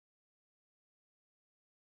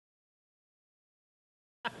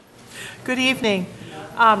Good evening.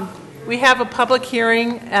 We have a public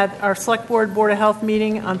hearing at our Select Board Board of Health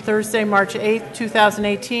meeting on Thursday, March 8th,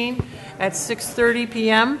 2018 at 6:30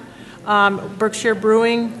 p.m. Berkshire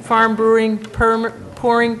Brewing, Farm Brewing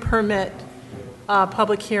Pouring Permit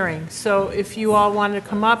public hearing. So if you all want to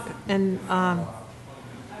come up, and that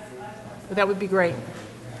would be great.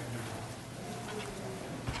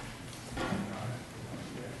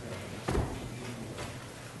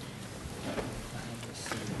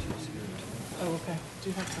 Oh, okay. Do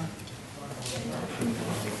you have some?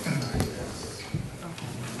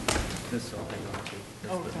 This will hang on to.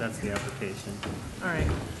 Okay. That's the application. All right.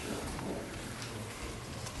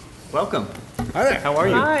 Welcome. Hi there. How are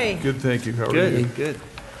you? Hi. Good, thank you. How are you? Good.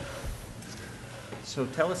 So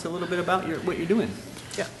tell us a little bit about what you're doing.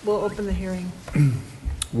 Yeah, we'll open the hearing.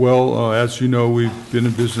 Well, as you know, we've been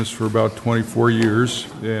in business for about 24 years,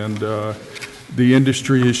 and the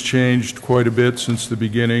industry has changed quite a bit since the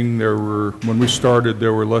beginning. When we started,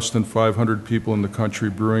 there were less than 500 people in the country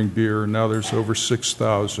brewing beer, and now there's over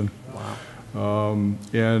 6,000. Wow.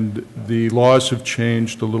 And the laws have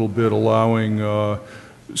changed a little bit, allowing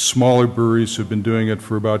smaller breweries have been doing it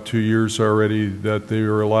for about 2 years already, that they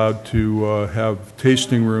are allowed to have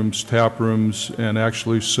tasting rooms, tap rooms, and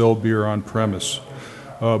actually sell beer on premise,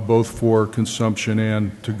 both for consumption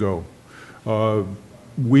and to go.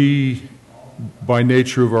 We, by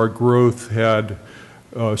nature of our growth, had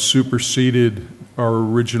superseded our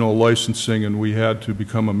original licensing, and we had to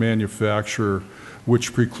become a manufacturer,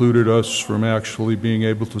 which precluded us from actually being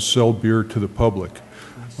able to sell beer to the public.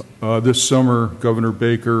 This summer, Governor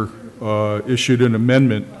Baker issued an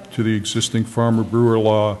amendment to the existing farmer brewer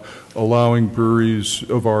law, allowing breweries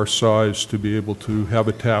of our size to be able to have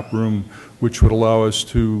a tap room, which would allow us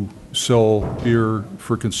to sell beer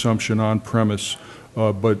for consumption on premise,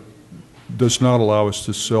 but does not allow us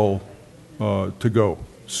to sell to go.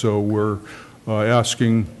 So we're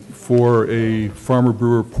asking for a farmer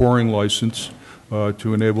brewer pouring license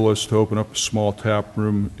to enable us to open up a small tap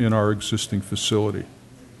room in our existing facility.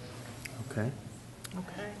 Okay.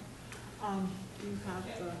 Okay. You have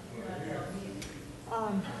the,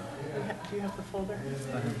 do you have the folder? I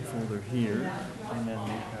have the folder here, and then we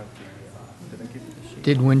have the, did I give you the sheet?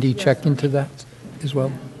 Did Wendy check into that as well?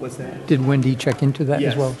 What's that? Did Wendy check into that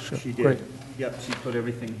as well? Yes, she did. Great. Yep, she put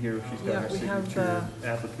everything here. She's got Yeah, her we have signature.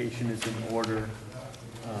 Application is in order.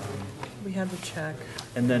 We have the check.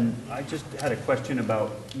 And then I just had a question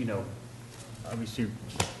about, obviously,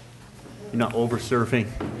 you're not over-serving.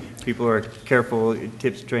 People are careful,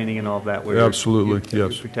 tips training and all of that. Absolutely,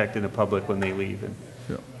 you're yes. protecting the public when they leave. And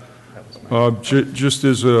Yeah. that was my Just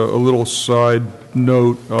as a little side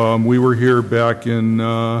note, we were here back in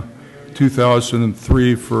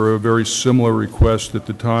 2003 for a very similar request. At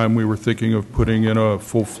the time, we were thinking of putting in a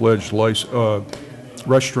full-fledged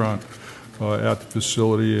restaurant at the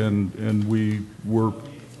facility, and we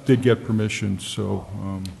did get permission. So.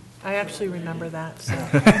 I actually remember that. So.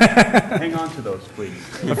 Hang on to those, please.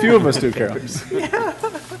 A few of us do, Carol. Yeah.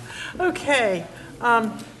 Okay.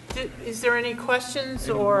 Is there any questions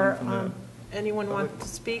or anyone want to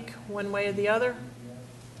speak one way or the other?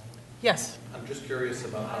 Yes. I'm just curious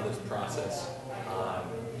about how this process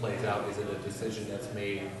plays out. Is it a decision that's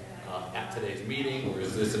made at today's meeting, or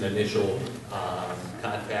is this an initial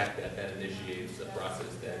contact that initiates the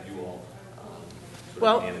process that you all sort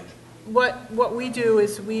of manage? What we do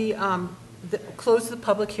is we close the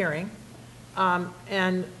public hearing, and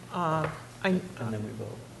And then we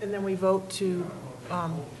vote. And then we vote to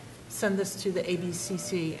send this to the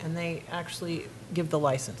ABCC, and they actually give the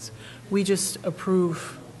license. We just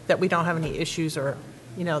approve that we don't have any issues, or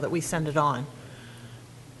that we send it on.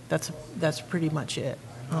 That's pretty much it.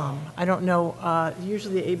 I don't know.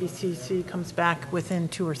 Usually the ABCC comes back within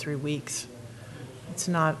 2 or 3 weeks. It's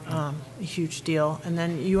not a huge deal. And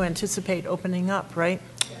then you anticipate opening up, right?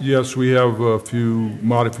 Yes, we have a few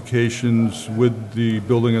modifications with the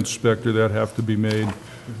building inspector that have to be made.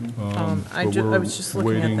 I was just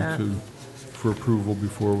looking at that. We're waiting for approval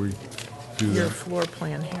before we do Your that. floor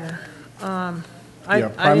plan here.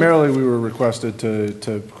 Primarily we were requested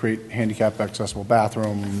to create handicap accessible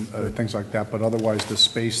bathroom, things like that, but otherwise the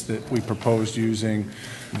space that we proposed using,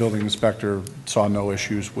 the building inspector saw no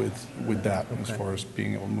issues with that as far as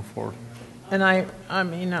being able to move forward. And I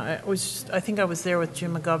think I was there with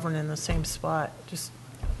Jim McGovern in the same spot just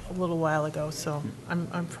a little while ago, so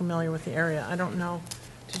I'm familiar with the area. I don't know.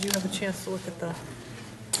 Did you have a chance to look at the?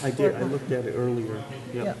 I did. I looked at it earlier.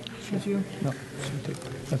 Yep. Yeah. Did you? No,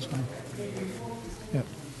 that's fine. Yeah.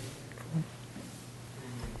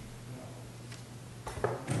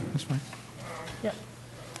 That's fine. Yeah.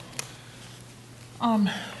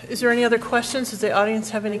 Is there any other questions? Does the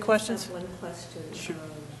audience have any questions? I have one question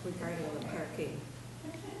regarding the parking.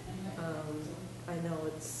 I know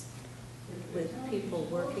it's with people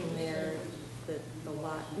working there, that the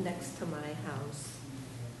lot next to my house,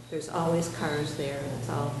 there's always cars there, and it's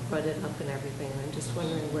all rutted up and everything. I'm just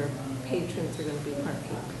wondering where patrons are going to be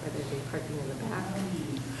parking. Are they going to be parking in the back?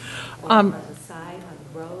 Or on the side, on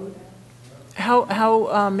the road?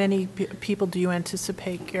 How many people do you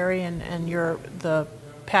anticipate, Gary, and the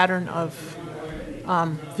pattern of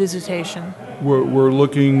visitation? We're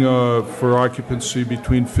looking for occupancy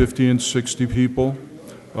between 50 and 60 people.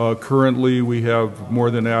 Currently, we have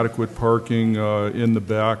more than adequate parking in the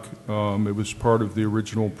back. It was part of the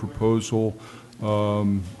original proposal.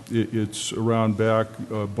 It's around back,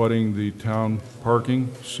 butting the town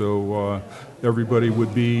parking, so everybody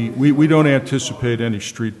would be, we don't anticipate any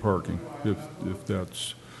street parking, if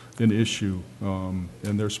that's an issue, and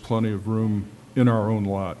there's plenty of room in our own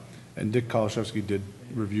lot. And Dick Kolashevsky did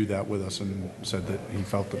review that with us and said that he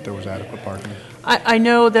felt that there was adequate parking. I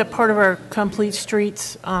know that part of our Complete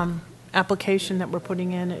Streets application that we're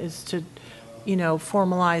putting in is to,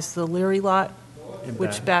 formalize the Leary lot,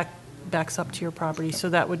 which backs up to your property. So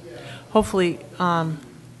that would hopefully,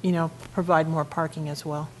 provide more parking as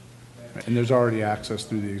well. And there's already access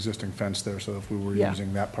through the existing fence there, so if we were Yeah.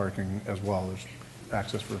 using that parking as well, there's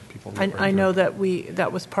access for people. I know that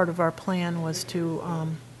that was part of our plan, was to,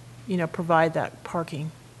 provide that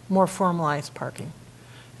parking, more formalized parking,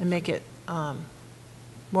 and make it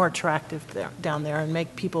more attractive down there, and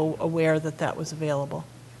make people aware that that was available.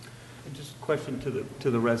 And just a question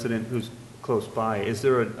to the resident who's close by. Is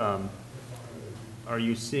there are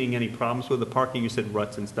you seeing any problems with the parking? You said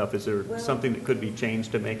ruts and stuff. Is there something that could be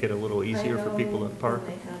changed to make it a little easier for people to park?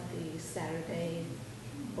 When they have the Saturday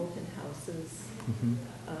open houses,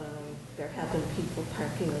 there have been people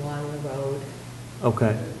parking along the road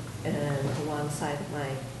Okay. and alongside of my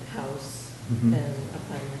house and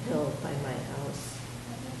up on the hill by my house.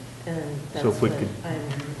 And that's So if we what could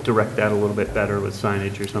I'm, direct that a little bit better with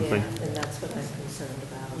signage or something? yeah, and that's what I'm concerned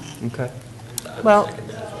about. Okay. Well,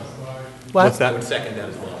 What's what? I would that? second that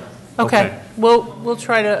as well. Okay, Okay. we'll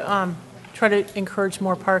try to encourage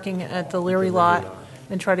more parking at the Leary lot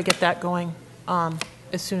and try to get that going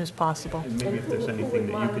as soon as possible. And maybe if there's Who anything would that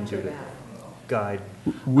you can do monitor to that? guide.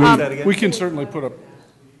 Say that again? We can certainly put up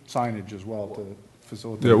signage as well to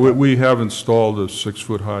facilitate. Yeah, we have installed a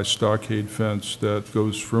 6-foot-high stockade fence that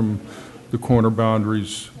goes from the corner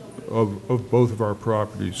boundaries of both of our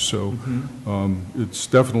properties, so it's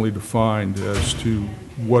definitely defined as to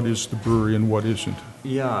what is the brewery and what isn't.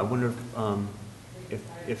 Yeah, I wonder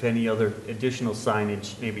if any other additional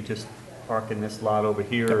signage, maybe just park in this lot over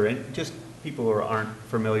here, and just people who aren't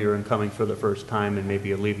familiar and coming for the first time, and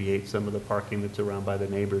maybe alleviate some of the parking that's around by the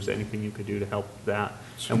neighbors, anything you could do to help that.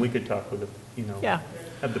 And we could talk with the, Yeah.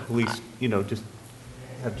 have the police, just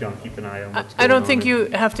have John keep an eye on what's going on. I don't think you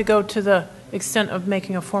have to go to the extent of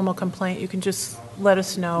making a formal complaint. You can just let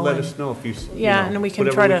us know. Let and- us know if you, Yeah, and we can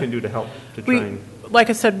try whatever to- we can do to help to try We, and, like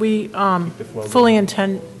I said, we the flow fully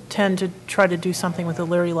intend to try to do something with the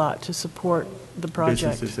Leary lot to support the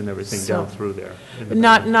project. businesses and everything So- down through there. in the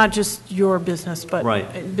back. Not just your business, but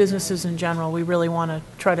Right. businesses in general. We really want to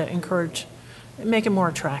try to encourage, make it more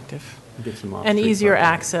attractive Get some and off-street easier parking.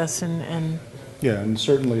 access and, Yeah, and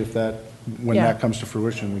certainly if when Yeah. that comes to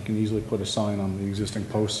fruition, we can easily put a sign on the existing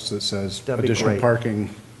posts that says That'd be additional great. parking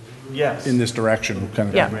Yes. in this direction, kind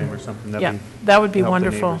of. Yeah. thing. Or something. yeah, that would be help the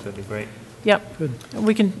wonderful. neighbors, that'd be great. Yep.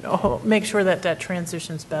 We can make sure that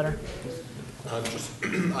transition's better.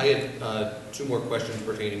 I had two more questions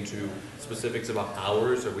pertaining to specifics about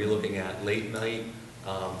hours. Are we looking at late night?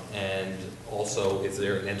 And also, is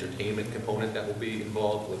there an entertainment component that will be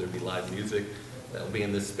involved? Will there be live music that will be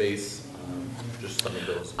in this space? Just some of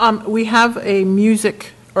those. We have a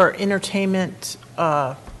music or entertainment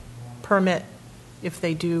permit if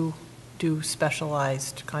they do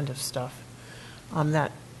specialized kind of stuff.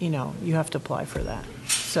 That, you have to apply for that.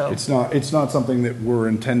 So, It's not something that we're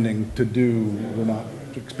intending to do. We're not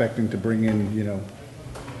expecting to bring in,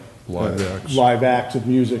 Live acts. live acts of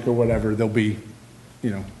music or whatever. There'll be,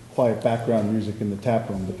 quiet background music in the tap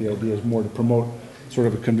room, but the idea is more to promote sort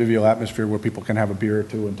of a convivial atmosphere where people can have a beer or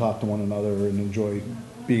two and talk to one another and enjoy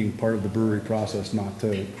being part of the brewery process, not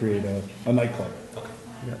to create a nightclub.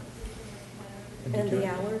 And the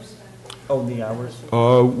hours? Oh, the hours?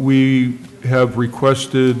 We have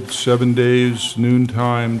requested 7 days, noon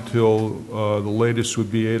time, till the latest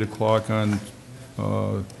would be 8 o'clock on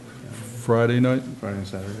Friday night, Friday and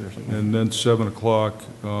Saturday or something. and then 7 o'clock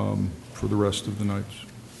for the rest of the nights.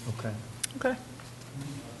 Okay. okay.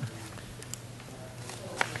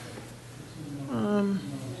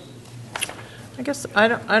 I guess I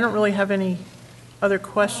don't really have any other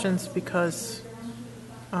questions because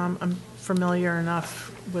I'm familiar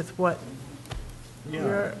enough with what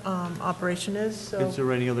your operation is, so. Is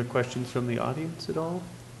there any other questions from the audience at all?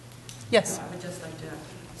 Yes. I would just like to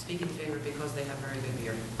speak in favor because they have very good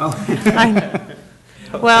beer. I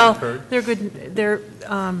know. Well, Heard. they're good, they're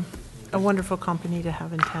a wonderful company to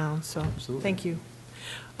have in town, so, Absolutely. thank you.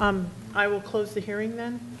 I will close the hearing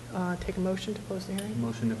then, take a motion to close the hearing.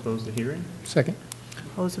 Motion to close the hearing? Second?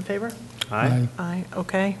 All those in favor? Aye. Aye,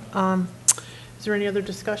 okay. Is there any other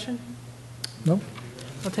discussion? No?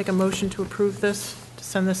 I'll take a motion to approve this, to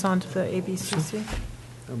send this on to the ABCC,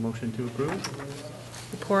 A motion to approve?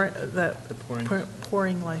 the pouring-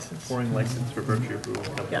 pouring license. Pouring license for Berkshire Brewing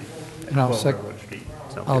Company. Yeah. And I'll 12 sec- Railroad Street.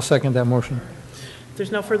 Sounds I'll good. second that motion. If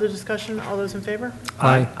there's no further discussion, all those in favor?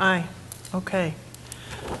 Aye. Aye, okay.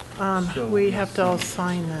 So- We have to all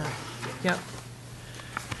sign that. Yep.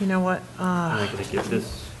 You know what? I'm not going to give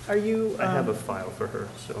this, Are you? I have a file for her,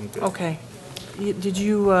 so I'm good. Okay. Did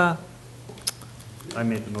you, I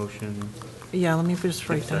made the motion yeah, let me just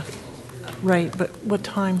write that. Right, but what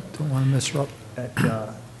time? Don't want to mess her up. at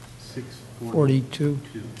 6:40. 42.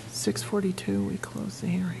 6:42, we close the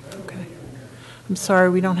hearing, okay. I'm sorry,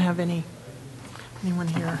 we don't have anyone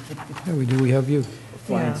here. Yeah, we do, we have you.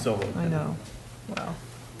 Flying Yeah, solo. I know, well,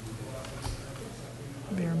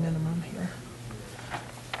 bare minimum here.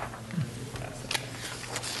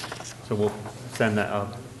 So we'll send that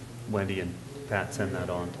out, Wendy and Pat send that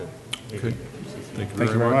on to Okay. ABCC. Thank you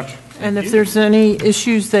very much. And if there's any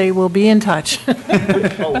issues, they will be in touch.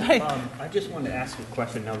 Oh, I just wanted to ask a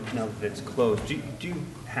question now that it's closed. Do you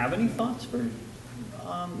have any thoughts for,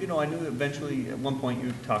 I knew eventually at one point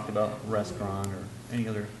you talked about a restaurant or any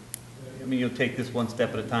other, I mean, you'll take this one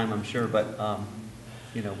step at a time, I'm sure, but,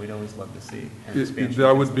 we'd always love to see an expansion.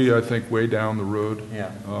 That would be, I think, way down the road.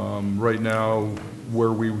 Yeah. Right now,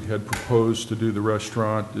 where we had proposed to do the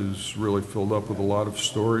restaurant is really filled up with a lot of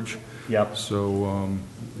storage. Yep. So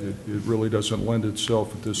it really doesn't lend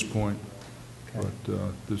itself at this point. Okay.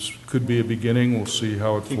 But this could be a beginning. We'll see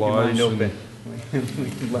how it Keep your mind flies. open.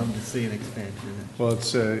 We'd love to see an expansion. Well,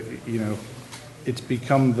 it's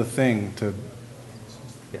become the thing to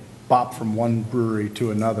Yeah. bop from one brewery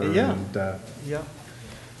to another. Yeah. And Yeah.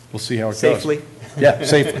 we'll see how it goes. Safely. Yeah,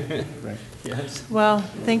 safely. Right. Yes. Well,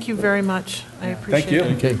 thank you very much, I appreciate you.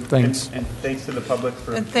 it. Okay, thanks. And thanks to the public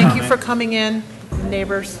for. And thank you for coming. coming in,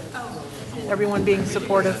 neighbors, everyone being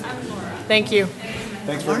supportive. Thank you.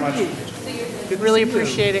 Thanks very much. Really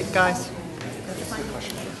appreciate it, guys.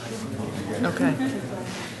 Okay.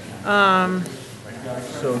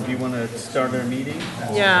 So do you want to start our meeting?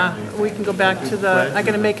 Yeah, we can go back to the, I'm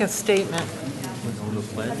going to make a statement. On the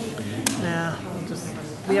pledge? Yeah,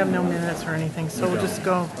 we have no minutes or anything, so we'll just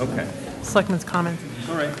go Okay. Selectmen's comments.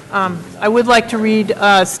 All right. I would like to read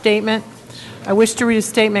a statement. I wish to read a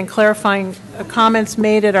statement clarifying comments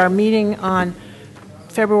made at our meeting on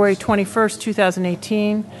February 21st,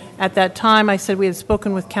 2018. At that time, I said we had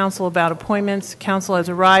spoken with council about appointments. Council has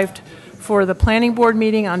arrived for the planning board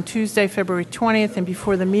meeting on Tuesday, February 20th, and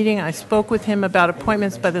before the meeting, I spoke with him about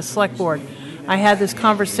appointments by the select board. I had this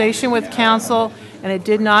conversation with council, and it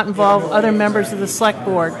did not involve other members of the select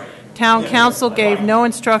board. Town council gave no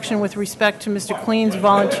instruction with respect to Mr. Clean's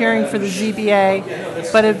volunteering for the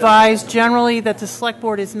ZBA, but advised generally that the select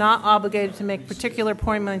board is not obligated to make particular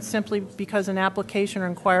appointments simply because an application or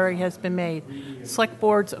inquiry has been made. Select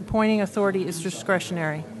board's appointing authority is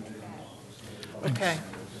discretionary. Okay.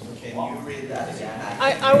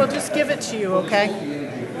 I will just give it to you, okay?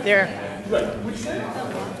 There.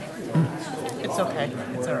 It's okay.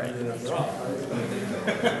 It's all right.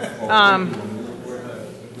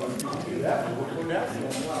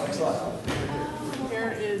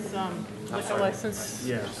 Here is liquor license.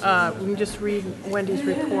 Yes. We can just read Wendy's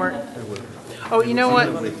report. Oh, you know what?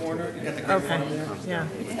 Okay, yeah.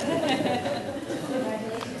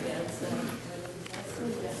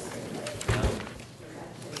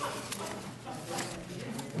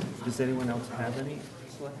 Does anyone else have any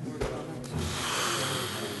select board comments?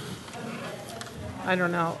 I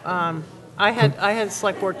don't know. I had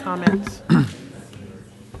select board comments. I'm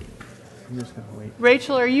just going to wait.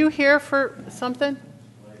 Rachel, are you here for something?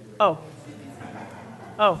 Oh.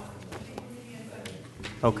 Oh,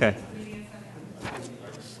 Okay.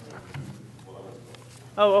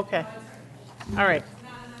 oh, okay. All right.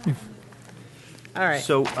 All right.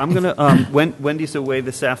 So I'm going to, Wendy's away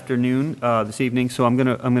this afternoon, this evening, so I'm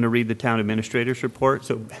going to read the town administrator's report,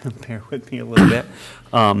 so bear with me a little bit.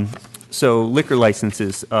 So liquor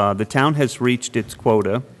licenses, the town has reached its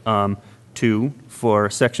quota for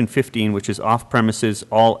Section 15, which is off-premises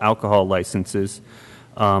all alcohol licenses.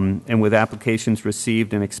 And with applications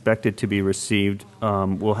received and expected to be received,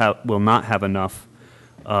 will not have enough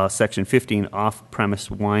Section 15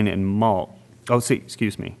 off-premise wine and malt.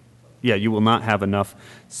 Excuse me. Yeah, you will not have enough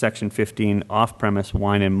Section 15 off-premise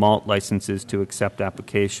wine and malt licenses to accept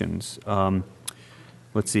applications.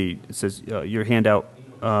 Let's see, it says your handout,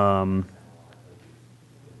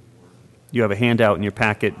 you have a handout in your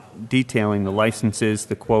packet detailing the licenses,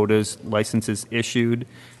 the quotas, licenses issued,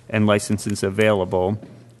 and licenses available.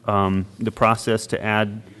 The process to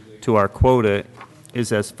add to our quota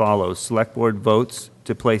is as follows. Select Board votes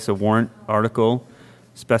to place a warrant article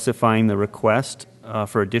specifying the request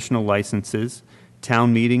for additional licenses.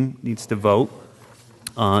 Town meeting needs to vote.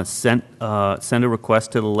 Send a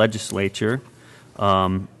request to the legislature.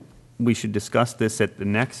 We should discuss this at the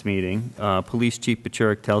next meeting. Police Chief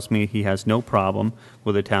Pachurik tells me he has no problem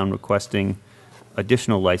with the town requesting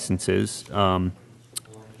additional licenses. I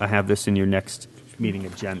have this in your next meeting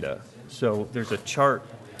agenda. So there's a chart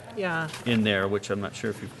Yeah. in there, which I'm not sure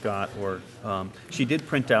if you've got, or she did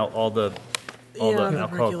print out all the Yeah, the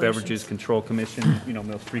Alcoholic Beverages regulations. Control Commission,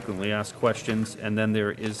 most frequently asked questions, and then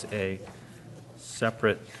there is a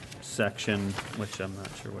separate section, which I'm not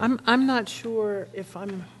sure what. I'm not sure if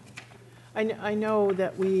I know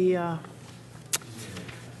that we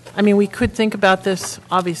could think about this,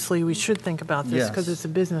 obviously, we should think about this, because Yes. it's a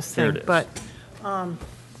business There thing. it is. But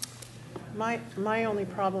my only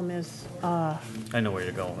problem is, I know where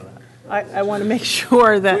you're going with that. I want to make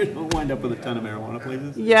sure that, We'll wind up with a ton of marijuana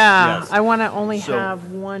places? yeah, Yes. I want to only So-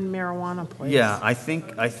 have one marijuana place. Yeah, I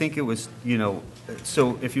think it was,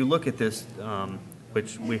 so if you look at this,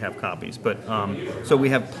 which we have copies, but, so we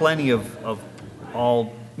have plenty of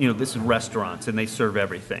all, this is restaurants, and they serve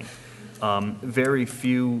everything. Very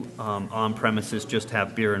few on premises just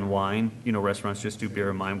have beer and wine. Restaurants just do beer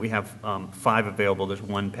and wine. We have 5 available. There's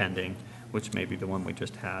 1 pending, which may be the one we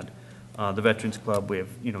just had. The Veterans Club, we have,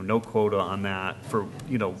 no quota on that. For,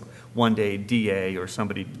 one day DA or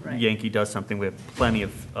somebody, Yankee does something, we have plenty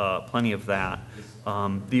of that.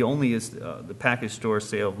 The only is the package store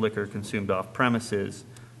sale of liquor consumed off premises.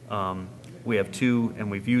 We have 2,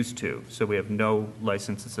 and we've used 2. So we have no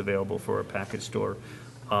licenses available for a package store.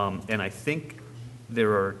 And I think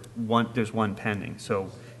there's 1 pending.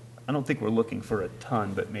 So I don't think we're looking for a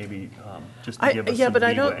ton, but maybe just to give us Yeah, some but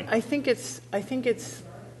leeway. I think it's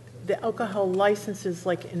the alcohol licenses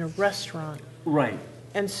like in a restaurant. Right.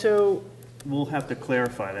 And so, We'll have to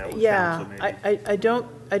clarify that with yeah, council maybe.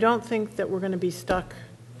 I don't think that we're going to be stuck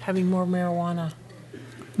having more marijuana.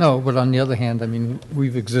 No, but on the other hand,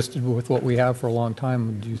 we've existed with what we have for a long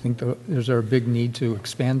time. Do you think is there a big need to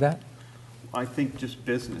expand that? I think just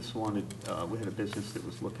business wanted, we had a business that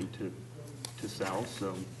was looking to sell,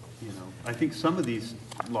 so, I think some of these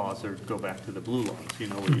laws go back to the blue laws, where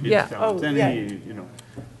you Yeah, didn't sell oh, to yeah. any,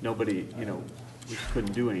 nobody, we just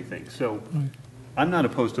couldn't do anything. So I'm not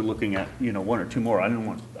opposed to looking at, 1 or 2 more. I don't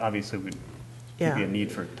want, obviously, there'd be Yeah. a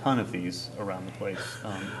need for a ton of these around the place.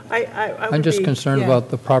 I would I'm just be- concerned yeah.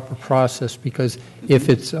 about the proper process, because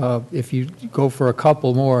if you go for a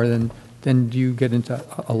couple more, then do you get into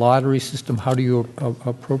a lottery system? How do you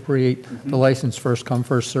appropriate the license, first come,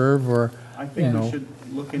 first serve, or, I think we should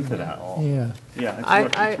look into that all. Yeah.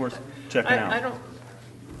 Yeah, it's worth checking out. I don't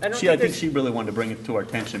I think there's- she really wanted to bring it to our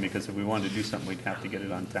attention, because if we wanted to do something, we'd have to get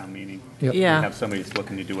it on town meeting. Yep. Yeah. We'd have somebody that's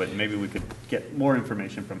looking to do it, and maybe we could get more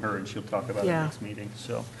information from her, and she'll talk about it Yeah. next meeting.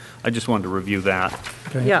 So I just wanted to review that.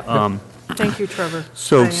 Okay. Yeah, thank you, Trevor.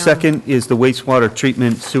 So I, second is the wastewater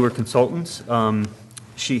treatment sewer consultants.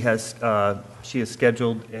 She has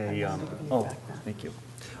scheduled a, thank you.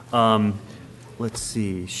 Let's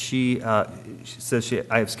see, she says,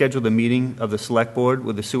 I have scheduled a meeting of the Select Board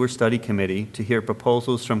with the Sewer Study Committee to hear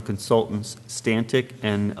proposals from consultants Stantic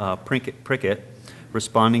and Prickett,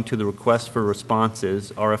 responding to the request for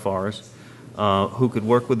responses, RFRs, who could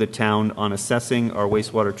work with the town on assessing our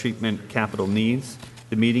wastewater treatment capital needs.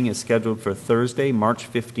 The meeting is scheduled for Thursday,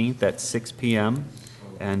 March 15th at 6 p.m.,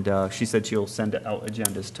 and she said she'll send out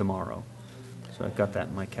agendas tomorrow. So I've got that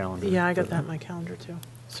in my calendar. Yeah, I got that in my calendar, too.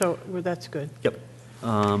 So, well, that's good. Yep.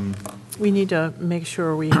 We need to make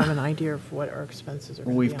sure we have an idea of what our expenses are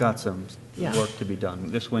going to be. We've on got it. some Yeah. work to be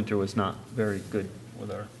done. This winter was not very good with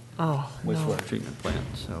our Oh, no, wastewater treatment plant,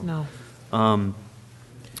 so. no.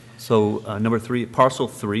 So, number 3, parcel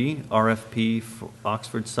 3, RFP for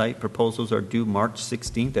Oxford site. Proposals are due March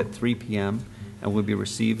 16th at 3 p.m. and will be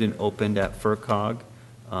received and opened at FERCog.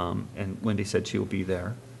 And Wendy said she will be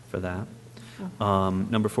there for that.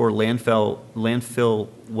 Number 4, landfill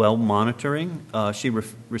well monitoring. She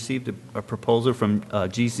received a proposal from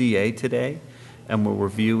GZA today, and will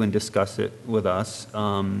review and discuss it with us.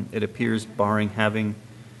 It appears barring having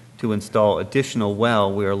to install additional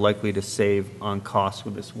well, we are likely to save on costs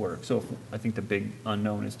with this work. So I think the big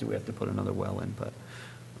unknown is, do we have to put another well in? But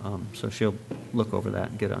so she'll look over that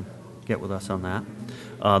and get with us on that.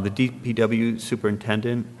 The DPW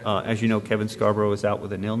superintendent, as you know, Kevin Scarborough is out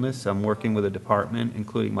with an illness. I'm working with a department,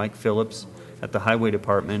 including Mike Phillips at the Highway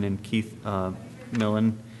Department and Keith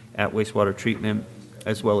Millen at Wastewater Treatment,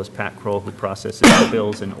 as well as Pat Kroll, who processes the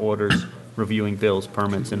bills and orders, reviewing bills,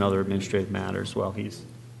 permits, and other administrative matters while he's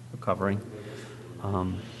recovering.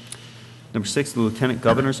 Number 6, the Lieutenant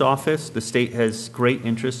Governor's Office. The state has great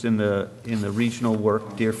interest in the regional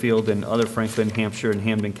work Deerfield and other Franklin, Hampshire, and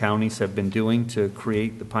Hampden counties have been doing to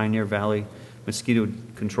create the Pioneer Valley Mosquito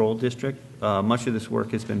Control District. Much of this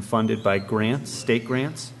work has been funded by grants, state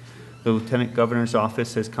grants. The Lieutenant Governor's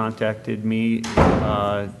Office has contacted me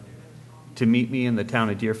to meet me in the town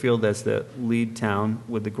of Deerfield as the lead town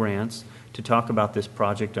with the grants to talk about this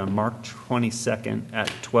project on March 22nd at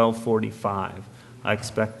 12:45. I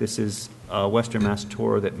expect this is a Western Mass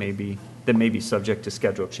tour that may be subject to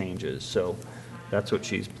schedule changes. So that's what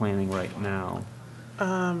she's planning right now.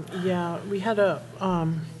 Yeah, we had a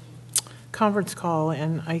conference call,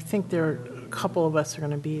 and I think a couple of us are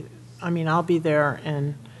going to be, I'll be there,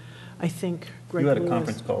 and I think Greg You had a Lewis-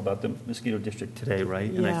 conference call about the mosquito district today, right?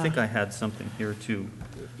 And I Yeah. think I had something here too.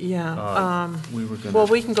 Yeah. We were going Well,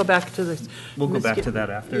 we can go back to this. We'll go back to that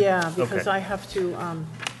after? Yeah, because Okay. I have to,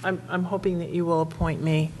 I'm hoping that you will appoint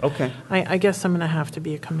me. Okay. I guess I'm going to have to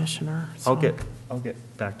be a commissioner. I'll so- get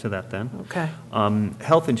back to that then. Okay.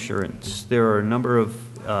 Health insurance. There are a number of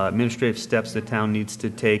administrative steps the town needs to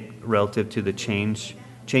take relative to the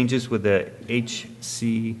changes with the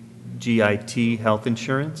HCGIT health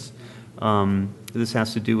insurance. This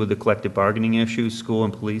has to do with the collective bargaining issues, school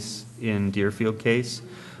and police in Deerfield case.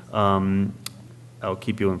 I'll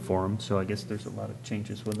keep you informed. So I guess there's a lot of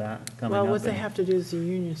changes with that coming up. Well, what they and- have to do is the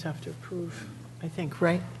unions have to approve, I think,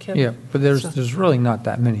 right, Kim? Yeah, but there's, So- there's really not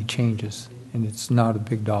that many changes, and it's not a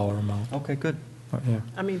big dollar amount. Okay, good. But, yeah.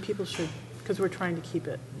 People should, because we're trying to keep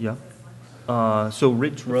it. Yeah. So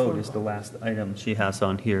Ridge Road is the last item she has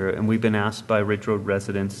on here, and we've been asked by Ridge Road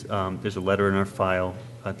residents, there's a letter in our file,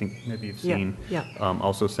 I think maybe you've Yeah, seen. yeah.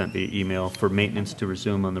 Also sent via email for maintenance to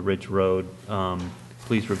resume on the Ridge Road.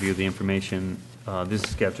 Please review the information. This is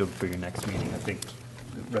scheduled for your next meeting. I think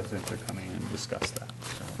the residents are coming in and discuss that.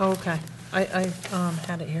 So, Oh, okay. I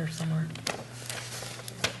had it here somewhere.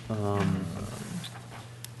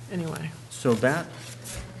 Anyway, So that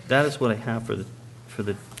is what I have for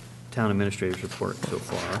the town administrator's report so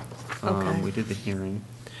far. Okay. We did the hearing.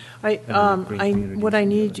 what Community I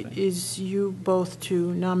need Budget. is you both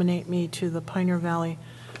to nominate me to the Pioneer Valley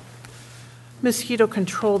Mosquito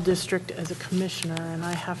Control District as a commissioner, and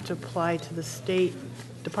I have to apply to the State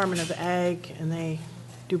Department of Ag, and they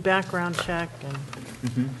do background check,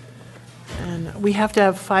 and we have to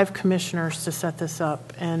have 5 commissioners to set this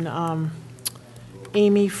up. And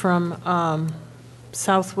Amy from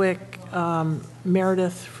Southwick,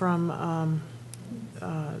 Meredith from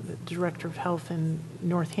the Director of Health in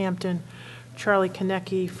Northampton, Charlie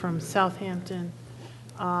Konecki from Southampton,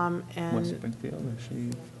 West and, Springfield, is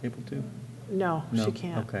she able to? no, No? she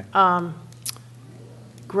can't. Okay.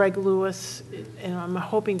 Greg Lewis, and I'm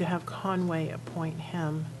hoping to have Conway appoint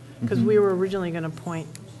him, because we were originally going to appoint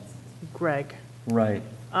Greg. Right.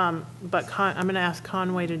 But I'm going to ask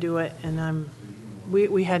Conway to do it, and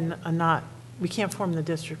we had we can't form the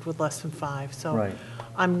district with less than 5, so Right.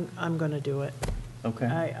 I'm going to do it. Okay.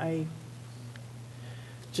 I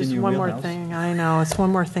just your one more wheelhouse. thing, I know, it's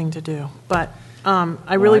one more thing to do, but I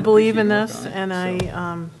Well, really I believe in appreciate this, your and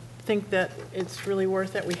time, I think that it's really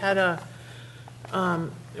worth it. We had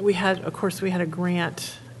of course, we had a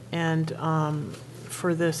grant, and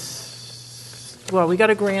for this, well, we got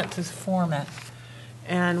a grant to form it,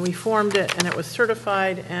 and we formed it, and it was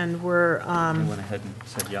certified, and we're, I went ahead and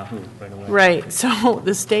said Yahoo right away. right, so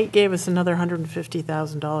the state gave us another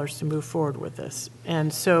 $150,000 to move forward with this.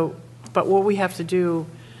 And so, but what we have to do,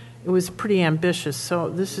 it was pretty ambitious. So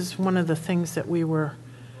this is one of the things that we're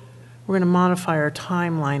going to modify our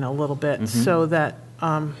timeline a little bit so that,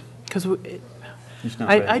 because It's not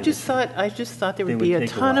I ready just this year. thought there They would would be a take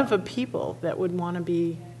a ton while. of people that would want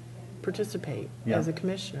to participate Yeah. as a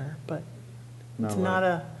commissioner, but Not it's a lot. not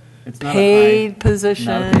a It's not a paid high- position,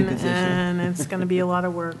 not a paid position. and it's going to be a lot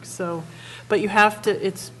of work, so, but you have to,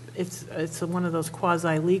 it's one of those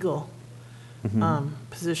quasi-legal Mm-hmm.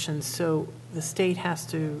 positions, so the state has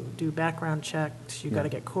to do background checks, you got to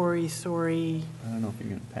get Corey, Story. I don't know if you're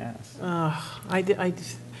going to pass.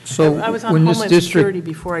 So I was on when this Homeland district- Security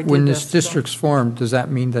before I did When this. this so- district's formed, does that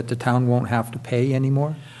mean that the town won't have to pay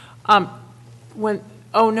anymore? No.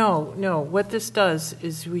 What this does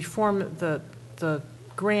is we form, the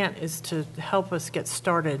grant is to help us get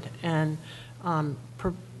started and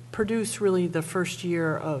produce really the first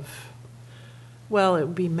year of, well, it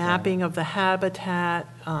would be mapping of the habitat,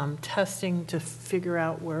 testing to figure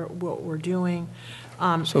out what we're doing.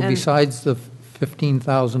 So and besides the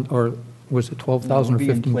 15,000, or was it 12,000 or Be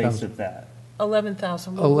in place 15,000? of that.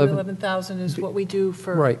 11,000, 11 11,000 is what we do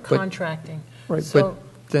for Right, but- contracting. Right, So-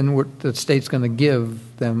 but then the state's going to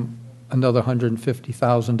give them another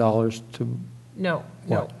 $150,000 to, No,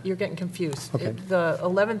 What? you're getting confused. Okay. The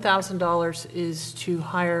 $11,000 is to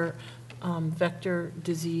hire vector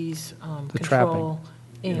disease The control,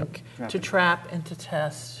 trapping. Inc., to trap and to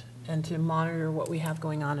test and to monitor what we have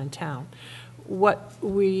going on in town. What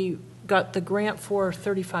we got the grant for,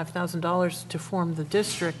 $35,000 to form the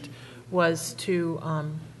district, was to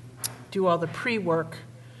do all the pre-work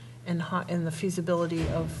and the feasibility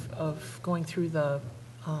of going through the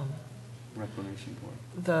Reclamation Board.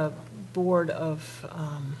 the board of,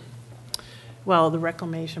 the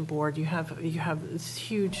Reclamation Board. You have this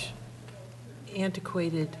huge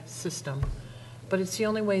antiquated system, but it's the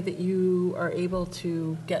only way that you are able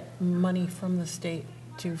to get money from the state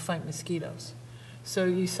to fight mosquitoes. So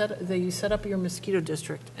you set up your mosquito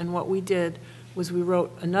district, and what we did was we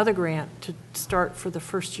wrote another grant to start for the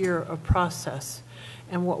first year of process.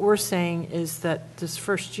 And what we're saying is that this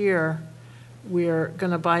first year, we're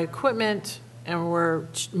going to buy equipment, and we're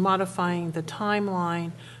modifying the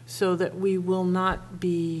timeline so that we will not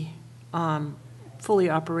be fully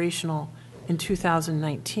operational in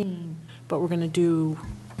 2019, but we're going to do,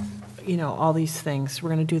 all these things. We're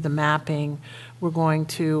going to do the mapping. We're going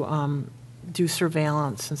to do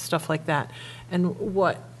surveillance and stuff like that. And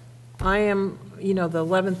what I am, the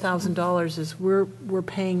 $11,000 is we're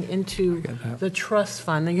paying into the trust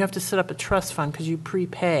fund. Now, you have to set up a trust fund because you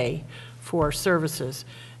prepay for services.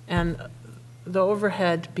 And the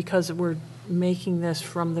overhead, because we're making this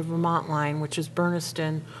from the Vermont line, which is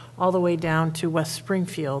Berniston, all the way down to West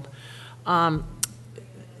Springfield,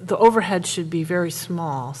 the overhead should be very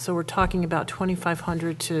small. So we're talking about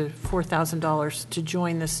 $2,500 to $4,000 to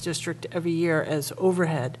join this district every year as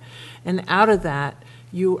overhead. And out of that,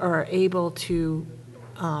 you are able to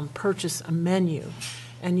purchase a menu,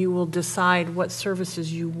 and you will decide what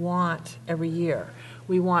services you want every year.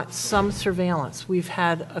 We want some surveillance. We've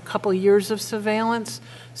had a couple years of surveillance,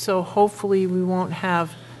 so hopefully we won't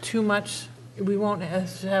have too much. We won't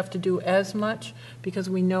have to do as much because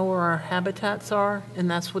we know where our habitats are,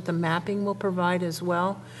 and that's what the mapping will provide as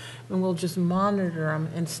well. And we'll just monitor them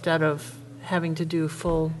instead of having to do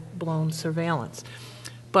full-blown surveillance.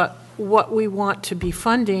 But what we want to be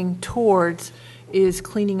funding towards is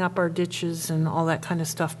cleaning up our ditches and all that kind of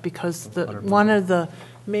stuff, because one of the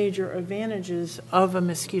major advantages of a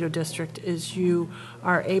mosquito district is you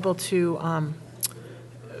are able to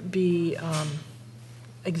be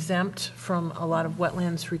exempt from a lot of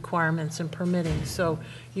wetlands requirements and permitting. So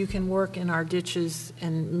you can work in our ditches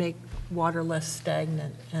and make water less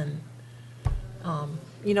stagnant. And,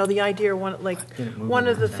 the idea, one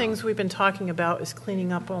of the things we've been talking about is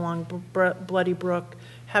cleaning up along Bloody Brook,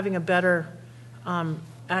 having a better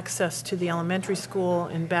access to the elementary school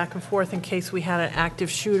and back and forth in case we had an active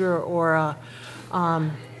shooter or a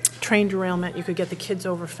train derailment. You could get the kids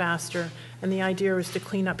over faster. And the idea is to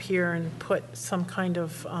clean up here and put some kind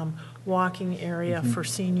of walking area for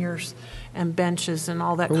seniors and benches and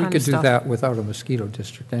all that But kind we of stuff. could do that without a mosquito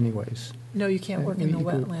district anyways. No, you can't work in the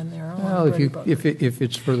wetland there. Well, if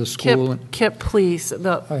it's for the school. Kip, please,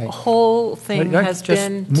 the Okay. whole thing has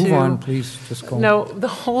been to... Just move on, please, just go on. No, the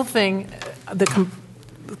whole thing, the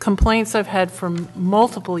complaints I've had from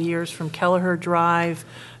multiple years from Kelleher Drive,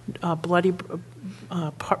 Bloody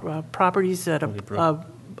properties that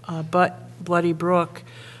butt Bloody Brook,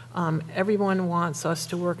 everyone wants us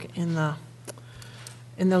to work in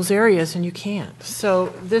those areas, and you can't.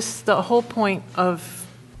 So the whole point of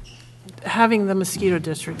having the mosquito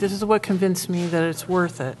district, this is what convinced me that it's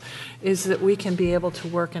worth it, is that we can be able to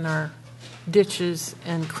work in our ditches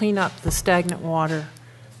and clean up the stagnant water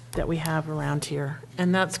that we have around here.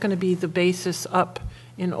 And that's going to be the basis up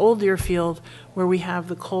in Old Deerfield, where we have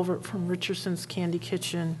the culvert from Richardson's Candy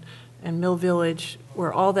Kitchen and Mill Village,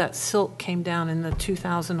 where all that silt came down in the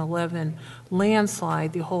 2011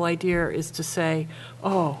 landslide. The whole idea is to say,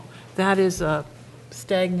 that is a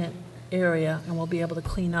stagnant area, and we'll be able to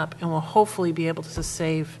clean up, and we'll hopefully be able to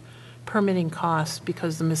save permitting costs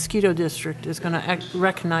because the mosquito district is going to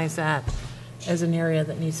recognize that as an area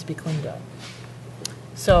that needs to be cleaned up.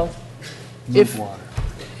 So if,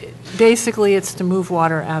 basically, it's to move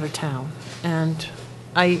water out of town. And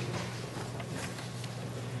I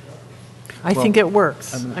think it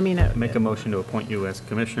works. I mean, Make a motion to appoint you as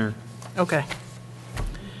commissioner. okay.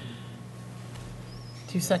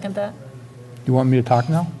 Do you second that? You want me to talk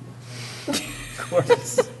now? Of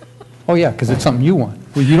course. Oh, yeah, because it's something you want.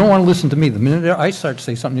 Well, you don't want to listen to me. The minute I start to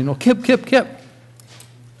say something, you know, Kip.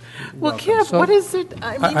 Well, Kip, So, what is it?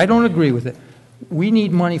 I mean, I don't agree with it. We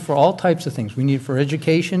need money for all types of things. We need it for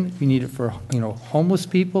education, we need it for, homeless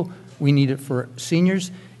people, we need it for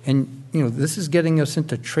seniors, and, this is getting us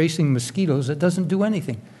into tracing mosquitoes that doesn't do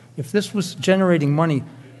anything. If this was generating money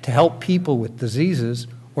to help people with diseases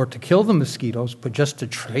or to kill the mosquitoes, but just to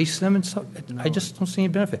trace them and stuff, I just don't see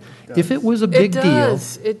any benefit. If it was a big deal,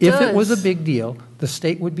 does. It if it was a does. big deal, the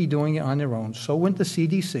state would be doing it on their own. So wouldn't the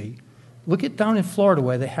CDC. Look at down in Florida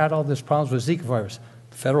where they had all this problems with Zika virus.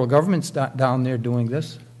 The federal government's not down there doing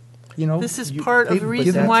this. This is part of the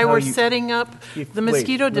reason that's why how we're you- setting up If- the wait,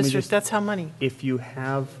 mosquito let me district. just- That's how money. If you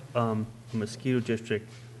have a mosquito district,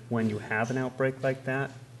 when you have an outbreak like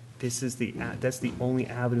that, that's the only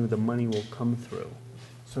avenue the money will come through.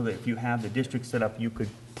 So that if you have the district set up, you could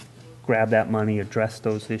grab that money, address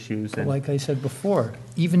those issues, and Like I said before,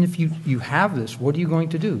 even if you have this, what are you going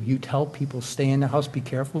to do? You tell people, stay in the house, be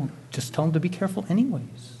careful, just tell them to be careful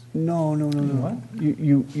anyways. No. What?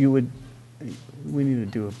 You would, we need to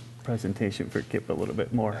do a presentation for Kip a little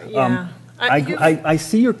bit more. Yeah. I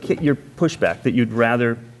see your pushback, that you'd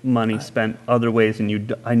rather money spent other ways,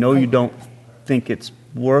 and I know you don't think it's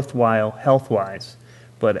worthwhile health-wise,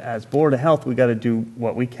 but as Board of Health, we got to do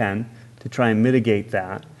what we can to try and mitigate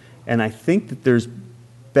that, and I think that there's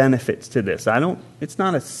benefits to this. It's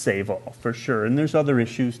not a save-all, for sure, and there's other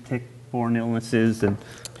issues, tick-borne illnesses and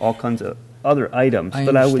all kinds of other items. I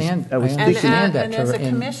But understand. I was I And, thinking, understand that, and as a Trevor,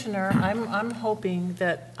 and- commissioner, I'm hoping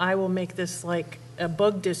that I will make this like a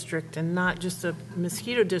bug district and not just a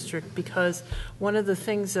mosquito district, because one of the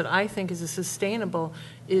things that I think is sustainable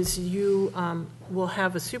is you will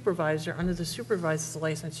have a supervisor. Under the supervisor's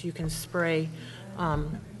license, you can spray,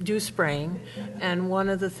 do spraying, and one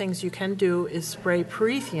of the things you can do is spray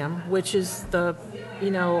perithum, which is the,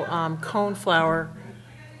 coneflower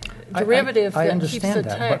derivative I that keeps understand the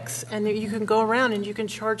that, but- ticks, and you can go around and you can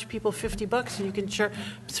charge people $50 and you can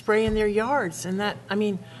spray in their yards, and that,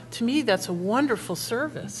 to me, that's a wonderful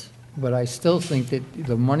service. But I still think that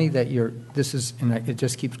the money that and it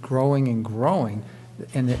just keeps growing and growing,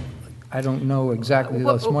 and I don't know exactly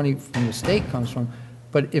where this money from the state comes from,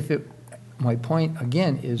 but my point,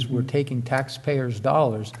 again, is we're taking taxpayers'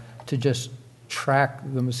 dollars to just track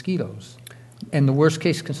the mosquitoes. And the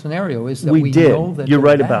worst-case scenario is that we know that You're they're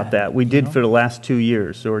right bad, about that. We did you know? for the last 2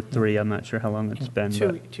 years, or 3, I'm not sure how long it's been.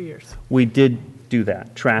 but 2 years. we did do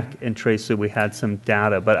that, track and trace, so we had some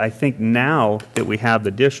data. But I think now that we have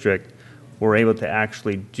the district, we're able to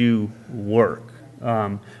actually do work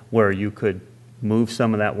where you could move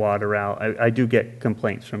some of that water out. I do get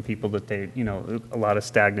complaints from people that a lot of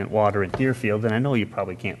stagnant water in Deerfield, and I know you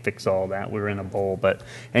probably can't fix all that. We're in a bowl, but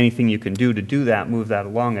anything you can do to do that, move that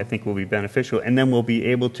along, I think will be beneficial. And then we'll be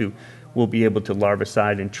able to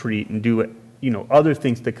larvicide and treat and do other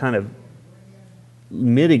things to kind of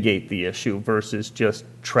mitigate the issue versus just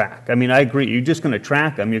track. I agree. You're just going to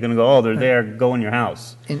track them. You're going to go, oh, they're there, go in your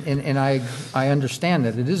house. And I understand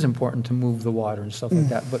that it is important to move the water and stuff like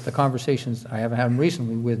that, but the conversations, I haven't had them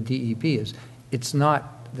recently with DEP, is it's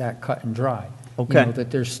not that cut and dry. Okay. That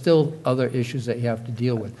there's still other issues that you have to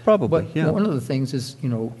deal with. Probably, But yeah. one of the things is,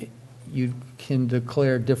 you can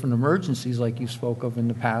declare different emergencies like you spoke of in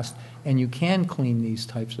the past, and you can clean these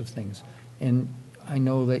types of things. And I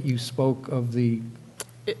know that you spoke of the,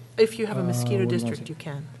 If you have a mosquito what was district, it? you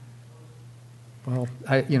can. well,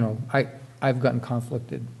 I've gotten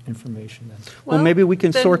conflicted information then. Well, maybe we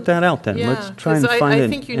can then- sort that out then. yeah, Let's try and 'cause find I an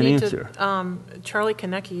think you an need answer. to, Charlie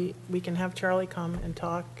Konecki, we can have Charlie come and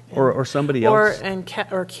talk. and- Or somebody else.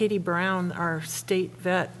 Or Katie Brown, our state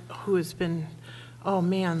vet, who has been, oh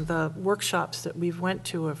man, the workshops that we've went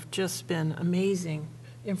to have just been amazing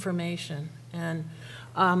information. And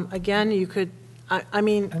again, you could,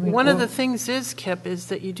 one of the things is, Kip, is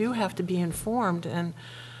that you do have to be informed, and,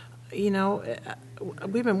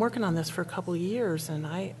 we've been working on this for a couple of years, and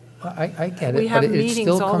I get We it, have but it meetings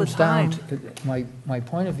still all the comes down time. to, my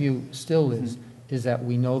point of view still is that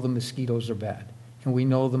we know the mosquitoes are bad, and we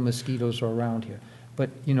know the mosquitoes are around here. But,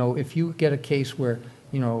 if you get a case where,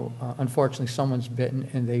 unfortunately someone's bitten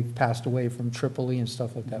and they've passed away from Tripoli and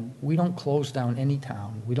stuff like that, we don't close down any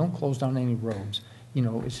town, we don't close down any roads.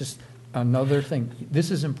 It's just another thing,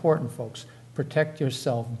 this is important, folks. Protect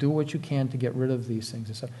yourself, do what you can to get rid of these things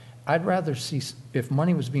and stuff. I'd rather see, if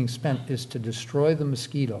money was being spent, is to destroy the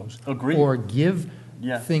mosquitoes. Agreed. Or give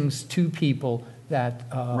Yes. things to people that,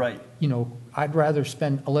 Right. you know, I'd rather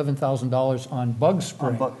spend $11,000 on bug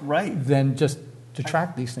spray. Right. Than just to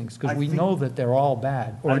track these things, because I we think- know that they're all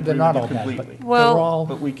bad. I Or agree they're not with all you bad, but completely. they're Well- all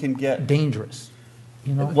But we can get, dangerous,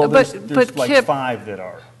 you know? well, But- there's but like Kip- 5 that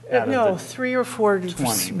are out No, of the 3 or 4 20 that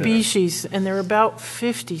are- species, and there are about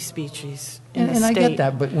 50 species in the And I state. get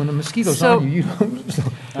that, but when a mosquito's So- on you, you don't,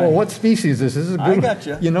 well, what species is this? This is a I good one.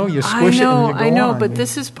 gotcha. You know, you I squish it and know, you go I know, on. but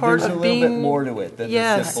this is part There's a of little being. bit more to it than the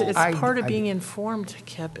Yes, simple- it's I- part of I- being informed,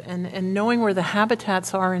 Kip, and knowing where the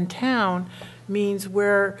habitats are in town means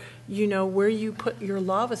where, you know, where you put your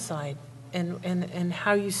larvicide and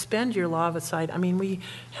how you spend your larvicide. I mean, we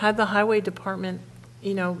had the highway department,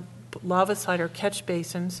 you know, larvicide or catch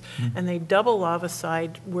basins, and they double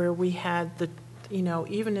larvicide where we had the, you know,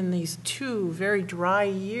 even in these 2 very dry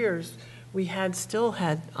years, we still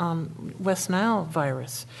had West Nile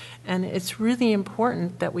virus. And it's really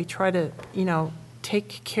important that we try to, you know,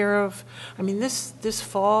 take care of, I mean, this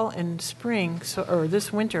fall and spring, or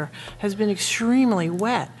this winter, has been extremely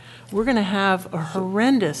wet. We're going to have a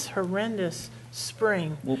horrendous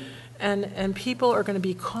spring. And people are going to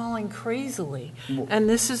be calling crazily. And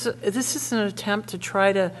this is an attempt to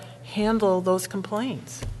try to handle those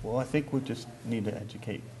complaints. Well, I think we just need to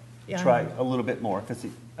educate, Yeah. try a little bit more, because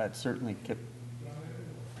certainly Kip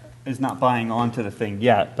is not buying onto the thing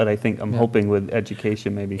yet, but I think I'm hoping with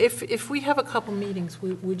education maybe. If we have a couple meetings,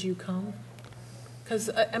 would you come? Because,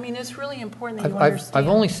 I mean, it's really important that you I've understand.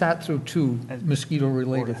 only sat through 2 As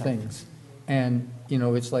mosquito-related Board of Health. things, and, you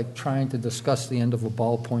know, it's like trying to discuss the end of a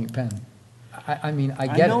ballpoint pen. I mean, I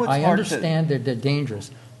get it, know it's I hard to- understand that they're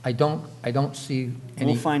dangerous. I don't see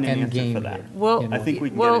any We'll find an end answer game for that. here, Well, you know? I think we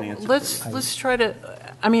can get Well, an answer. let's try to,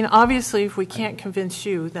 I mean, obviously, if we can't convince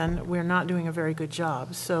you, then we're not doing a very good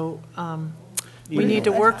job. So we need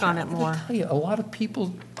to work on it I more. tell you, a lot of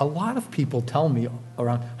people tell me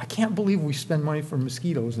around, I can't believe we spend money for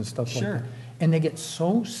mosquitoes and stuff like Sure. that. And they get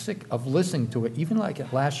so sick of listening to it, even like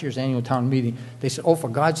at last year's annual town meeting, they said, oh, for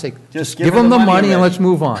God's sake, just give give her them the the money money and already. let's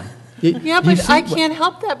move on. Yeah, You but see I what- can't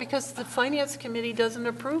help that because the finance committee doesn't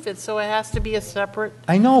approve it, so it has to be a separate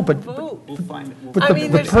I know, but, vote. We'll find it. but I the, mean,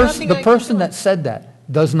 the there's person, nothing the I can person do. that said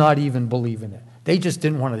that does not even believe in it. They just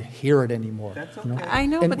didn't want to hear it anymore. That's you know? okay. I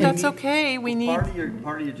know, And- but and- that's okay. We need, Part of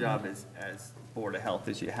your job as Board of Health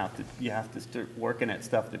is you have to start working at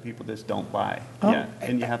stuff that people just don't buy. Oh, Yeah,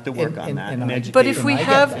 and you have to work on and- that and and I- educate but if them. we I get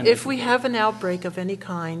have, that. if we have an outbreak of any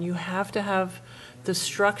kind, you have to have the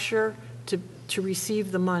structure to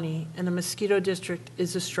receive the money, and the mosquito district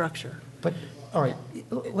is a structure. But, all right,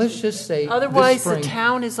 let's just say. this Otherwise, the spring-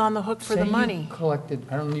 town is on the hook for the Say you money. collected,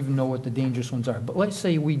 I don't even know what the dangerous ones are, but let's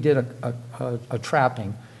say we did a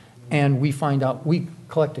trapping, and we find out, we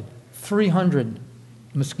collected 300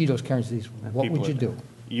 mosquitoes carrying disease. What People would you are- do?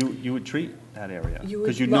 You would treat that area, You would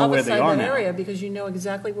because you know where they larvicide are that now. area because you know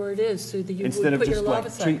exactly where it is, so that you Instead would of put your just like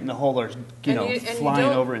larvicide. treating the whole, or, And you flying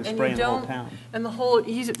don't- over and you spraying the whole don't- town. And the whole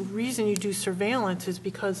reason you do surveillance is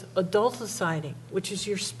because adulticiding, which is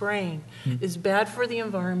your spraying, Hmm. is bad for the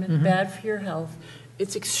environment, bad for your health.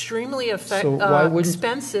 It's extremely Mm-hmm. So why wouldn't,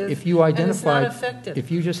 expensive, if you and it's not identified, effective. if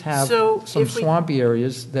you just have So some if we- swampy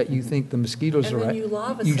areas that you think the mosquitoes And are then at, you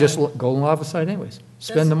you just larvicide. go larvicide anyways. That's-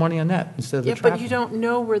 Spend the money on that instead of the Yeah, trapping. but you don't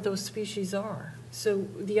know where those species are. So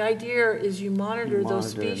the idea is you monitor You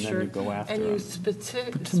those monitor and then species, you go after and you them. But to me,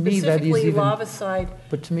 that is specifically even- larvicide.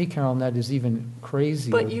 But to me, Carolyn, that is even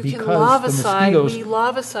crazier But you can because the larvicide, mosquitoes. we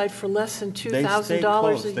larvicide for less than They stay $2,000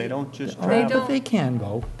 close, a they year. don't just Oh, travel. don't- but they can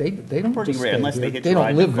go. They don't Pretty just rare, stay unless they here. hitch They a ride don't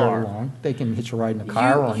in live a very car. long. They can hitch a ride in a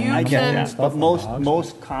car or an you I ambulance get can- and that, stuff but on most, dogs.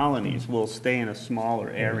 most colonies will stay in a smaller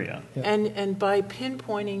area. And by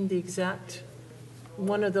pinpointing the exact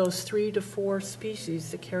one of those 3 to 4 species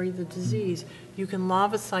that carry the disease, you can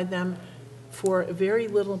larvicide them for a very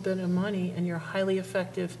little bit of money, and you're highly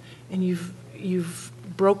effective, and you've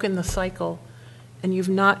broken the cycle, and you've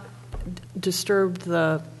not disturbed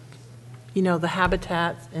the, you know, the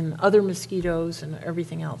habitat and other mosquitoes and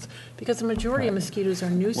everything else. Because the majority of mosquitoes are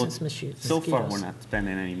nuisance Well, mosquitoes. So far, we're not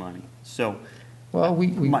spending any money. So, Well, we,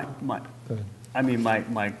 my, go ahead. I mean,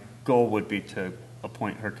 my goal would be to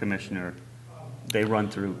appoint her commissioner. They run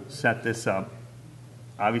through, set this up.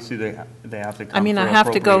 Obviously, they have to come I mean, I for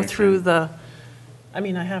have to go through appropriation. I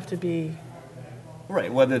mean, I have to be,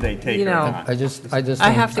 Right, whether they take You it or know, not. I just I don't,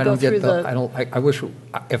 have to I don't go through get the, the- I don't, I wish,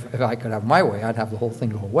 if I could have my way, I'd have the whole thing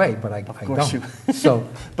go away, but I course don't. So.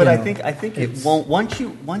 But you I know, think it it's- won't, once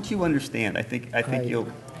you understand, I think I- you'll,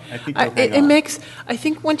 I think you'll hang It on. makes, I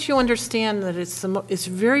think once you understand that it's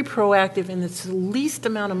very proactive and it's the least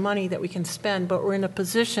amount of money that we can spend, but we're in a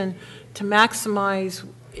position to maximize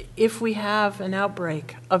if we have an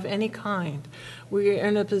outbreak of any kind. We're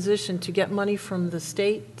in a position to get money from the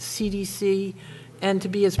state, CDC, and to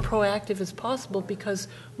be as proactive as possible because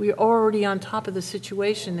we're already on top of the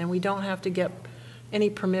situation and we don't have to get any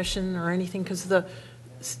permission or anything because what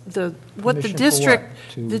the Permission for district,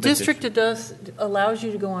 what? To- the district it does allows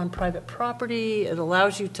you to go on private property, it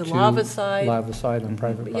allows you to larvicide. Larvicide on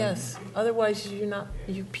private property. Yes, otherwise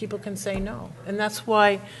people can say no. And that's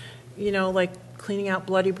why, like cleaning out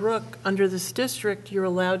Bloody Brook, under this district, you're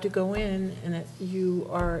allowed to go in and you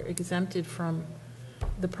are exempted from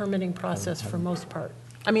the permitting process for most part.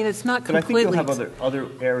 I mean, it's not But I think completely. you'll have other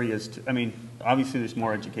areas, obviously there's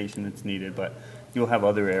more education that's needed, but you'll have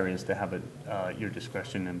other areas to have your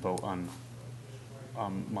discretion and vote on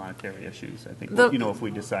monetary issues. I think, if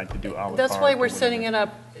we decide to do a la carte. That's why we're or setting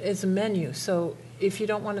whatever. it up as a menu. So if you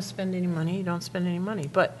don't want to spend any money, you don't spend any money.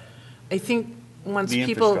 But I think once The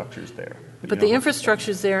people. infrastructure's there. But the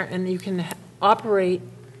infrastructure's there, and you can operate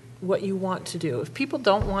what you want to do. If people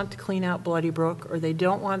don't want to clean out Bloody Brook, or they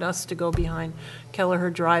don't want us to go behind Kelleher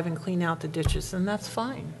Drive and clean out the ditches, then that's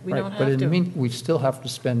fine. We don't Right, have but in the to. mean, we still have to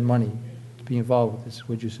spend money to be involved with this.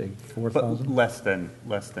 Would you say But 4,000? less than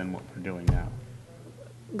what we're doing now.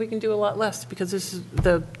 We can do a lot less, because this is,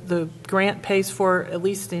 the grant pays for at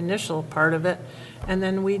least the initial part of it, and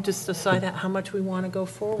then we just decide how much we want to go But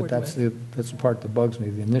forward that's with. the part that bugs me,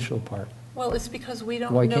 the initial part. Well, it's because we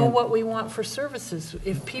don't Why know can't- what we want for services.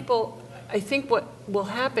 If people, I think what will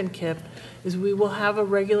happen, Kip, is we will have a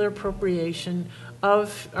regular appropriation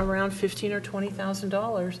of around $15,000 or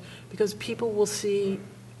 $20,000, because people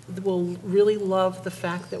will really love the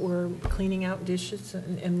fact that we're cleaning out dishes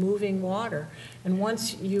and moving water. And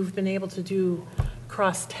once you've been able to do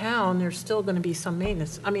across town, there's still going to be some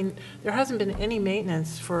maintenance. I mean, there hasn't been any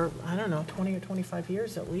maintenance for, 20 or 25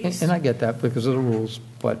 years at least. And I get that because of the rules,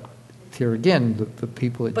 but here again, the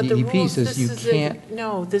people at But the DEP rules, says you can't.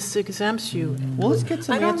 No, this exempts you. Well, let's get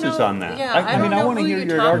some I don't answers know- on that. Yeah, I I don't know want to who hear you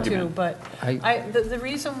your talk to, argument. but I- the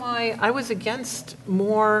reason why I was against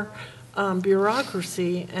more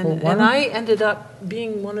bureaucracy, Well, and why don't- I ended up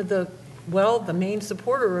being one of the main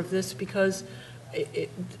supporter of this, because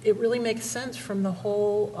it really makes sense from the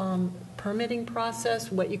whole permitting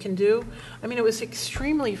process, what you can do. I mean,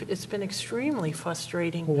 it's been extremely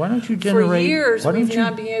frustrating. Well, why don't you For generate- years, why don't we've you-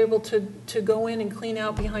 not been able to go in and clean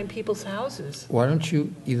out behind people's houses. Why don't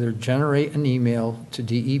you either generate an email to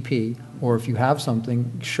DEP, or if you have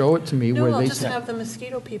something, show it to me No, where I'll they just say. have the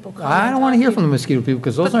mosquito people come. I and don't want to talk hear from the mosquito people,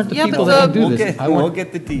 because those But- aren't the yeah, people but that can the- do this. I We'll want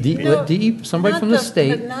get the DEP. Let DEP, somebody from the But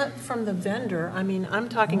state. not from the vendor. I mean, I'm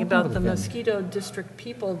talking Not about from the the vendor. mosquito district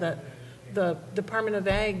people that, the Department of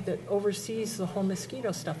Ag that oversees the whole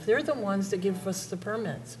mosquito stuff. They're the ones that give us the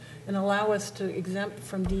permits and allow us to exempt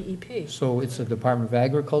from DEP. So it's the Department of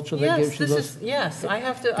Agriculture that Yes, gives you this those? is, yes, I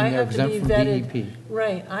have to And they're be exempt from vetted. DEP.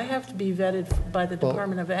 Right, I have to be vetted by the Well-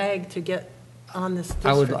 Department of Ag to get on this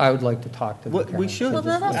I district. would like to talk to them. Well, we Karen. should, Well,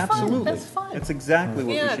 that's fine, absolutely. that's fine. That's exactly what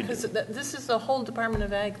we Yeah, should because do. this is the whole Department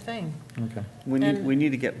of Ag thing. Okay. and- We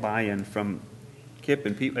need to get buy-in from Kip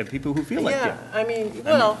and people who feel like Yeah, Kip. I mean,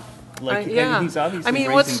 well, like, and yeah. he's obviously I mean,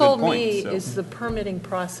 what raising good sold me points, so. is the permitting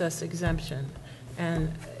process exemption, and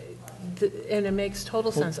it makes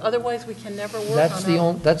total sense. Otherwise, we can never work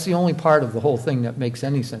on That's the only part of the whole thing that makes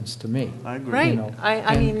any sense to me. I agree. Right. You know,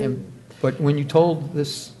 I mean- But when you told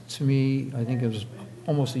this to me, I think it was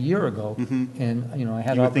almost a year ago, and, I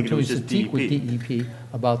had You would think it was opportunities to just speak with DEP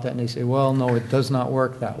about that, and they say, well, no, it does not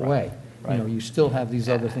work that way. You still have these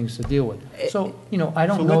other things to deal with. So, I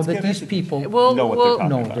So don't know let's that get these into- people Well, know what well- they're talking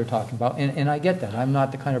know about. what they're talking about, and I get that. I'm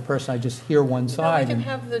not the kind of person, I just hear one No, we side. can and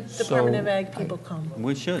have the so Department of Ag people come,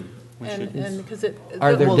 We should. and, because it.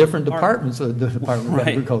 Are there Well, different are- departments of the Department of Right.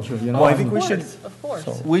 Agriculture, Well, I think Of we should- course, of course.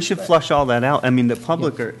 So- We should But- flush all that out. I mean, the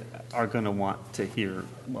public are going to want to hear,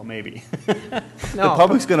 well, maybe. The No.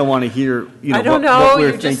 public's going to want to hear, I don't what know,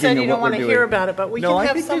 we're you just said thinking you and don't what want we're to doing. hear about it, but we No, can I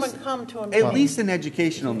have think someone there's come to a meeting. At least an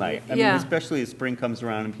educational night. I mean, Yeah. especially as spring comes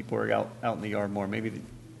around and people are out in the yard more. Maybe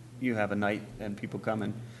you have a night and people come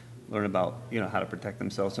and learn about, how to protect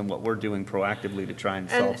themselves and what we're doing proactively to try and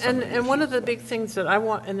solve some of the And one of issues. the big things that I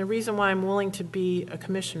want, and the reason why I'm willing to be a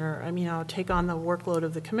commissioner, I'll take on the workload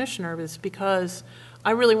of the commissioner, is because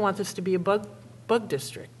I really want this to be a bug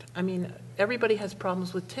district. I mean, everybody has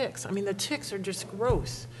problems with ticks. I mean, the ticks are just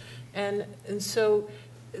gross. And so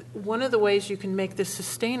one of the ways you can make this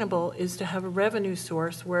sustainable is to have a revenue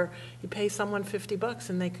source where you pay someone $50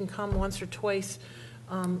 and they can come once or twice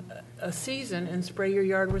a season and spray your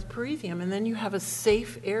yard with permethium, and then you have a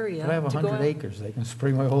safe area I have to go 100 out. acres, they can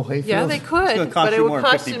spray my whole hayfield. Yeah, they gonna could, cost but it you would more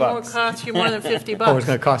than cost 50 you more, bucks. cost you more than 50 Oh, it's bucks.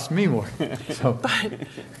 going to cost me more, so.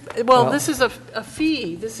 Well, Well- this is a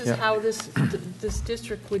fee. This is Yeah. how this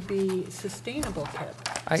district would be sustainable,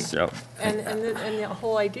 Kip. So, And the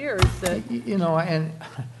whole idea is that, You know, and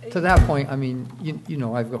to that point, I mean, you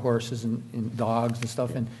know, I've got horses and dogs and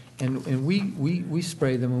stuff, and we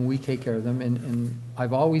spray them and we take care of them, and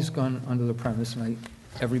I've always gone under the premise, and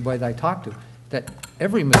everybody that I talk to, that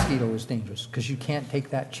every mosquito is dangerous, because you can't take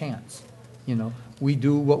that chance, you know? We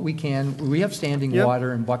do what we can. We have standing Yep.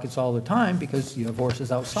 water and buckets all the time, because you have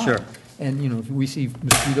horses outside. Sure. And, you know, if we see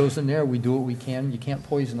mosquitoes in there, we do what we can. You can't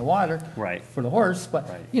poison the water. Right. For the horse, but,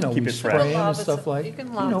 Right. you know, Keep we it fresh. spray them Lob and it- stuff like. you can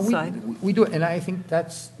you lob know, side. we do it, and I think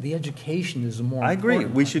that's, the education is the more I agree.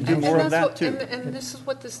 important. We should do and more of that's that, what- too. And this is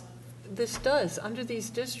what this does. Under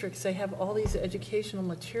these districts, they have all these educational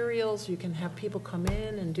materials. You can have people come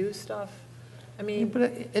in and do stuff. I Yeah, mean, but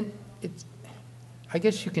it's, I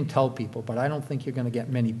guess you can tell people, but I don't think you're gonna get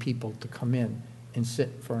many people to come in and sit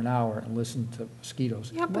for an hour and listen to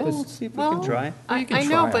mosquitoes. yeah, but, Well, let's see if we can well, try. You can I know,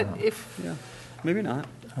 try, I but don't know. if, Yeah, maybe not.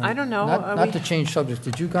 I don't know. Not to change subjects,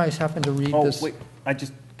 did you guys happen to read Oh, this? wait,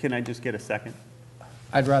 can I just get a second?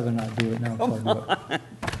 I'd rather not do it now. until I do it.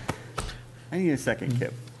 I need a second,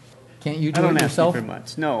 Kip. Can't you I do don't it ask you yourself? for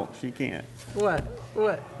much. No, she can't. What?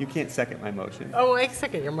 What? You can't second my motion. Oh, I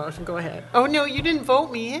second your motion. Go ahead. Oh, no, you didn't vote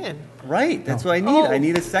me in. Right, that's what I need. Oh. I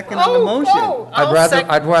need a second on the motion.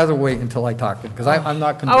 I'd rather wait until I talk to him, because I'm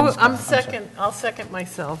not convinced. I'm now. sorry. second. I'll second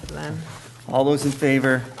myself then. All those in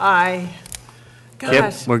favor? Aye. Kip,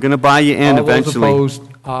 Gosh, we're going to buy you in All those eventually. opposed,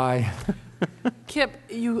 aye. Kip,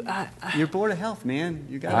 you. You're Board of Health, man.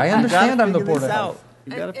 You gotta, I you gotta understand I'm the figure Board this of out. Health.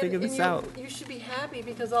 You gotta figure this out. You should be happy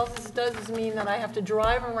because all this does is mean that I have to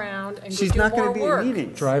drive around and She's do not more going to be work. at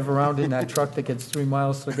meetings. Drive around in that truck that gets 3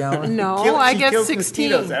 miles to the gallon? No, She I get kills 16.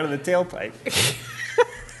 mosquitoes out of the tailpipe.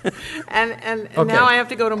 And Okay. now I have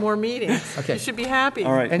to go to more meetings. Okay. You should be happy.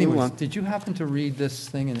 All right, move Anyways, on. did you happen to read this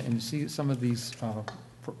thing and see some of these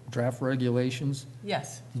draft regulations?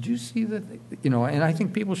 Yes. Did you see that, you know, and I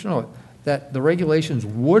think people should know it, that the regulations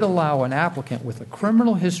would allow an applicant with a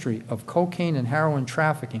criminal history of cocaine and heroin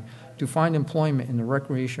trafficking to find employment in the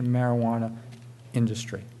recreation marijuana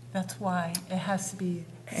industry. That's why it has to be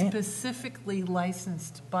And- specifically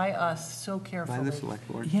licensed by us so carefully. By the select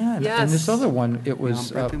board. Yeah, and Yes. this other one, it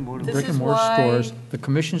was brick and mortar. This brick and is mortar why- stores. The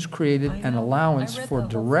commission's created I an know. allowance I read for the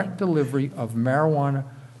whole direct thing. delivery of marijuana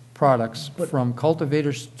products from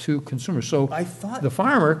cultivators to consumers. So I thought- the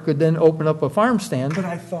farmer could then open up a farm stand. But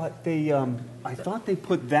I thought they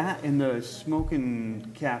put that in the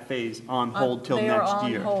smoking cafes on hold till They are next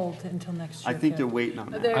on year. hold until next I year. think Kip. they're waiting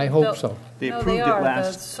on that. I hope so. They No, approved it are. The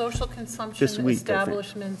last- social consumption this week, I think.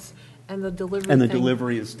 establishments and the delivery And the thing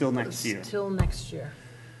delivery is still next is year. Till next year.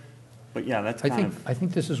 But yeah, that's I kind think, of, I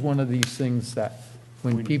think this is one of these things that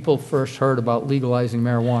when people first heard about legalizing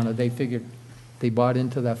marijuana, they figured, they bought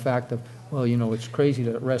into that fact of, well, you know, it's crazy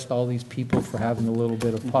to arrest all these people for having a little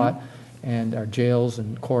bit of pot, and our jails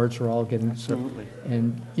and courts are all getting. Absolutely.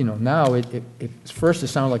 And, you know, now first it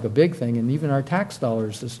sounded like a big thing, and even our tax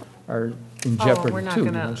dollars are in Oh, jeopardy we're not too, you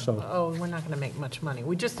gonna, know, so. oh, we're not gonna make much money.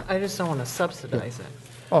 I just don't wanna subsidize it.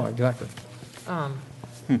 Oh, exactly.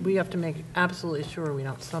 We have to make absolutely sure we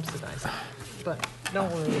don't subsidize it, but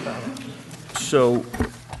don't worry about it. so,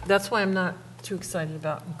 That's why I'm not too excited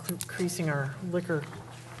about increasing our liquor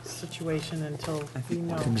situation until we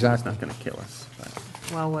know. it's Exactly. not going to kill us.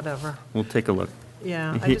 But Well, whatever. we'll take a look.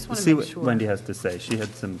 Yeah, I He- just wanna See make what sure. Wendy has to say. She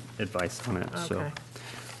had some advice on it, so.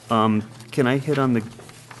 Okay. Can I hit on the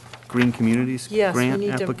Green Communities Yes, we grant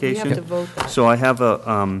need to, we application? have to vote that. So I have a,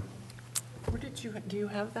 Where did you, do you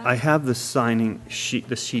have that? I have the signing sheet,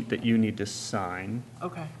 the sheet that you need to sign.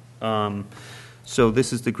 Okay. So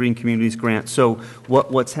this is the Green Communities Grant. So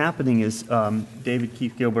what's happening is David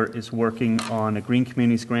Keith Gilbert is working on a Green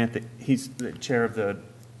Communities Grant. That he's the chair of the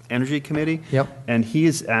Energy Committee. Yep. And he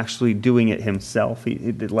is actually doing it himself.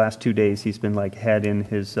 The last 2 days, he's been like head in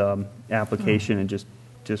his application and just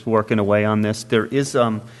working away on this. There is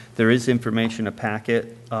information, a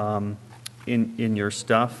packet in your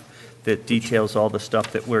stuff that details all the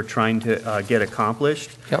stuff that we're trying to get accomplished.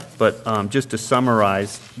 Yep. But just to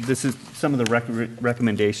summarize, this is some of the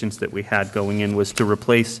recommendations that we had going in was to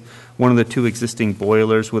replace one of the 2 existing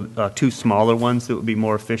boilers with 2 smaller ones that would be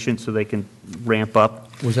more efficient so they can ramp up.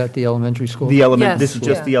 Was that the elementary school? Yes, This is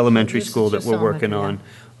just the yeah. elementary This is school that just we're working on.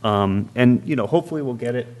 elementary, And, you know, hopefully we'll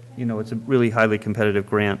get it. You know, it's a really highly competitive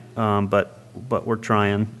grant, but we're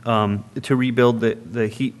trying. To rebuild the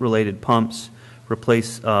heat-related pumps,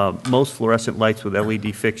 replace most fluorescent lights with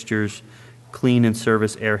LED fixtures, clean and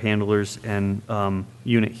service air handlers and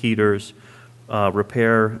unit heaters,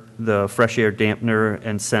 repair the fresh air dampener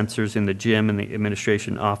and sensors in the gym and the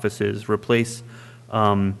administration offices, replace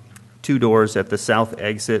 2 doors at the south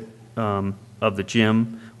exit of the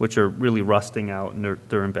gym, which are really rusting out and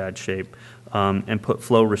they're in bad shape, and put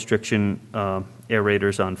flow restriction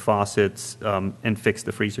aerators on faucets, and fix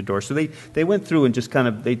the freezer door. So they went through and just kind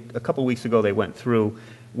of, a couple weeks ago, they went through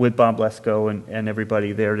with Bob Lesko and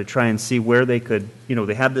everybody there to try and see where they could,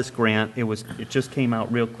 they had this grant, it just came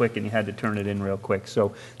out real quick and you had to turn it in real quick.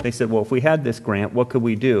 So they said, well, if we had this grant, what could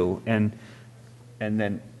we do? And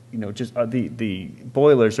then, just the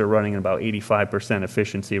boilers are running at about 85%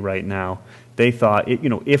 efficiency right now. They thought,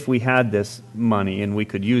 if we had this money and we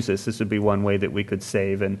could use this would be one way that we could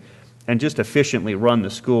save and just efficiently run the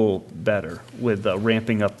school better with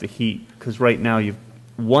ramping up the heat. Because right now,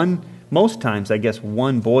 most times, I guess,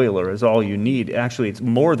 one boiler is all you need. Actually, it's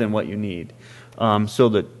more than what you need. So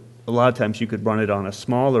that a lot of times you could run it on a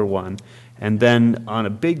smaller one. And then on a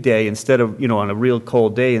big day, instead of, on a real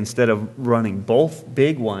cold day, instead of running both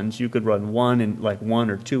big ones, you could run one and like 1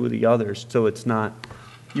 or 2 of the others. So it's not,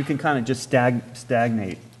 you can kind of just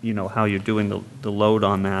stagnate, how you're doing the load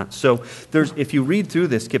on that. So if you read through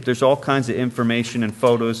this, Kip, there's all kinds of information and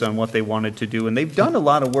photos on what they wanted to do. And they've done a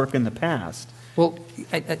lot of work in the past. Well,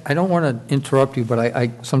 I don't want to interrupt you, but I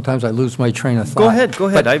sometimes I lose my train of thought. Go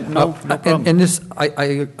ahead. But, No problem. And this,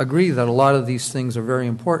 I agree that a lot of these things are very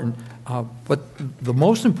important, but the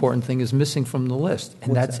most important thing is missing from the list,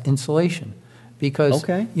 and that's insulation. Because,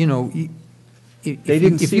 Okay.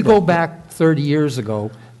 if you go back 30 years ago,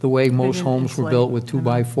 the way most didn't homes were insulate. built with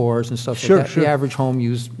 2x4s and stuff Sure, like that, sure. the average home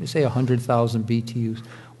used, say, 100,000 BTUs.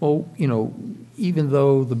 Well, even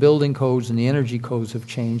though the building codes and the energy codes have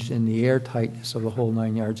changed and the air tightness of the whole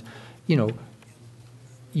 9 yards,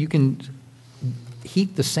 you can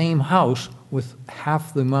heat the same house with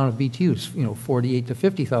half the amount of BTUs, 48 to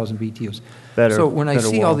 50,000 BTUs. So when I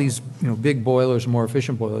see all these, big boilers, more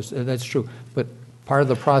efficient boilers, that's true. But part of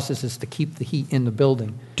the process is to keep the heat in the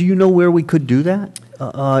building. Do you know where we could do that?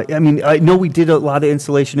 I know we did a lot of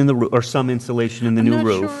insulation in the roof, or some insulation in the new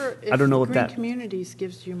roof. I'm not sure I don't know if what Green that. Communities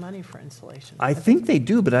gives you money for insulation. I think they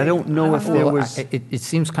do, but I don't know if there Well, was. it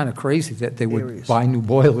seems kind of crazy that they would Areas. buy new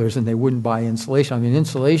boilers and they wouldn't buy insulation. I mean,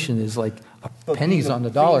 insulation is like pennies on the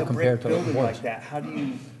dollar compared to boilers. that, how do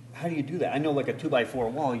you do that? I know like a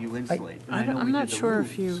 2x4 wall you insulate. and I know I'm we not did the sure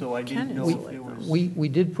roof, if you so I didn't can know if insulate there was- We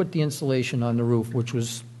did put the insulation on the roof, which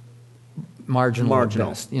was marginal at Marginal.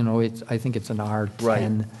 best. I think it's an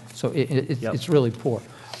R10, Right. so Yep. it's really poor.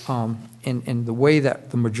 And the way that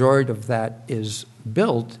the majority of that is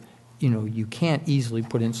built, you can't easily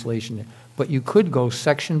put insulation in. But you could go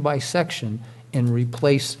section by section and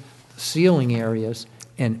replace ceiling areas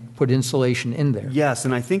and put insulation in there. Yes,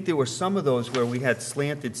 and I think there were some of those where we had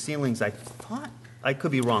slanted ceilings. I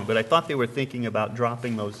could be wrong, but I thought they were thinking about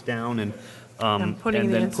dropping those down and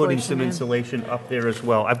putting the then putting some insulation in. insulation up there as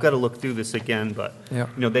well. I've got to look through this again, but Yeah.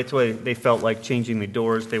 that's why they felt like changing the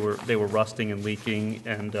doors. They were rusting and leaking,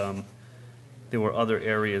 and there were other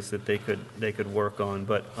areas that they could work on.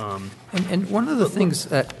 But And one of the things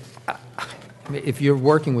that, if you're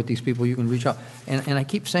working with these people, you can reach out. And I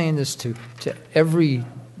keep saying this to every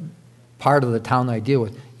part of the town I deal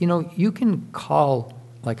with. You can call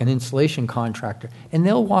like an insulation contractor, and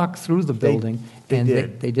they'll walk through the building. they and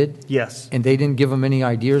did. They did? yes, And they didn't give them any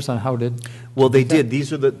ideas on how to? well, they did.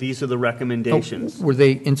 These are the recommendations. Were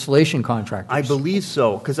they insulation contractors? I believe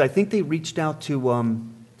so, because I think they reached out to,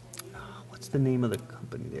 what's the name of the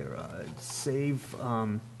company there? Save,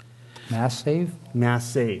 Mass Save? Mass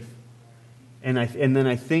Save. And then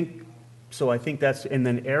I think that's, and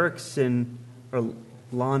then Erickson, or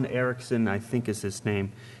Lon Erickson, I think is his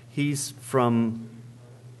name. He's from,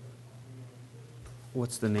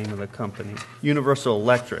 what's the name of the company? Universal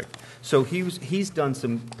Electric. So he's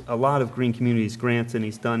done a lot of Green Communities grants, and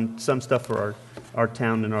he's done some stuff for our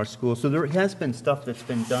town and our school. So there has been stuff that's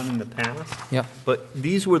been done in the past. Yeah. But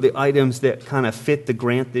these were the items that kind of fit the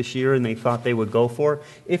grant this year, and they thought they would go for.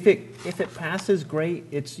 If it passes, great.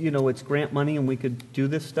 It's grant money, and we could do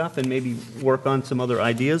this stuff and maybe work on some other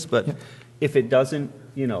ideas. But if it doesn't,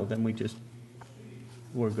 then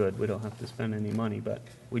we're good. We don't have to spend any money. But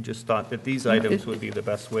we just thought that these items would be the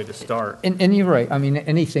best way to start. And you're right. I mean,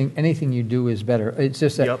 anything you do is better. It's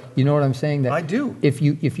just that, Yep. you know what I'm saying? That I do. If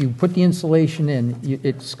you put the insulation in,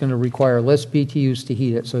 it's going to require less BTUs to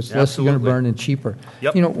heat it, so it's less going to Absolutely. burn and cheaper.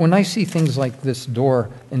 Yep. When I see things like this door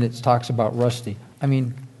and it talks about rusty, I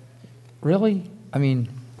mean, really? I mean,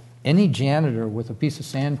 any janitor with a piece of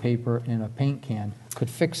sandpaper and a paint can could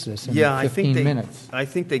fix this in Yeah, I think 15 they, minutes. I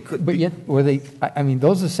think they could. But yet, were they, I mean,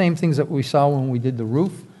 those are the same things that we saw when we did the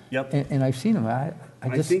roof. Yep. And I've seen them. I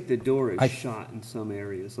I just, think the door I- is shot in some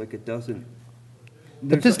areas, like it doesn't.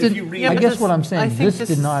 but this if did, you read- Yeah, I but guess this- what I'm I saying, think this this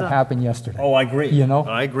did is, not happen yesterday. Oh, I agree. You know?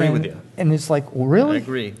 I agree with And- you. And it's like, well, I really?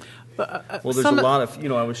 agree. But, Well, there's some- a lot of,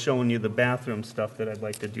 I was showing you the bathroom stuff that I'd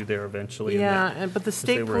like to do there eventually. and Yeah, that- but the they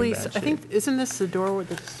state were in police, bad I think, isn't this the door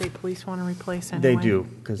that the state police want to replace They anyway? do,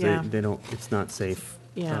 because Yeah. they don't, it's not safe.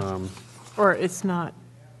 Yeah. Or it's not,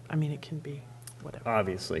 I mean, it can be, whatever.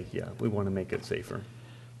 Obviously, yeah, we want to make it safer.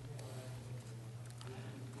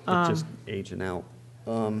 It's just aging out.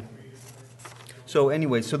 So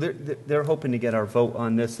anyway, so they're hoping to get our vote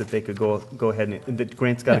on this, that they could go ahead and, the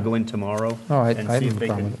grant's got to Yeah. go in tomorrow. Oh, I and have see no if they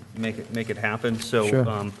problem can make it happen. So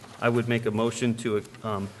Sure. I would make a motion to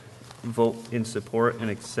vote in support and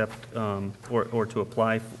accept, or to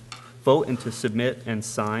apply, vote and to submit and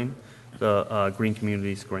sign the Green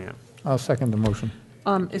Communities Grant. I'll second the motion.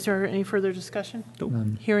 Is there any further discussion? Nope.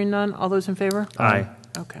 Hearing none, all those in favor? Aye.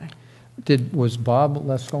 Okay. Was Bob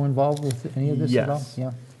Lesko involved with any of this at all? Yes.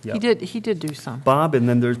 Yeah. Yep. He did do some. Bob, and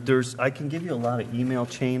then there's, I can give you a lot of email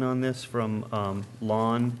chain on this from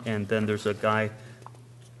Lon, and then there's a guy,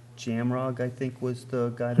 Jamrog, I think was the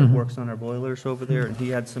guy that works on our boilers over there, and he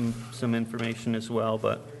had some information as well,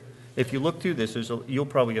 but if you look through this, you'll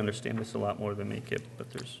probably understand this a lot more than me, Kip, but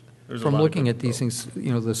there's a lot From of looking good at these info.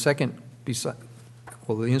 things, the second,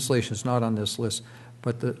 well, the installation is not on this list,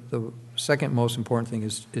 but the second most important thing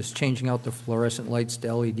is changing out the fluorescent lights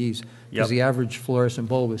to LEDs. Yep. Because the average fluorescent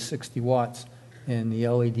bulb is 60 watts, and the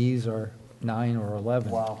LEDs are 9 or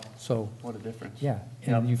 11. Wow. So, What a difference. yeah,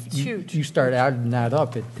 Yep. and It's huge. you start adding that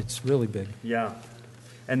up, it's really big. Yeah.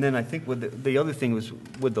 And then I think with the other thing was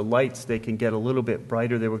with the lights, they can get a little bit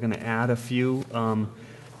brighter. They were going to add a few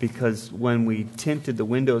because when we tinted the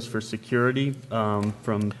windows for security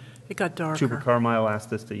from It got Trooper darker. Carmile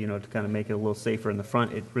asked us to, to kind of make it a little safer in the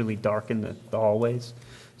front. It really darkened the hallways,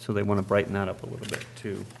 so they want to brighten that up a little bit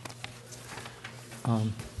too.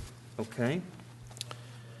 Okay.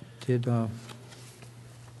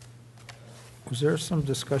 Was there some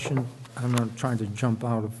discussion, I'm not trying to jump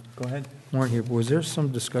out of Go ahead. warrant here, but was there some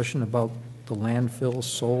discussion about the landfill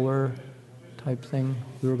solar type thing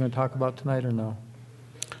we were going to talk about tonight, or no?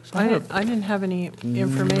 So I didn't have any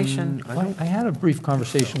information. I had a brief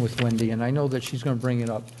conversation with Wendy, and I know that she's going to bring it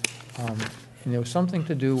up. And there was something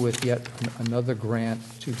to do with yet another grant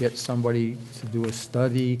to get somebody to do a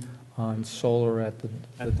study on solar at the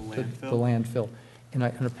landfill. And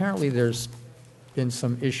apparently there's been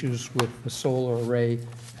some issues with the solar array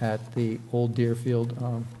at the old Deerfield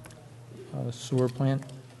sewer plant.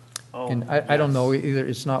 And I don't know, either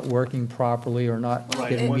it's not working properly or not Right,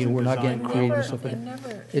 getting, it wasn't we're not getting designed creative well. stuff.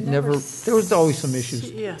 It never, There was always some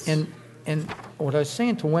issues. Yes. And what I was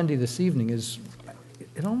saying to Wendy this evening is,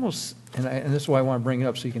 it almost, and this is why I want to bring it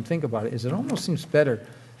up so you can think about it, is it almost seems better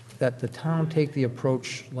that the town take the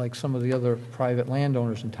approach like some of the other private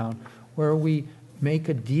landowners in town, where we make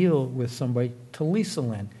a deal with somebody to lease the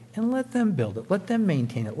land and let them build it, let them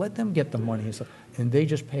maintain it, let them get the money and stuff, and they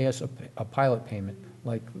just pay us a pilot payment,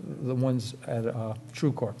 like the ones at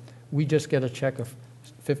TrueCorp. We just get a check of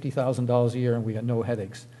 $50,000 a year and we got no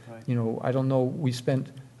headaches. I don't know, we spent,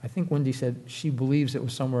 I think Wendy said she believes it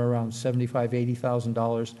was somewhere around $75,000,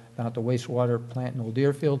 $80,000 down at the wastewater plant in Old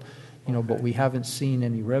Deerfield, but we haven't seen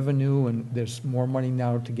any revenue, and there's more money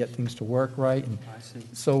now to get things to work right. And I see.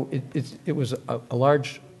 so it was a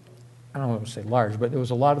large, I don't want to say large, but there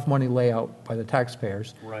was a lot of money lay out by the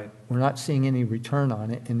taxpayers. Right. We're not seeing any return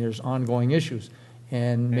on it, and there's ongoing issues.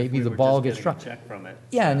 And maybe the ball gets struck. Check from it.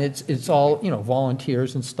 Yeah, and it's all,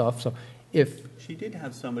 volunteers and stuff, so if, She did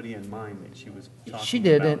have somebody in mind that she was talking about. she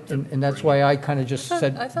did, and that's why I kind of just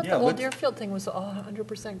said, I thought Yeah, the old let's- Deerfield thing was all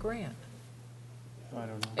 100% grant. I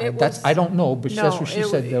don't know. that's, I don't know, but that's No, what she it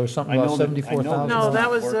said, wa- there was something I about know that- I know $74,000. that- No, It's that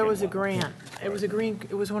not was a working grant.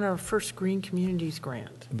 It was one of our first Green Communities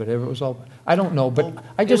grant. But it was all, I don't know, but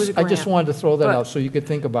I It was just a grant. wanted to throw that But out so you could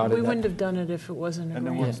think about it. We that- wouldn't have done it if it wasn't a And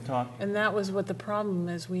then let's grant. talk, And that was what the problem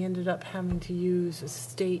is. We ended up having to use a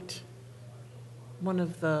state, one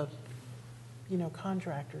of the,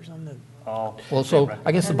 contractors on the, Well, so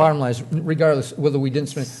I guess the bottom line is, regardless whether we didn't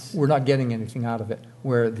spend, we're not getting anything out of it.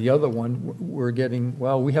 Where the other one, we're getting,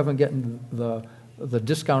 well, we haven't gotten the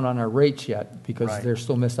discount on our rates yet because Right. they're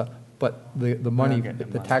still messed up. But the money, getting the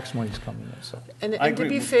the money. tax money's coming in, so. and I and to agree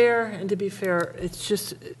be with- fair, it's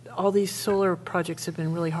just, all these solar projects have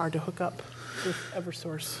been really hard to hook up. with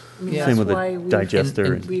Eversource. I mean, Yeah. Same that's with the why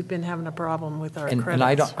digester. we've been having a problem with our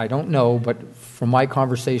credits. And I don't know, but from my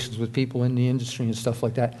conversations with people in the industry and stuff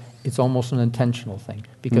like that, it's almost an intentional thing,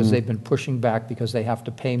 because they've been pushing back because they have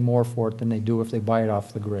to pay more for it than they do if they buy it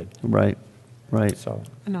off the grid. Right, right. So,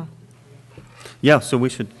 No. Yeah, so we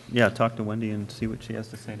should, talk to Wendy and see what she has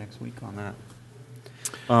to say next week on that.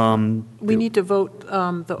 We need to vote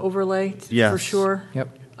the overlay for Yes. sure. yep.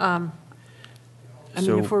 I mean,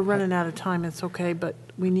 So- if we're running out of time, it's okay, but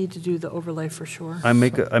we need to do the overlay for sure. I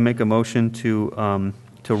make a motion to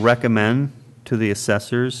recommend to the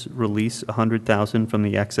assessors release $100,000 from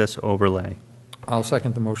the excess overlay. I'll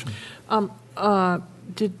second the motion. I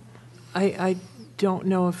don't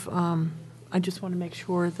know if, I just want to make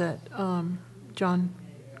sure that John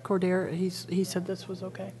Cordair, he said this was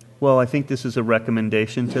okay. Well, I think this is a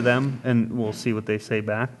recommendation to them, and we'll see what they say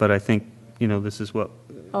back, but I think, this is what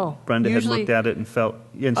Oh, Brenda had usually- looked at it and felt,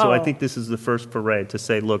 and so I Oh. think this is the first foray to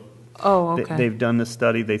say, look, Oh, okay. they've done the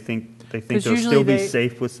study, they think 'Cause they'll usually still be they-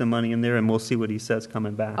 safe with some money in there, and we'll see what he says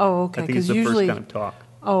coming back. Oh, okay, I think it's 'cause the first usually- kind of talk.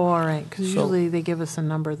 Oh, all right, because So- usually they give us a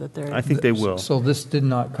number that they're. I think they will. So this did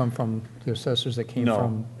not come from the assessors, it came No,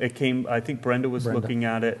 from, it came, I think Brenda was Brenda. looking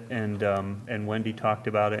at it, and Wendy talked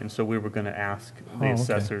about it, and so we were going to ask Oh, the okay.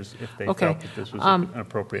 assessors if they Okay. felt that this was an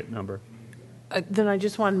appropriate number. Then I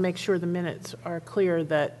just want to make sure the minutes are clear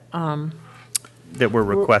that That we're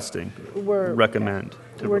requesting, we're. recommend.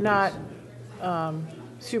 to We're release. not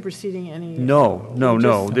superseding any. No, no, we're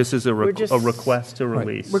no, just- this is a we're just- request to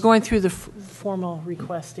release. We're going through the formal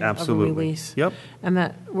requesting of a Absolutely. release. Yep. And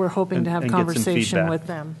that we're hoping to have And get some conversation feedback. with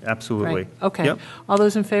them. Absolutely. Right, okay. Yep. All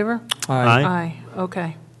those in favor? Aye. Aye,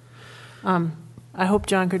 okay. I hope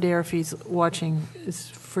John Cordair, if he's watching, is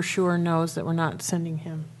for sure knows that we're not sending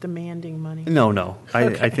him demanding money. No, no, I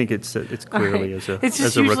Okay. think it's All clearly right. as It's a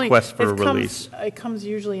just usually- request for a it comes- release. It comes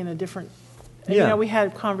usually in a different, Yeah. we had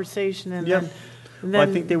a conversation and Yep. then. Well, I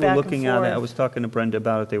think they were back and looking at it, I forth. was talking to Brenda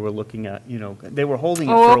about it, they were looking at, they were holding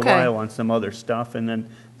it Oh, for a okay. while on some other stuff, and then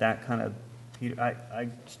that kind of,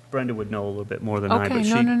 Brenda would know a little bit more than I, Okay, but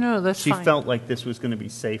she. no, that's She fine. felt like this was going to be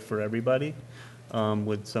safe for everybody,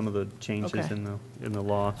 with some of the changes Okay. in the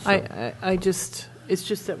law, so. I just, it's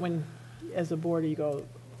just that when, as a board, you go,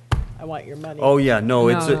 I want your money. Oh, yeah, no,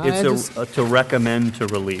 it's No, I just- to recommend to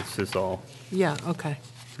release is all. Yeah, okay.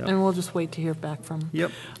 Yep. And we'll just wait to hear back from. Yep.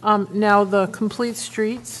 Now, the complete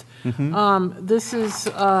streets, Mm-hmm. this is,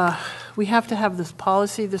 we have to have this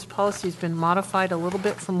policy. This policy's been modified a little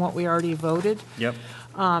bit from what we already voted. Yep.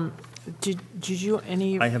 Did you,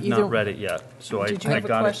 I have either- not read it yet, so I Did you have a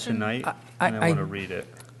got it question? tonight, I- and I want to read it.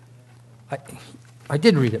 I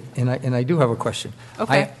did read it, and I do have a question.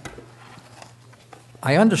 Okay.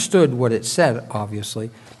 I understood what it said, obviously,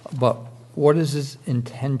 but what is his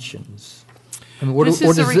intentions? I mean, what This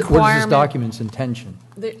what is a is this requirement. document's intention?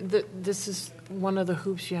 This is one of the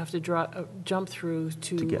hoops you have to jump through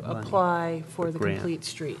To to get money. apply for the Grant. complete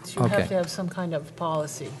streets. You Okay. have to have some kind of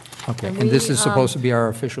policy. Okay, And and this we, is supposed to be our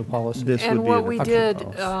official policy? This would And be what an we official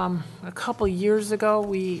did, policy. a couple years ago,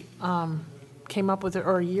 we came up with,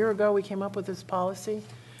 or a year ago, we came up with this policy.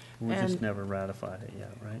 We just and- never ratified it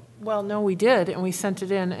yet, right? Well, no, we did, and we sent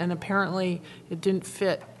it in, and apparently it didn't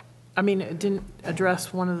fit, it didn't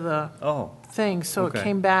address one of the Oh, things, so it Okay.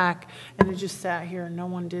 came back, and it just sat here, and no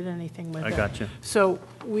one did anything with it. I gotcha. So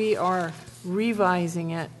we are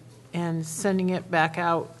revising it and sending it back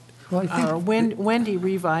out. Well, I think Wendy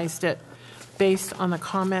revised it based on the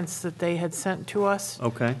comments that they had sent to us.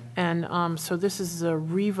 okay. And so this is a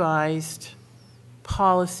revised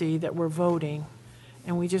policy that we're voting,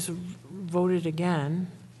 and we just vote it again,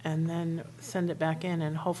 and then send it back in,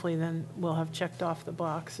 and hopefully then we'll have checked off the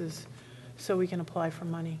boxes so we can apply for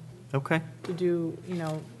money Okay. to do,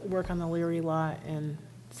 work on the Leary lot and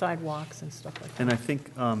sidewalks and stuff like that. And I think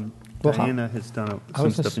Well, Diana has done I some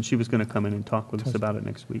was stuff, just- and she was going to come in and talk with us about it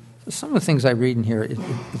next week. Some of the things I read in here,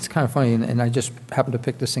 it's kind of funny, and I just happened to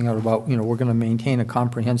pick this thing out about, we're going to maintain a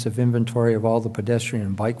comprehensive inventory of all the pedestrian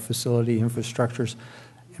and bike facility infrastructures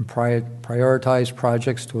and prioritize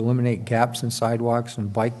projects to eliminate gaps in sidewalks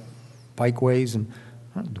and bikeways. And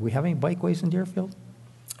do we have any bikeways in Deerfield?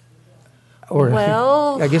 Or,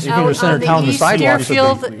 Well, I guess if you out were center on the town, the East sidewalks would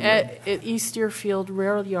be. Deerfield, at East Deerfield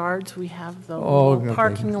Rail Yards, we have the Oh, little okay.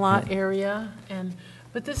 parking lot area,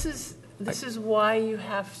 but this is why you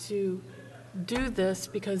have to do this,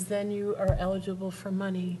 because then you are eligible for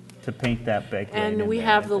money. To paint that bike lane And in we there,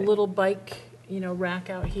 have I the think. little bike, rack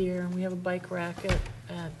out here, and we have a bike rack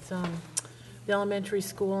at the elementary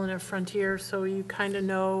school and at Frontier, so you kind of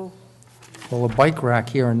know. Well, a bike rack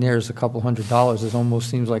here and there is a couple $100. It almost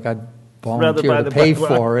seems like I'd volunteer buy to the pay buck-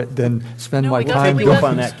 for it than spend No, my we got- time we doing got-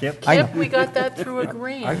 on that, Kip. I know. Kip, we got that through a I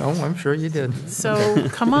grant. know, I'm sure you did. So,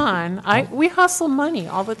 come on, we hustle money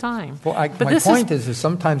all the time. Well, But my this point is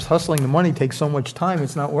sometimes hustling the money takes so much time,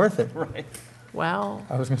 it's not worth it. Well,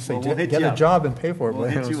 I was going to say, Well, we'll hit get you a up. job and pay for it, We'll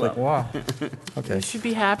but hit it's you like, up. wow. you Okay, should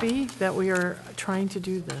be happy that we are trying to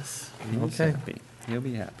do this. okay. He'll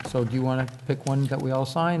be happy. So do you want to pick one that we all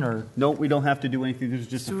sign, or? No, we don't have to do anything. This is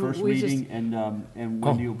just the So first we just- reading, and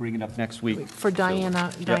Wendy will bring it up next week. For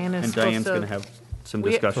Diana, Yep, Diana's and supposed Diane's to. going to have some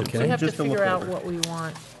we- discussion. Okay. So We have to just look figure out over it. what we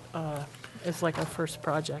want as like our first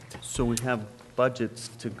project. So we have budgets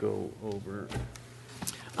to go over.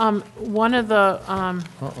 One of the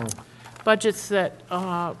Uh-oh, budgets that,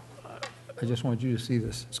 I just want you to see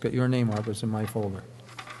this. It's got your name on it, but it's in my folder.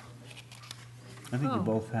 I think you Oh.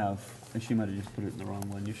 both have, and she might have just put it in the wrong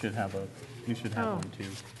one. You should have Oh. one too.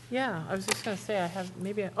 yeah, I was just going to say, I have,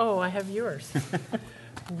 I have yours.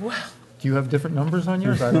 Well, Do you have different numbers on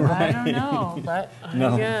yours? I don't know. I don't know, but I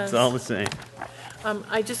No, guess. it's all the same.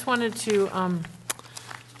 I just wanted to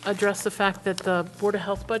address the fact that the Board of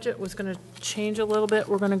Health budget was going to change a little bit.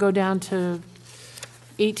 We're going to go down to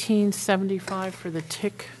 $1875 for the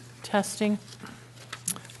tick testing.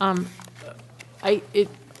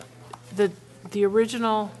 The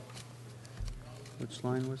original, Which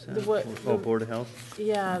line was The that? what- Oh, the- Board of Health?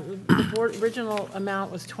 yeah, the original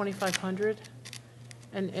amount was $2,500,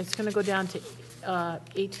 and it's going to go down to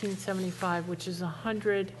 $1875, which is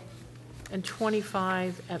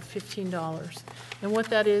 $125 at $15. And what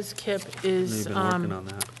that is, Kip, is, They've been working on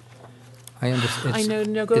that. I understand. I know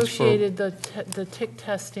negotiated the tick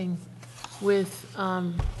testing with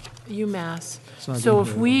UMass. It's not So in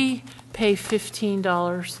if here. we pay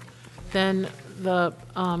 $15, then the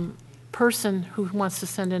person who wants to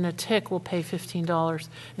send in a tick will pay $15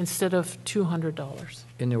 instead of $200.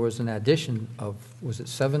 And there was an addition of, was it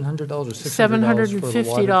 $700 or $600 for the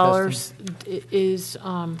water $750 testing? is,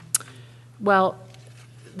 well,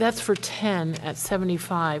 that's for 10 at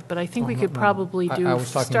 75, but I think we Oh, could no. probably do, I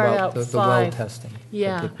was talking start about out the well 5. testing. that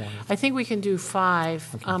Yeah, Dick wanted. I think we can do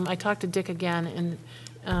 5. I talked to Dick again,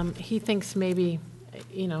 and he thinks maybe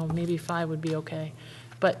 5 would be okay.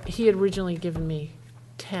 But he had originally given me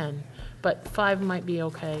 10, but 5 might be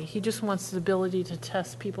okay. He just wants the ability to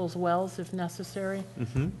test people's wells if necessary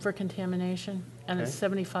for contamination, and it's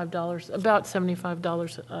 $75, about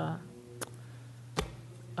 $75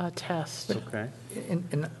 a test. Okay.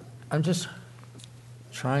 And I'm just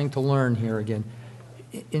trying to learn here again.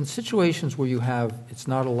 In situations where you have, it's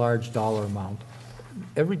not a large dollar amount,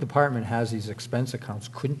 every department has these expense accounts.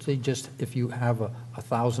 Couldn't they just, if you have a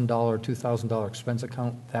 $1,000 or $2,000 expense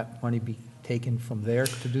account, that money be taken from there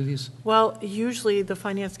to do these? Well, usually the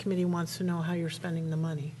finance committee wants to know how you're spending the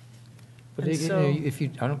money. But And so- if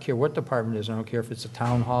you, I don't care what department it is, I don't care if it's a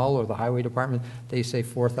town hall or the highway department, they say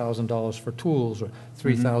 $4,000 for tools or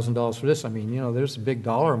 $3,000 for this. I mean, there's big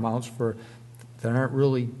dollar amounts that aren't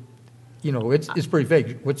really, it's pretty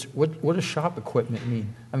vague. What does shop equipment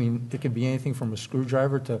mean? I mean, it could be anything from a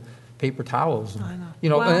screwdriver to paper towels. I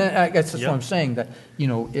know. Well- And I guess that's Yep. what I'm saying, that,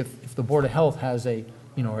 if the Board of Health has a,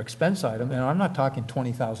 expense item, and I'm not talking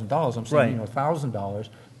 $20,000, I'm saying, Right. $1,000,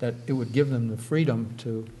 that it would give them the freedom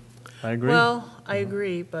to. I agree. Well, I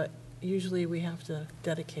agree, but usually we have to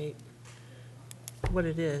dedicate what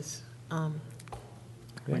it is.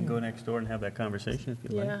 We can go next door and have that conversation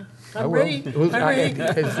if you like. Yeah, I I'm will. ready. I'm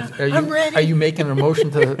ready. I'm ready. Are you making a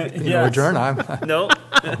motion to Yes. adjourn? No,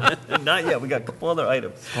 not yet. We got a couple other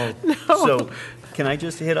items. So, can I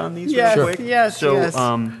just hit on these Yes, real quick? yes, yes.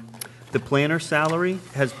 So, the planner salary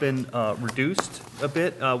has been reduced a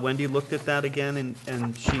bit. Wendy looked at that again,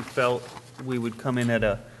 and she felt we would come in at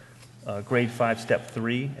a grade 5, step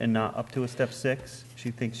 3, and not up to a step 6.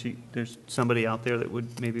 She thinks there's somebody out there that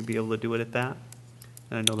would maybe be able to do it at that.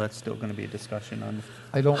 And I know that's still going to be a discussion on.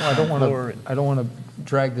 I don't Floor want and- to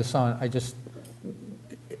drag this on.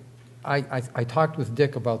 I talked with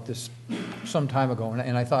Dick about this some time ago,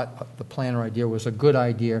 and I thought the planner idea was a good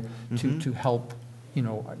idea to help,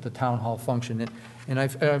 the town hall function. And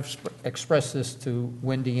I've expressed this to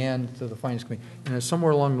Wendy and to the finance committee. And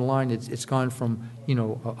somewhere along the line, it's gone from,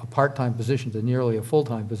 a part-time position to nearly a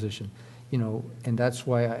full-time position, and that's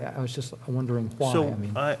why I was just wondering why. So, I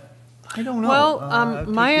mean, I don't know. Well, I'll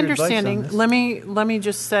take my your advice on understanding, this. let me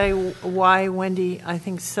just say why Wendy, I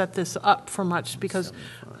think, set this up for much, because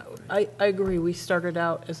I agree, we started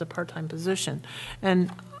out as a part-time position. And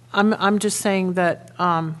I'm just saying that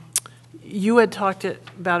you had talked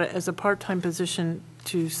about it as a part-time position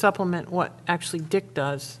to supplement what actually Dick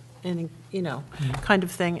does, and, kind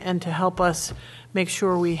of thing, and to help us make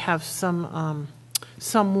sure we have some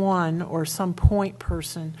someone or some point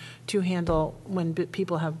person to handle when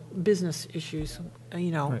people have business issues,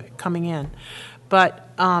 coming in. But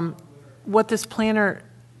what this planner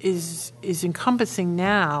is encompassing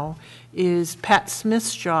now is Pat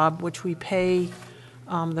Smith's job, which we pay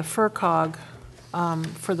the FERCog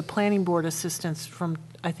for the planning board assistance from,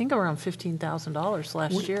 I think, around $15,000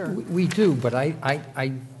 last year. We do, but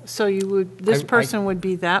So you would, this I- person would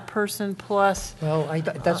be that person plus. well,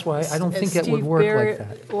 that's why I don't think that would Steve work Barrett-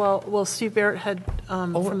 like that. Well, Steve Barrett had,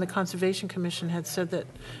 from the Conservation Commission, had said that,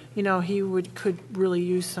 he could really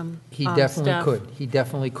use some He staff. definitely could. He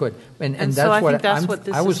definitely could. And And so that's I what think that's I'm- what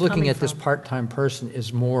this I was is looking coming at this from. part-time person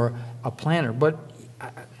as more a planner, but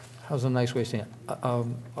how's a nice way of saying it?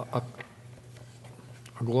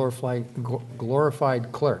 A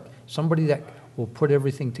glorified clerk, somebody that will put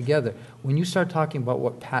everything together. When you start talking about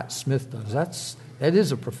what Pat Smith does, that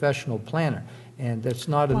is a professional planner, and that's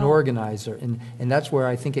not an organizer, and that's where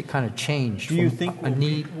I think it kind of changed. Do you from think a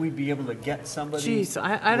need? we'd be able to get somebody? Geez,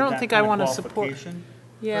 I with don't that think I kind of want to support. qualification?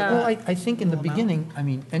 Yeah. Well, I think in the beginning, I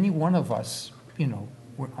mean, any one of us, I'm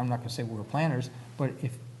not going to say we're planners, but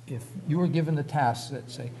if you were given the task that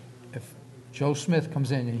say, if Joe Smith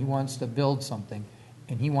comes in and he wants to build something,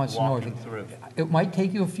 and he wants to know Walk him everything, through. it might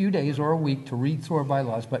take you a few days or a week to read through our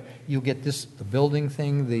bylaws, but you'll get the building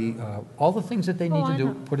thing, all the things that they need Oh, to I do,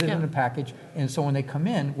 know. put it in Yeah. a package, and so when they come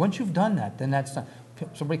in, once you've done that, then that's done.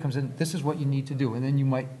 Somebody comes in, this is what you need to do, and then you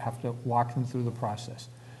might have to walk them through the process.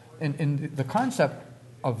 And the concept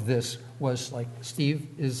of this was, like, Steve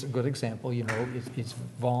is a good example, it's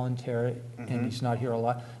voluntary, and he's not here a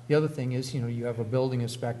lot. The other thing is, you have a building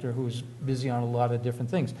inspector who's busy on a lot of different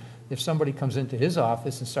things. If somebody comes into his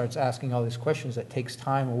office and starts asking all these questions, that takes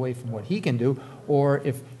time away from what he can do, or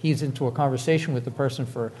if he's into a conversation with the person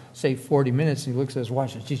for, say, 40 minutes, and he looks at his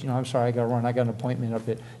watch and says, geez, I'm sorry, I got to run, I got an appointment up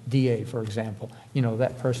at DA, for example.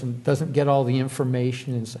 That person doesn't get all the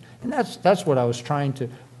information, and that's what I was trying to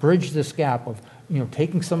bridge this gap of,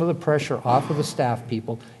 taking some of the pressure off of the staff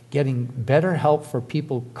people, getting better help for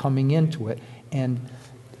people coming into it, and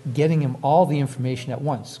getting them all the information at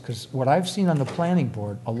once. Because what I've seen on the planning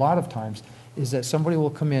board a lot of times is that somebody will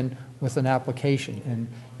come in with an application and,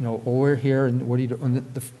 we're here and what do you do? And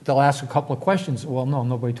they'll ask a couple of questions. Well, no,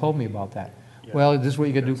 nobody told me about that. Yeah. Well, this is what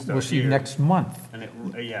you got to do. Start We'll see you here. next month. And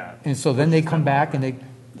yeah. And so then they come back and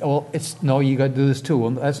no, you got to do this too. Well,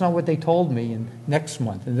 that's not what they told me, and next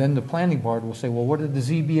month. And then the planning board will say, well, what did the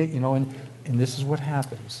ZBA, and this is what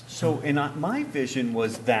happens. So, and my vision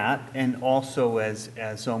was that, and also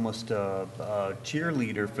as almost a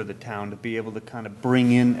cheerleader for the town to be able to kind of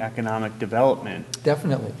bring in economic development.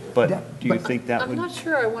 Definitely. But do you think that I'm would? not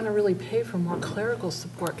sure I want to really pay for more clerical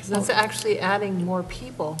support, because that's actually adding more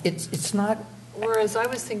people. It's not, Whereas I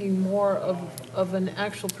was thinking more of an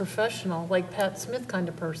actual professional, like Pat Smith kind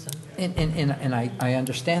of person. and I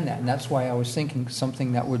understand that, and that's why I was thinking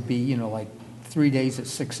something that would be, like 3 days at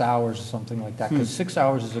 6 hours or something like that, because 6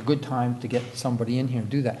 hours is a good time to get somebody in here and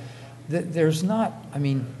do that. There's not,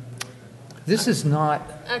 this is not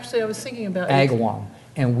Actually, I was thinking about. Agawam,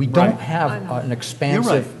 and we don't Right. have I know. an expansive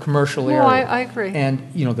You're right. commercial No, area. I agree. And,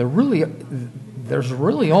 there's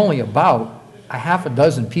really only about a half a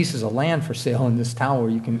dozen pieces of land for sale in this town where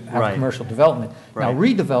you can have Right. commercial development. Now,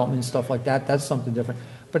 Right. redevelopment and stuff like that, that's something different.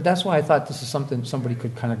 But that's why I thought this is something somebody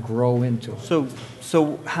could kind of grow into.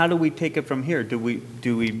 So how do we take it from here? Do we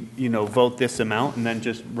vote this amount and then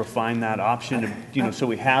just refine that option, so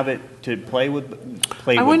we have it to play with,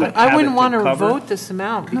 but I wouldn't have it want to cover? vote this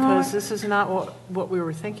amount, because this is not what we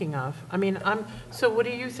were thinking of. So what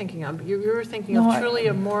are you thinking of? You were thinking No, of truly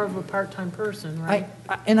more of a part-time person, right?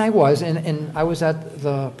 I was, and I was at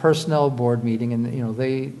the personnel board meeting, and,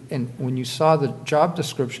 and when you saw the job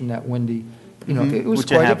description that Wendy, it was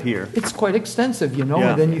Which I quite, have here. it's quite extensive,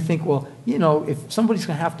 Yeah. and then you think, well, if somebody's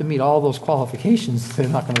going to have to meet all those qualifications, they're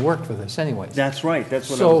not going to work for this anyways. That's right,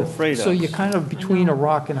 that's what I was afraid of. So you're kind of between a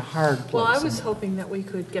rock and a hard place. Well, I was hoping that we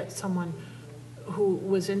could get someone who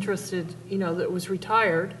was interested, that was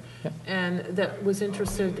retired, Yep. and that was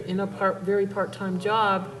interested in a very part-time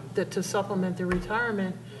job to supplement their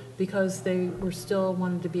retirement, because they were still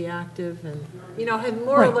wanted to be active and, had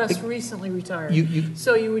more or Right. less recently retired.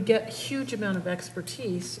 So you would get a huge amount of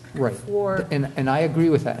expertise Right. for. And I agree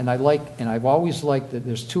with that, and I've always liked that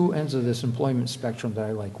there's two ends of this employment spectrum that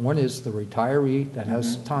I like. One is the retiree that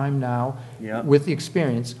has time now Yeah. with the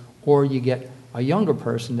experience, or you get a younger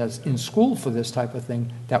person that's in school for this type of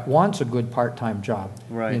thing that wants a good part-time job.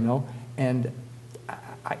 Right. And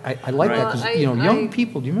I like that, because, Well, young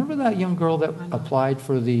people, do you remember that young girl that applied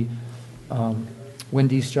for the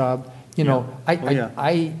Wendy's job? You know, Yeah. Oh,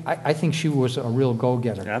 yeah. I think she was a real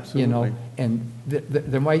go-getter. You know, Absolutely. and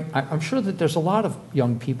there might, I'm sure that there's a lot of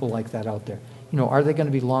young people like that out there. You know, are they going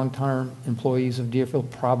to be long-term employees of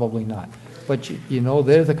Deerfield? Probably not. But, you know,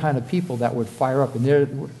 they're the kind of people that would fire up, and they're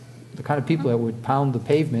the kind of people that would pound the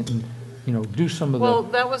pavement and, you know, do some of the Well,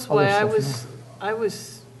 that was other why stuff, I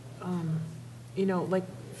was, you know, like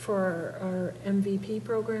for our MVP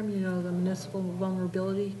program, you know, the municipal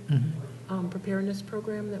vulnerability preparedness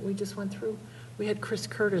program that we just went through, we had Chris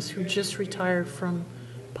Curtis, who just retired from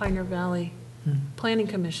Pioneer Valley Planning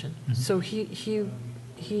Commission. So he,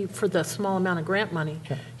 for the small amount of grant money,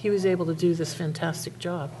 he was able to do this fantastic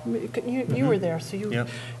job. I mean, you were there, so Yep.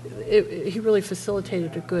 he really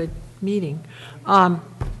facilitated a good meeting.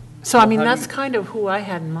 So, I mean, that's kind of who I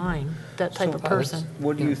had in mind, that type of person.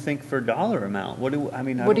 What do you think for dollar amount? What do, I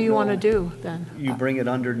mean, I What do don't you want to know. do then? You bring it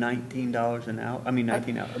under $19 an hour? I mean,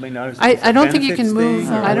 19 hours, I mean, I don't think you can benefits move,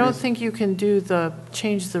 thing, or I what don't is- think you can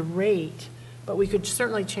change the rate, but we could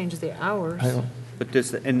certainly change the hours. I don't, But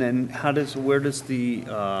does, and then where does the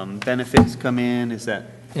benefits come in? Is that?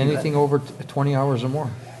 anything over 20 hours or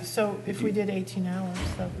more. So if we did 18 hours,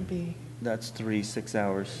 that would be, That's 6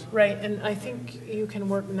 hours. right, and I think you can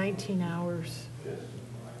work 19 hours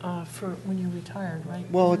for when you're retired, right?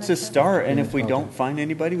 Well, Isn't it's a that correct? start, and if we Okay. don't find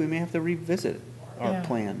anybody, we may have to revisit our Yeah.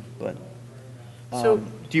 plan, but. So-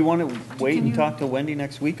 Do you want to wait Can and you- talk to Wendy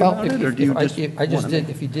next week Well, about it, or do you just? I just wanna did,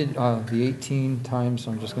 if you did the 18 times,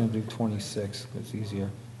 I'm just going to do 26, it's easier.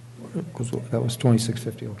 Because that was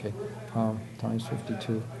 2650, okay. Times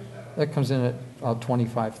 52. That comes in at about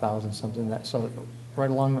 25,000 something, so right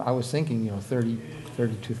along, I was thinking, you know,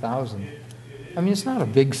 32,000. I mean, it's not a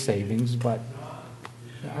big savings, but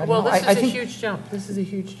I don't Well, know. this I is a think- huge jump, this is a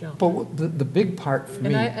huge jump. But the big part for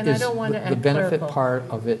me And I is don't wanna the add benefit clerical. part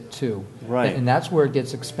of it too. Right. And that's where it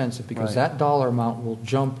gets expensive, because Right. that dollar amount will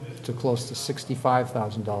jump to close to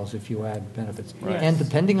 $65,000 if you add benefits. Right. And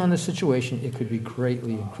depending on the situation, it could be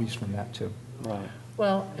greatly increased from that too. Right.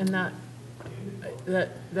 Well, and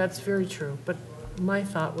that's very true, but my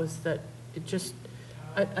thought was that it just,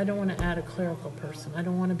 I don't want to add a clerical person, I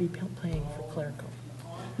don't want to be paying for clerical.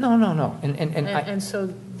 No, no, no, and I, And so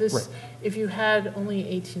this, Right. if you had only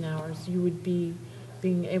 18 hours, you would be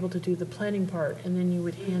being able to do the planning part, and then you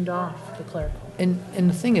would hand off the clerical. and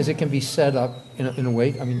the thing is, it can be set up in a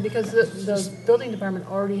way, I mean, Because the building department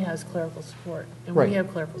already has clerical support, and Right. we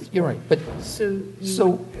have clerical support. you're right, but So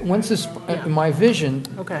So, once this, Yeah. my vision,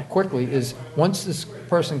 Okay. quickly, is once this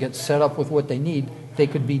person gets set up with what they need, they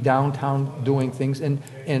could be downtown doing things, and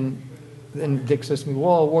Dick says to me,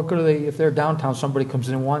 well, what good are they, if they're downtown, somebody comes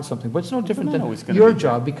in and wants something, but it's no different not than always gonna your be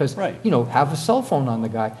job, because, Right. you know, have a cell phone on the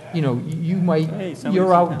guy, you know, you might, Hey, somebody's you're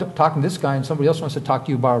in out town. talking to this guy, and somebody else wants to talk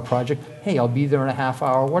to you about a project, hey, I'll be there in a half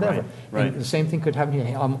hour, whatever. Right, right. And the same thing could happen here,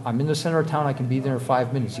 hey, I'm in the center of town, I can be there in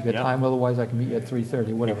 5 minutes, you got Yep. time, otherwise I can meet you at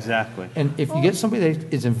 3:30, whatever. Exactly. And if you get somebody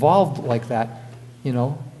that is involved like that, you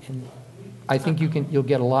know, and I think you'll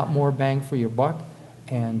get a lot more bang for your buck.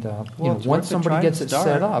 And, Well, you know, it's once worth a somebody try to gets it start.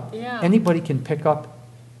 set up, Yeah. anybody can pick up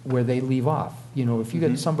where they leave off. You know, if you Mm-hmm.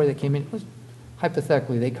 get somebody that came in,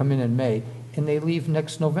 hypothetically, they come in May and they leave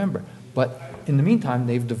next November. But in the meantime,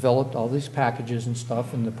 they've developed all these packages and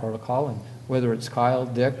stuff in the protocol, and whether it's Kyle,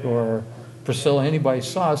 Dick, or Priscilla, anybody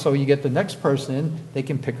saw, so you get the next person in, they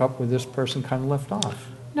can pick up where this person kind of left off.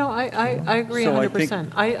 No, I agree So I 100%.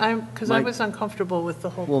 Because I was uncomfortable with the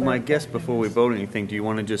whole. Well, my clerical guess thing. before we vote anything, do you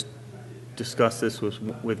want to just discuss this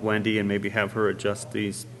with Wendy and maybe have her adjust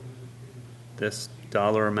this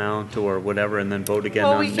dollar amount or whatever, and then vote again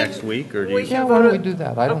Well, we on can- next week, or do we you? can Yeah, why don't vote we it- do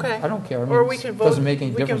that? Okay. I don't care. I mean, Or we it can vote. doesn't make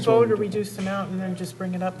any We can difference what vote we or do. reduce the amount and then just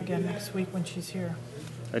bring it up again next week when she's here.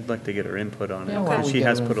 I'd like to get her input on it, Yeah, why because don't we she get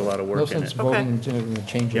has her put a lot of No work in sense it. voting and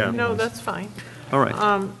changing Yeah. anyways. No, that's fine. All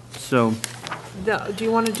right, so, Do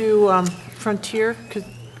you want to do Frontier? Because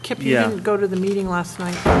Kip, you Yeah. didn't go to the meeting last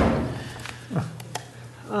night.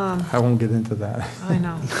 I won't get into that. I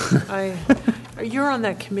know. You're on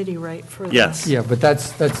that committee, right? For the- yes. Yeah, but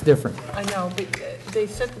that's different. I know, but they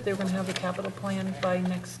said that they were going to have a capital plan by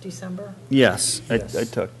next December. Yes, I Yes.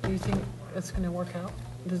 took, Do you think that's going to work out?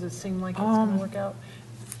 Does it seem like it's going to work out?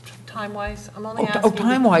 Time-wise? I'm only asking. Oh,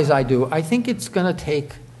 time-wise, I do. I think it's going to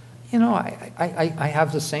take, you know, I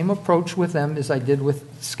have the same approach with them as I did with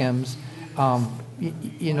SCEMS.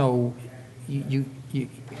 You know,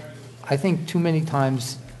 I think too many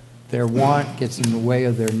times their want gets in the way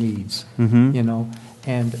of their needs, you know?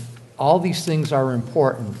 And all these things are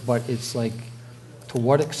important, but it's like, to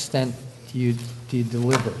what extent do you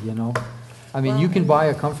deliver, you know? I mean, you can buy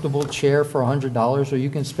a comfortable chair for $100, or you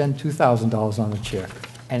can spend $2,000 on a chair,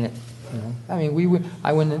 and you know? I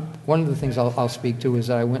mean, one of the things I'll speak to is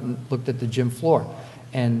that I went and looked at the gym floor,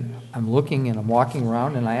 and I'm looking and I'm walking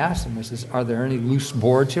around, and I asked them, I says, are there any loose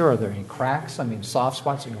boards here? Are there any cracks? I mean, soft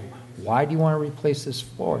spots? You know, why do you want to replace this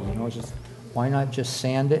floor? You know, just, why not just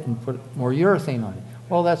sand it and put more urethane on it?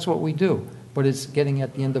 Well, that's what we do, but it's getting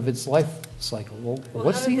at the end of its life cycle. Well,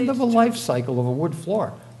 what's how the did end they of a life cycle of a wood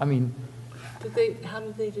floor? I mean, How did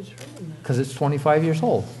they determine that? because it's 25 years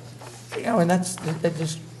old. You know, and that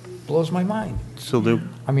just blows my mind. So they'll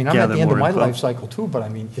I mean, I'm at gather the end of more my info. life cycle too, but I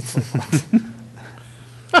mean, it's like,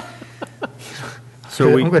 So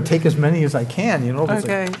I'm we, going to take as many as I can, you know? but it's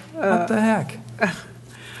like, Okay, What the heck?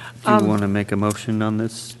 Do you want to make a motion on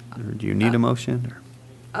this, or do you need a motion?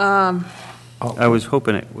 or- I was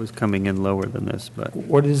hoping it was coming in lower than this, but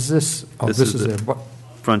What is this? Oh, This this is is the- a,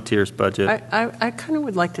 Frontier's budget. I kind of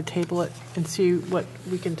would like to table it and see what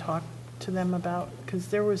we can talk to them about, because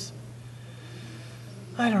there was,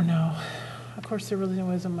 I don't know. Of course, there really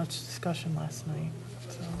wasn't much discussion last night,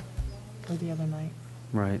 or the other night.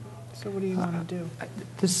 Right. So what do you want to do?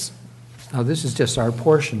 now this is just our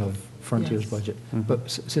portion of Frontier's Yes. budget. But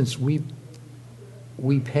since we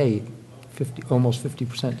pay 50, almost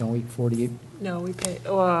 50%, don't we, 48, No, we pay,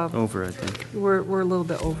 Over, I think. we're a little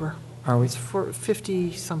bit over. are we? It's for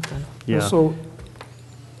 50-something. yeah. So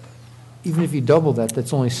even if you double that,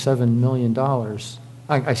 that's only $7 million.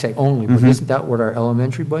 I say only, but isn't that what our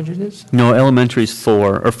elementary budget is? No, elementary's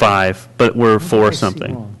 4 or 5, but we're What did I 4 see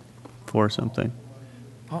something. wrong? 4 something.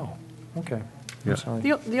 Oh, okay. Yeah. I'm sorry.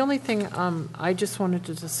 The only thing I just wanted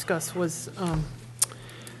to discuss was,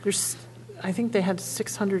 I think they had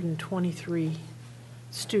 623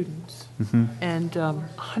 students, and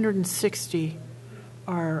 160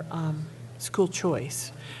 are school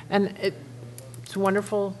choice. And it's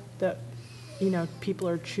wonderful that, you know, people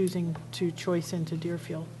are choosing to choice into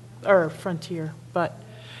Deerfield, or Frontier, but,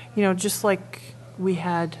 you know, just like we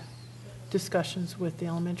had discussions with the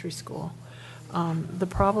elementary school, the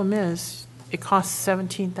problem is, it costs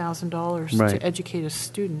 $17,000 Right. to educate a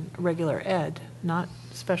student, regular ed, not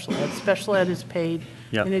special ed. Special ed is paid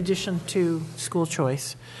Yep. in addition to school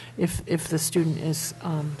choice, if the student is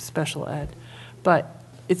special ed. But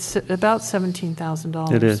it's about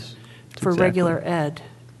 $17,000. It is. For Exactly. regular ed,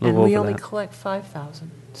 A little and we over only that. collect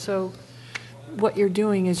 5,000. So what you're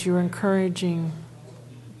doing is you're encouraging,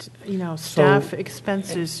 you know, staff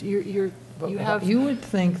expenses. You have. You would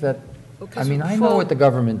think that, Okay, I so mean, I know full- what the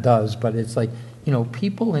government does, but it's like, you know,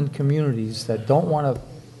 people in communities that don't want to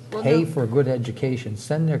Well, pay no. for a good education,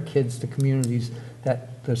 send their kids to communities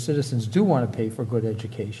that the citizens do want to pay for good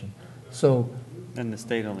education. So, And the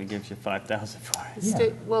state only gives you 5,000 for it. yeah.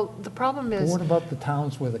 Well, the problem But is, what about the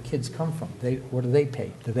towns where the kids come from? What do they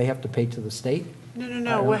pay? Do they have to pay to the state?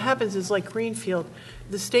 no. What happens is, like Greenfield,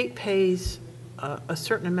 the state pays a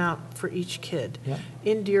certain amount for each kid. Yeah.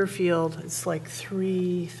 In Deerfield, it's like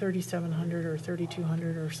 $3,700 or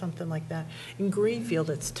 $3,200 or something like that. In Greenfield,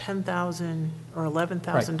 it's $10,000 or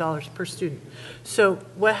 $11,000 per student. So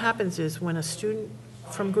what happens is, when a student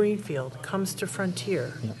from Greenfield comes to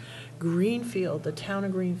Frontier, Yeah. Greenfield, the town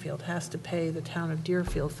of Greenfield, has to pay the town of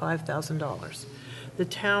Deerfield $5,000.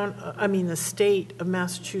 The state of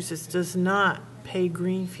Massachusetts does not pay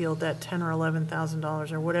Greenfield that $10,000 or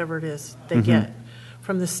 $11,000 or whatever it is they get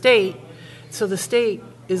from the state. So the state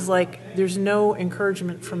is like, there's no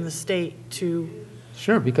encouragement from the state to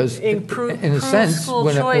Sure, because improve in a sense, school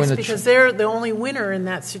when choice, a because they're the only winner in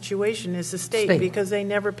that situation is the state, State. because they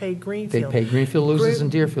never paid they Greenfield. pay, Greenfield loses and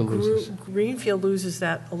Deerfield Gre- loses. Greenfield loses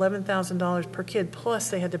that $11,000 per kid, plus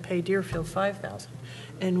they had to pay Deerfield $5,000.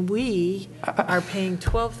 And we are paying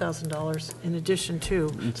 $12,000 in addition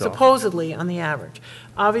to, supposedly, on the average.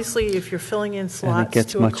 Obviously, if you're filling in And it slots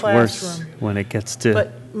gets to a much worse classroom. when it gets to,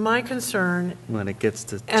 But my concern,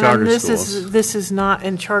 charter and this schools. this is not,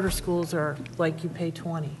 and charter schools are like, you pay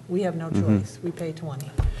 20. We have no Mm-hmm. choice. We pay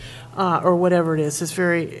 20. Or whatever it is. It's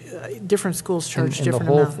very, different schools charge And different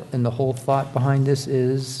the whole, amount. and the whole thought behind this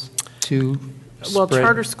is to Well, spread-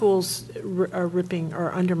 charter schools are ripping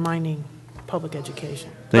or undermining public education.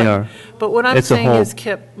 They But- are. But what I'm It's a saying whole is,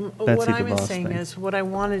 Kip, what Betsy I'm DeVos saying thing. is,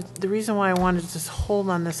 the reason why I wanted to just hold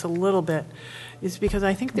on this a little bit is because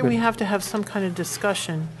I think that we have to have some kind of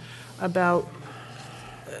discussion about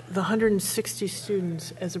the 160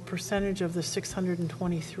 students as a percentage of the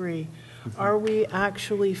 623. Are we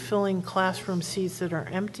actually filling classroom seats that are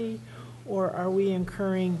empty, or are we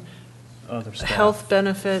incurring Other staff. health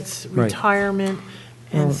benefits, Right. retirement,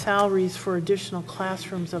 and Well- salaries for additional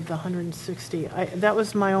classrooms of the 160? That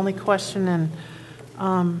was my only question, and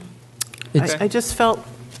It's- I just felt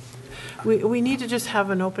we need to just have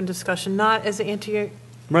an open discussion, not as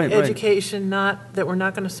Right. education, not that we're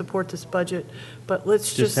not going to support this budget, but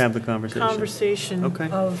let's Just have the conversation. Conversation Okay.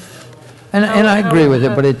 of. And I agree with it,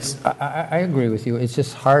 how- but I agree with you. It's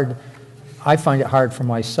just hard, I find it hard for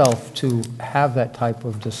myself to have that type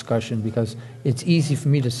of discussion because it's easy for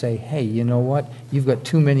me to say, hey, you know what? You've got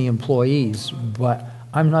too many employees, but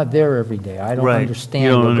I'm not there every day. I don't Right. understand You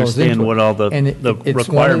don't what goes into it. understand what all the And it's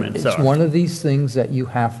requirements It's are. one of these things that you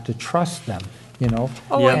have to trust them, you know?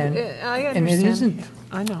 Oh, And- I and it understand. isn't-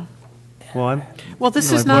 I know. Well, This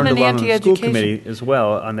you know, is I've not learned an a lot on the school anti-education. committee as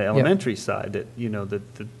well, on the elementary side, that, you know, the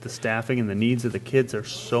staffing and the needs of the kids are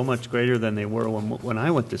so much greater than they were when I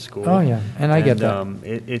went to school. Oh, yeah, and I get that.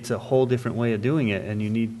 It's a whole different way of doing it, and you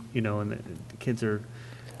need, you know, and the kids are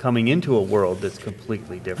coming into a world that's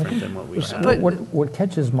completely different than what we have. But- What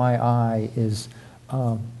catches my eye is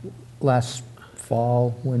last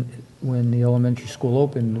fall, when the elementary school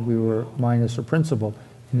opened, we were minus a principal,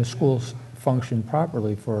 and the schools functioned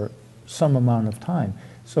properly for some amount of time.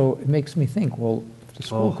 So it makes me think, well, if the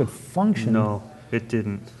school could function. No, it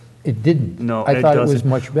didn't. It didn't. No, I it thought it was doesn't.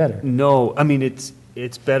 much better. No, I mean, it's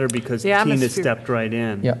better because The Tina atmosphere. stepped right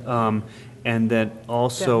in. Yeah. And then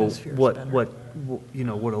also, atmosphere's what, better. you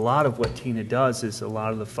know, what a lot of what Tina does is a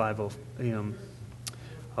lot of the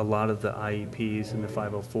a lot of the IEPs and the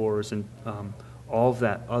 504s and all of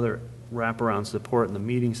that other wraparound support and the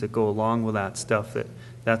meetings that go along with that stuff,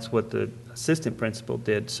 that's what the assistant principal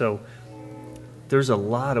did. So there's a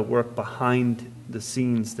lot of work behind the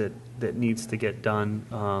scenes that needs to get done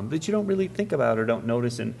that you don't really think about or don't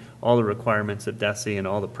notice in all the requirements of DESE and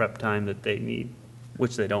all the prep time that they need,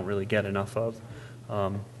 which they don't really get enough of.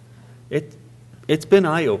 It's been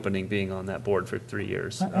eye-opening being on that board for 3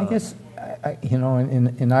 years. I guess, you know,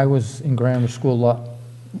 and I was in grammar school a lot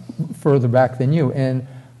further back than you, and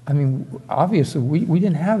I mean, obviously, we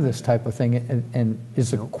didn't have this type of thing, and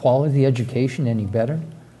is the quality education any better?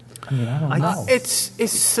 I mean, I don't know. It's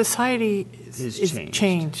society Is is changed.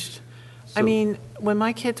 changed. I So- mean, when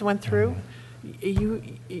my kids went through,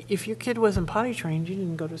 if your kid wasn't potty trained, you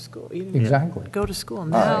didn't go to school. You didn't Exactly. go to school.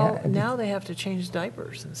 yeah, Now they have to change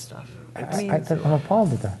diapers and stuff. I mean, I'm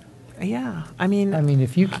appalled at that. yeah. I mean, I mean,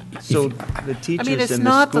 if you, So the teachers it's in the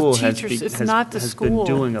not the school has teachers, it's has not the been school.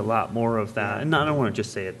 doing a lot more of that. And I don't want to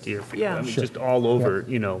just say at Deerfield. Yeah. I mean, Sure. just all over,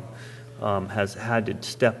 you know, has had to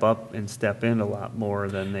step up and step in a lot more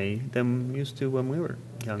than them used to when we were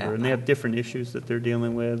younger. And they have different issues that they're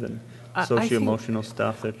dealing with and I think- socio-emotional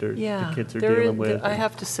stuff that the kids are there dealing is- with. I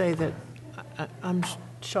have to say that I'm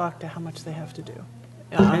shocked at how much they have to do.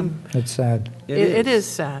 it's sad. It is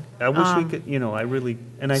sad. I wish we could, you know, I So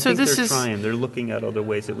think this they're is- trying. They're looking at other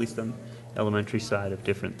ways, at least on elementary side, of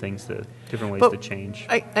different things, different ways But to change.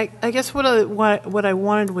 I guess what I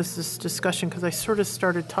wanted was this discussion, because I sort of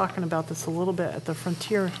started talking about this a little bit at the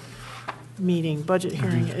Frontier meeting, budget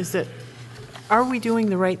hearing, is that, are we doing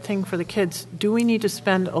the right thing for the kids? Do we need to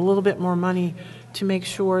spend a little bit more money to make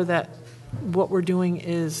sure that what we're doing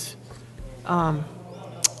is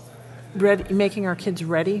making our kids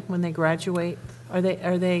ready when they graduate? Are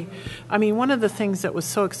they, I mean, one of the things that was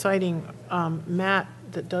so exciting, Matt,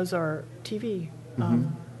 that does our TV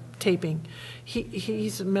taping,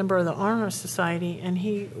 he's a member of the Honor Society, and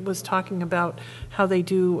he was talking about how they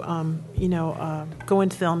do, go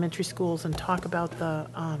into the elementary schools and talk about the,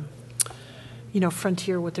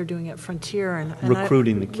 Frontier, what they're doing at Frontier, and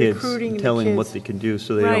Recruiting the kids, recruiting the telling them what kids. they can do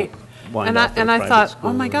so they Right. don't wind And up in a I private thought, school.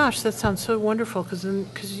 oh my or- gosh, that sounds so wonderful, because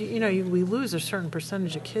we lose a certain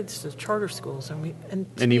percentage of kids to charter schools, and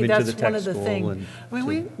to And me, even to that's the one tech of the school things. and I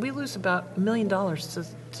mean, we lose about $1 million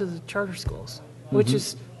to the charter schools, which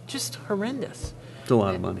is just horrendous. It's a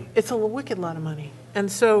lot of money. It's a wicked lot of money, and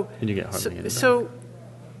so And you get hardly any back. so,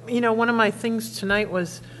 one of my things tonight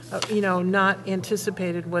was, not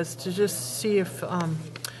anticipated, was to just see if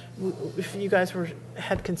you guys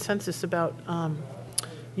had consensus about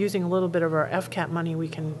using a little bit of our FCAT money, we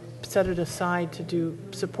can set it aside to do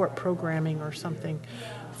support programming or something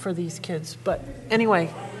for these kids. But anyway,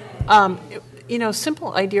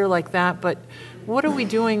 simple idea like that. But what are we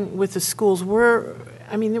doing with the schools? We're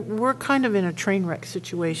kind of in a train wreck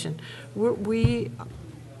situation. We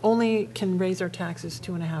only can raise our taxes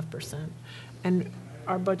 2.5%, and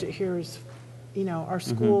our budget here is, our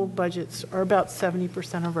school budgets are about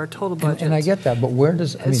 70% of our total budget. And I get that, but where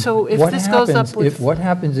does, I mean, So if what this goes up happens, with- what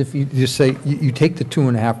happens if you just say, you take the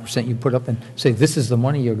 2.5% you put up and say, this is the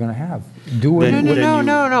money you're going to have? Do it. Then- No, then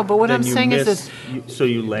you- no, but what then I'm you saying is miss- this- So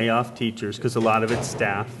you lay off teachers, because a lot of it's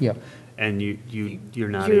staff. Yep. And you're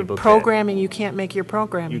not Your able to. programming, you can't make your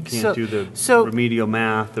programming. You can't do the So remedial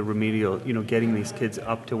math, the remedial, getting these kids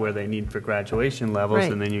up to where they need for graduation levels,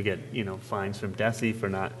 Right. and then you get, fines from DESE for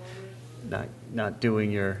not not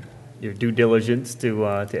doing your due diligence to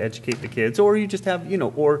educate the kids, or you just have,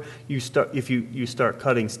 or you start, if you start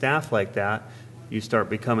cutting staff like that, you start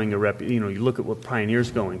becoming you look at what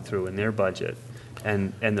Pioneer's going through in their budget,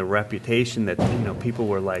 and the reputation that, people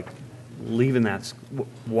were like leaving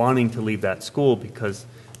wanting to leave that school because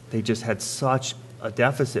they just had such a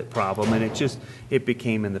deficit problem, and it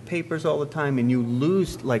became in the papers all the time, and you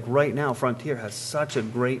lose, like right now, Frontier has such a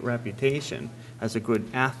great reputation as a good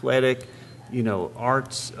athletic,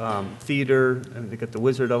 arts, theater, and they got the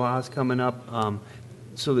Wizard of Oz coming up,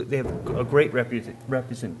 so that they have a great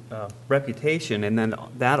reputation, and then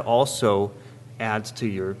that also adds to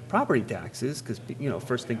your property taxes, because,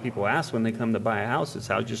 first thing people ask when they come to buy a house is,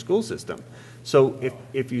 how's your school system? So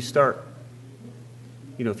if you start,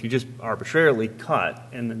 if you just arbitrarily cut,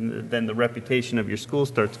 and then the reputation of your school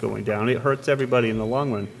starts going down, it hurts everybody in the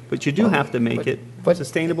long run. But you do have to make it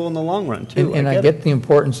sustainable in the long run, too. And I get the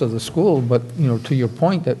importance of the school, but, to your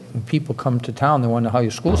point that when people come to town, they wonder how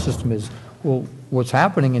your school system is. Well, what's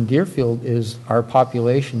happening in Deerfield is our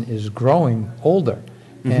population is growing older.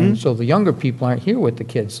 And so the younger people aren't here with the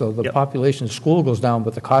kids. So the population of school goes down,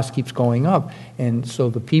 but the cost keeps going up. And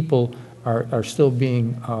so the people are still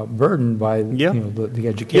being burdened by the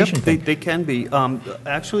education. Yep, they can be.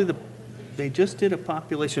 Actually, they just did a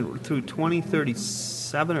population through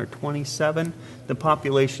 2037 or 27. The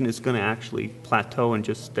population is going to actually plateau and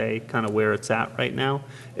just stay kind of where it's at right now.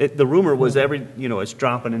 The rumor was it's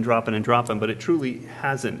dropping and dropping and dropping, but it truly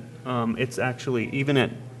hasn't. It's actually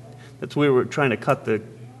that's where we were trying to cut the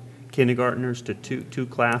kindergartners to two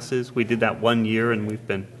classes. We did that 1 year, and we've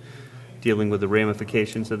been dealing with the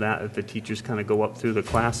ramifications of that as the teachers kind of go up through the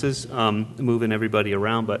classes, moving everybody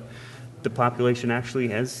around. But the population actually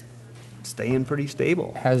has staying pretty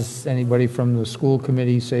stable. Has anybody from the school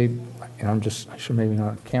committee say, and I should maybe not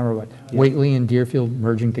on camera, but Whately and Deerfield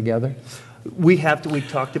merging together? We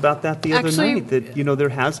talked about that the other night, that, there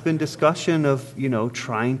has been discussion of,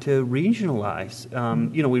 trying to regionalize.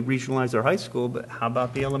 We regionalize our high school, but how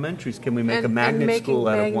about the elementaries? Can we make a magnet school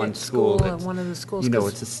out of one school? One of the schools.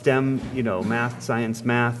 It's a STEM, math, science,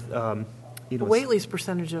 math. Whately's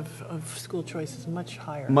percentage of school choice is much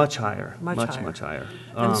higher. Much higher. Much Much higher.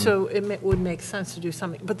 And so would make sense to do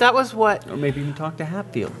something. But that was what... Or maybe even talk to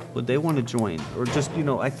Hatfield. Would they want to join? Or just,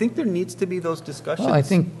 I think there needs to be those discussions. Well, I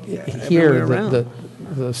think here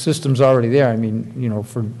the system's already there. I mean,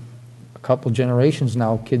 for a couple generations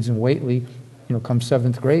now, kids in Whately, come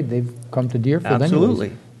 7th grade, they've come to Deerfield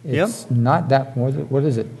Absolutely. Anyways. It's not that more, what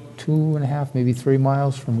is it, 2.5, maybe 3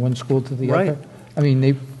 miles from one school to the other? I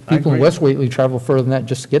mean, people in West Whately travel further than that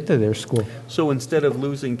just to get to their school. So instead of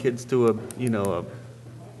losing kids to a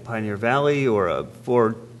Pioneer Valley or a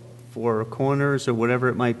Four Corners or whatever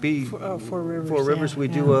it might be, Four Rivers. Four Rivers, we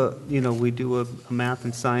do a math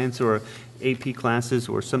and science or AP classes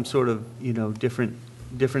or some sort of different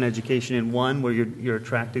education in one where you're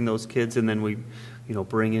attracting those kids, and then we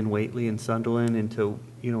bring in Whately and Sunderland into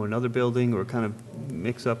another building, or kind of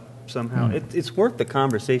mix up somehow. It's worth the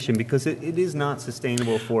conversation, because it is not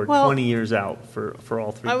sustainable for 20 years out for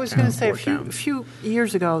all three. I was going to say, a few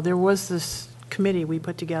years ago, there was this committee we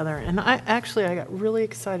put together, and I got really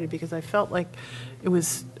excited because I felt like it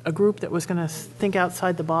was a group that was going to think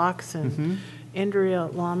outside the box, and Andrea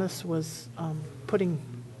Lamas was putting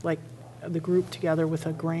the group together with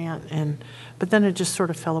a grant, but then it just sort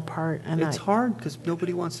of fell apart. And it's hard because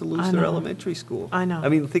nobody wants to lose their elementary school. I know. I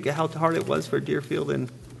mean, think of how hard it was for Deerfield and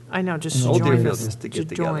I know, just to Old join. Deerfield just to get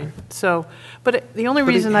together. So, but the only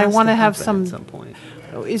reason I want to have some, at some point.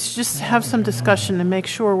 is just have some discussion and make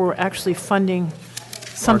sure we're actually funding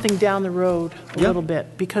something down the road a little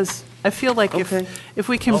bit, because I feel like if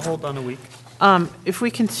we can, I'll hold on a week. If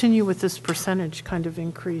we continue with this percentage kind of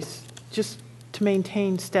increase, just to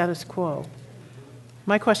maintain status quo.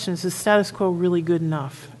 My question is status quo really good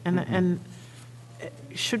enough? And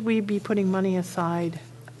should we be putting money aside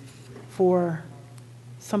for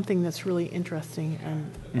something that's really interesting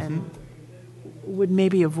and would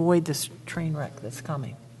maybe avoid this train wreck that's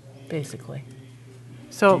coming, basically?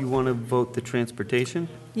 So, do you want to vote the transportation?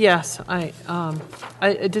 Yes,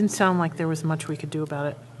 it didn't sound like there was much we could do about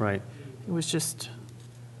it. Right. It was just...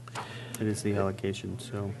 It is the allocation,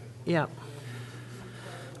 so... Yeah.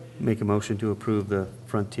 Make a motion to approve the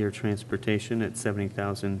Frontier Transportation at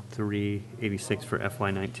 $70,386 for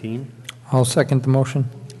FY19. I'll second the motion.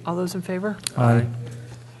 All those in favor? Aye.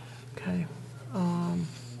 Okay.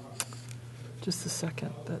 Just a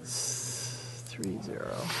second. That's 3-0.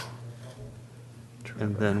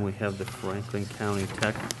 And then we have the Franklin County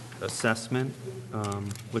Tech Assessment,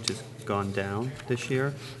 which has gone down this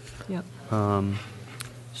year. Yep.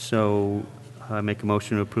 So I make a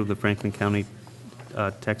motion to approve the Franklin County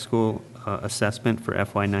Tech School assessment for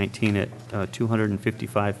FY19 at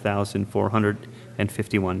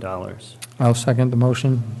 $255,451. I'll second the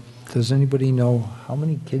motion. Does anybody know how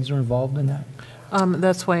many kids are involved in that?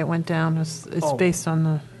 That's why it went down. It's Oh, based on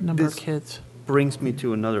the number of this- kids. Brings me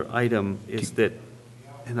to another item, is that,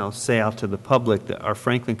 and I'll say out to the public, that our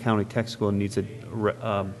Franklin County Tech School needs a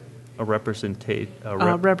representative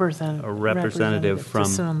Representative to from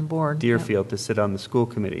sit on the board, yeah. Deerfield to sit on the school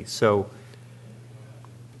committee. So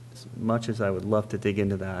as much as I would love to dig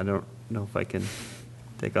into that, I don't know if I can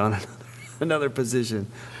take on another position.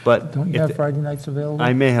 But Don't you if have the- Friday nights available?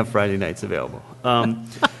 I may have Friday nights available.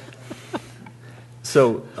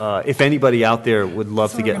 So if anybody out there would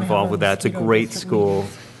love to get involved with that, it's a great school.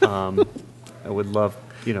 I would love,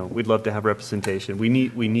 we'd love to have representation. We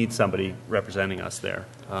need somebody representing us there.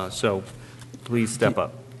 So please step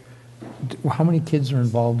up. How many kids are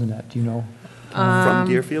involved in that, do you know? From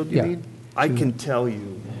Deerfield, you yeah. mean? I can tell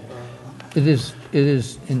you. It is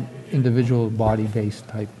an individual body-based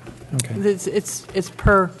type, okay. It's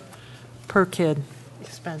per kid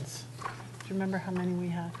expense. Do you remember how many we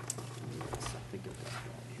had?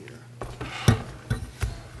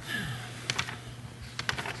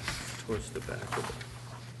 Towards the back of it.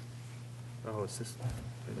 Oh, is this,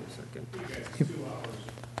 wait a second.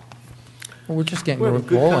 Well, we're just getting We're rolling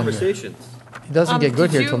having good here. conversations. It doesn't get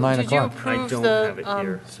good here till 9 Did you o'clock. approve I don't have it the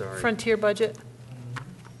here, sorry. Frontier budget?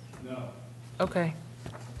 No. Okay.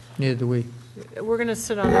 Neither do we. We're going to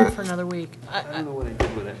sit on that for another week. I don't know what I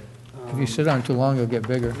did with it. If you sit on too long, it'll get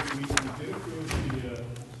bigger.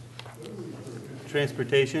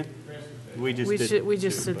 Transportation? We just did. We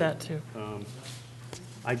just did that, too.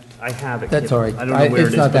 I have it. That's all right. I don't know where it It's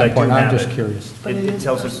is, not but I that do important. I'm have just it. curious. It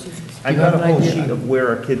tells us, I've got a whole sheet of where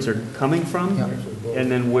our kids are coming from Yeah.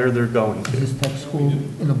 and then where they're going to. Is this tech school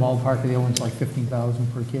in the ballpark of the one's like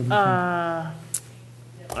 15,000 per kid? I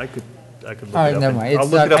could look it All right, up. never mind. I'll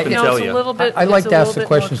It's look it not- up and No, tell it's a you. little bit. I'd like it's a to ask little the bit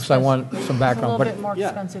more questions because I want expensive. some It's background, a but. little bit more Yeah.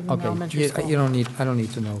 expensive than Okay, elementary school. you I don't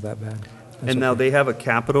need to know that bad. That's And now okay. they have a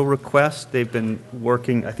capital request. They've been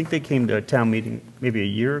working, I think they came to a town meeting maybe a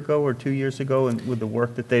year ago or 2 years ago, and with the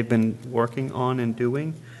work that they've been working on and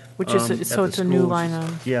doing. Which is, at so the it's a new schools. line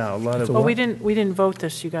item. Yeah, a lot of. Well, we didn't vote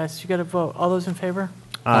this, you guys. You got to vote. All those in favor?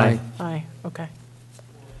 Aye. Aye, okay.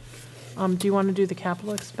 Do you want to do the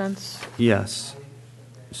capital expense? Yes.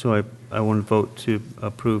 So I want to vote to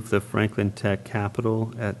approve the Franklin Tech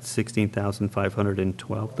capital at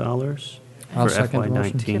 $16,512 I'll for second the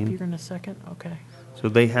motion. Chip, you're FY19. going to second? Okay. So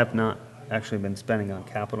they have not actually been spending on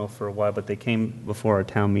capital for a while, but they came before our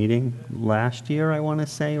town meeting last year, I want to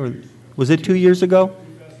say, or was it 2 years ago?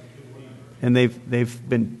 And they've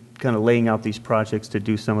been kind of laying out these projects to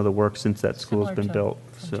do some of the work since that school's Similar been to built.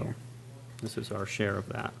 So Frontier. this is our share of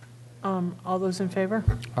that. All those in favor?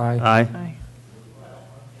 Aye. Aye. Aye.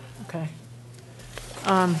 Okay.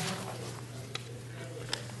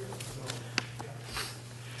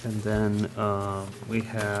 And then we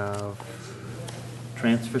have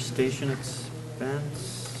transfer station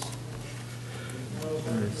expense.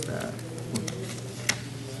 Where is that?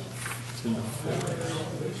 It's in the folder.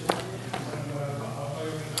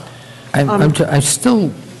 I'm still,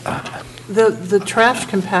 The trash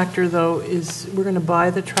compactor, though, we're going to buy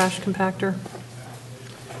the trash compactor.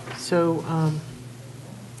 So,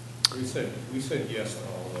 We said yes to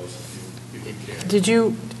all those if you can. did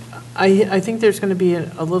you, I think there's going to be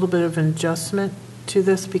a little bit of an adjustment to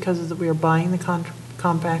this because we are buying the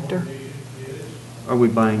compactor. Are we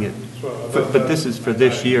buying it? But this is for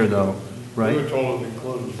this year, though, We were right? told it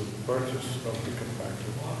included the purchase of the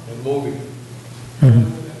compactor and moving it.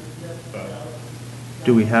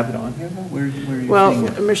 Do we have it on here, though? Where are you seeing Well,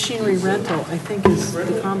 it? machinery rental, I think, is the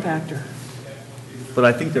compactor. But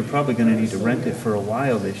I think they're probably going to need to rent it for a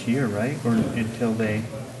while this year, right? Or until they,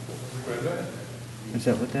 is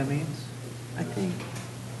that what that means? I think.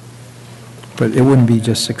 but it wouldn't be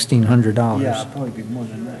just $1,600. Yeah, it'll probably be more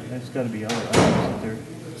than that. There's got to be other items that they're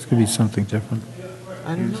It's going to be something different.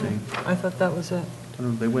 I don't know. using. I thought that was it. I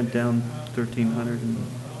don't know, they went down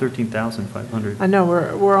 13,500. I know,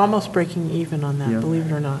 we're almost breaking even on Yeah. that, believe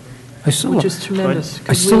it or not, I still, which is tremendous. I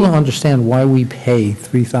 'cause still we- don't understand why we pay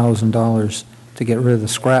 $3,000 to get rid of the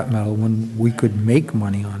scrap metal when we could make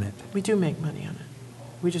money on it. We do make money on it.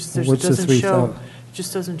 We just, there's What's the doesn't 3,000? show, it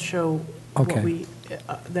just doesn't show what Okay. we,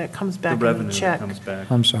 that comes The back in revenue the that check. comes back.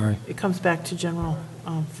 I'm sorry. It comes back to general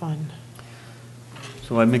fund.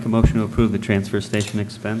 So I make a motion to approve the transfer station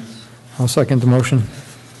expense. I'll second the motion.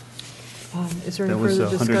 Is there That any was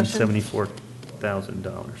further discussion?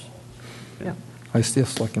 $174,000. Yeah. I still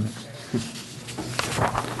second it.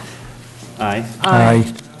 Aye.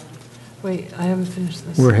 Aye. Wait, I haven't finished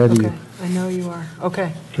this. We're ahead of you. Okay, I know you are.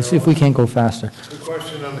 Okay. Let's see if we can't go faster. The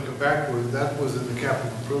question on the compactor, that was in the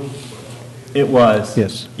capital improvement budget. It was.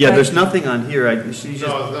 Yes. Yeah, there's nothing on here. She just,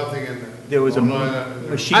 No, there's nothing in there. there was a No line up in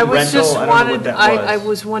there. machine I was just rental. I don't know what wanted, that I was.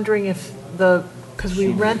 was wondering if because we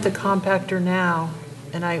rent the compactor now,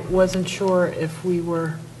 and I wasn't sure if we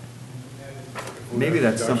were, Maybe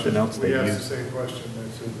that's something else they We asked use. the same question.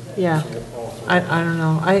 That's it. yeah. Also. I don't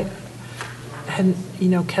know. I hadn't,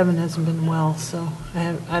 Kevin hasn't been well, so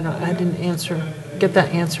I didn't get that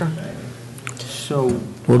answer. So.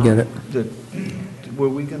 We'll get it. Were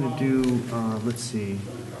we gonna do, let's see,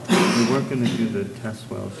 we weren't gonna do the test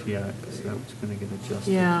wells yet, because that was gonna get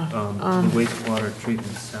adjusted. Yeah, The wastewater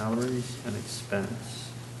treatment salaries and expense.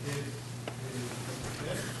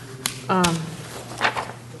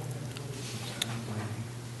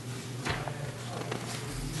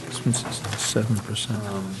 Expenses is 7%.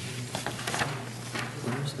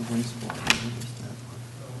 Where's the wastewater? Where is that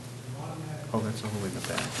one? Oh, that's all the way in the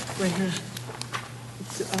back. Right here.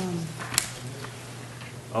 It's,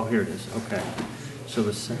 Oh, here it is, okay. So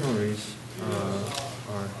the salaries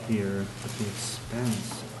are here, but the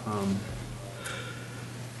expense,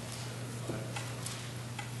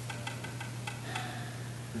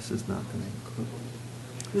 this is not gonna include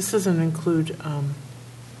This doesn't include,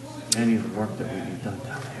 any of the work that we need done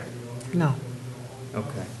down there. no.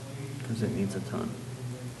 Okay, because it needs a ton.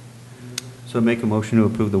 So make a motion to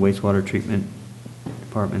approve the wastewater treatment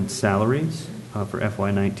department salaries for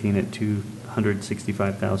FY19 at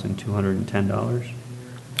 $265,210.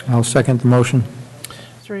 I'll second the motion.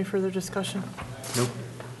 Is there any further discussion? Nope.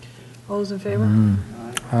 All those in favor?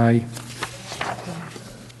 Aye.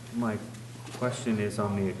 My question is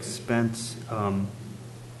on the expense,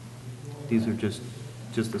 these are just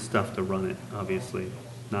the stuff to run it, obviously,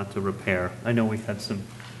 not to repair. I know we had some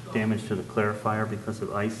damage to the clarifier because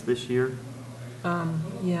of ice this year.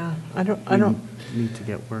 Yeah, I don't, We need to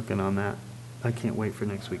get working on that. I can't wait for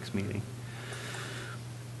next week's meeting.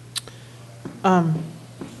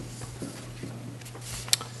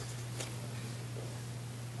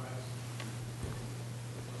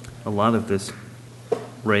 A lot of this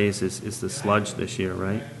raise is the sludge this year,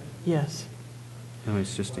 right? yes. I mean,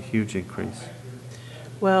 it's just a huge increase.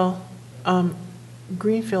 Well,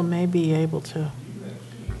 Greenfield may be able to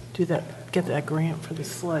do that, get that grant for the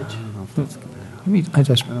sludge. I don't know if that's gonna happen. Let me, I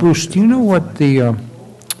just, Bruce, do you know what the,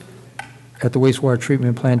 at the wastewater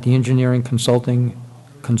treatment plant, the engineering consultant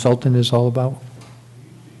is all about?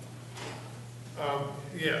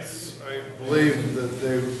 Yes, I believe that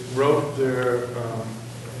they wrote there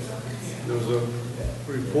was a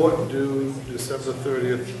report due December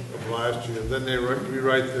 30th of last year. Then they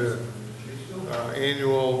rewrite their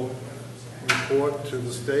annual report to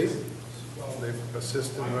the state. They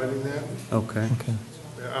assist in writing that. Okay. Okay.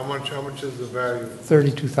 How much is the value?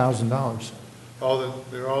 $32,000. Oh,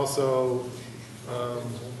 they're also,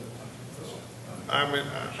 I mean,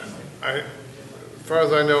 as far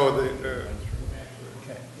as I know,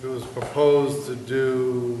 it was proposed to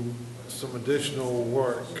do some additional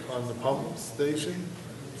work on the pump station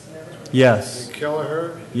Yes, in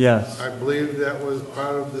Kelleher. yes. I believe that was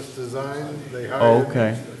part of this design. They Oh, hired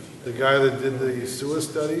okay. the guy that did the sewer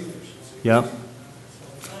study, Yep.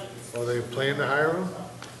 or they plan to hire him.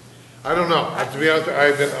 I don't know. To be honest,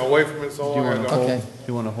 I've been away from it so Do you long. I want don't. Okay. Do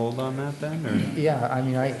you want to hold on that then, or? Yeah, I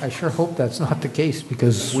mean, I sure hope that's not the case,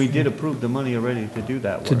 because We did approve the money already to do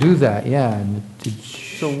that work. to do that, yeah, and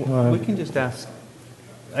So we can just ask,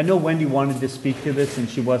 I know Wendy wanted to speak to this and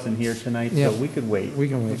she wasn't here tonight, Yeah. so we could wait. We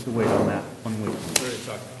can wait. We could wait on that 1 week.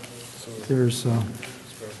 there's,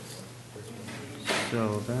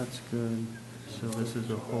 So that's good. So this is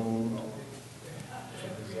a hold.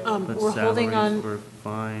 But We're holding salaries on, were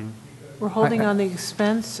fine. we're holding on the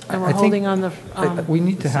expense, and we're I think- holding on the, we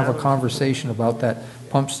need to have a conversation about that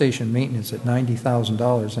pump station maintenance at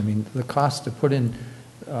 $90,000. I mean, the cost to put in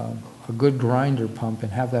a good grinder pump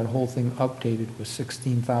and have that whole thing updated was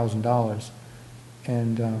 $16,000.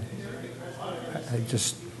 And I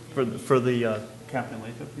just, For the Captain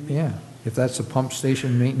Lathrop, you mean? yeah, if that's the pump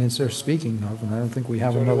station maintenance they're speaking of, and I don't think we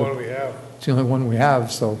have It's the only one another, we have. it's the only one we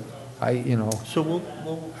have, so So we'll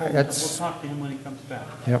That's- talk to him when he comes back.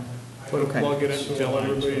 yep. Put a Okay. plug in it and tell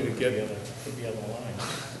everybody to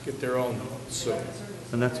get their own sewer.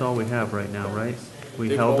 And that's all we have right now, right? We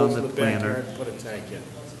Dig held on holes the in the planner. backyard, put a tank in.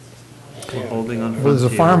 We're holding on. Well, there's a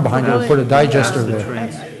Frontier. farm behind it, we'll put a digester Passed the there.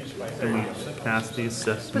 trans- and Passed the but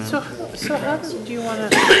assessment. so how do you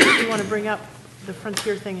want to bring up the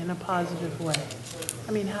Frontier thing in a positive way?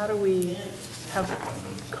 I mean, how do we have a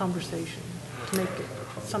conversation to make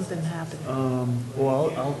something happen?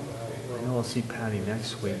 Well, I know I'll see Patty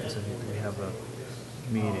next week, because I think we have a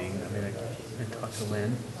meeting. I mean, I talked to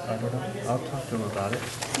Lynn. I don't know. I'll talk to him about it.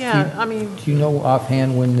 Yeah, I mean, Do you know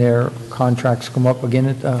offhand when their contracts come up again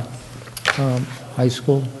at the high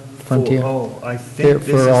school, Frontier? Oh, I think this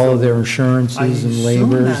is For all of the- their insurances and I assume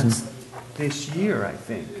labors, that's this year, I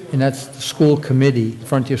think. and that's the school committee,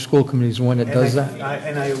 Frontier School Committee is the one that does that?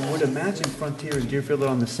 And I would imagine Frontier and Deerfield are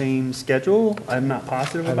on the same schedule. I'm not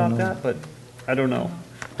positive I don't about know. that, but I don't know.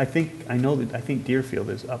 I think Deerfield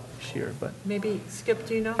is up this year, but maybe, Skip,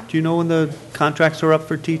 do you know? do you know when the contracts are up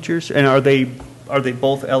for teachers? And are they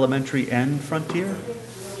both elementary and Frontier?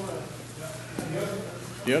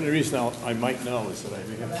 The only reason I might know is that I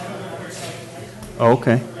may have. Oh,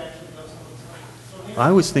 okay.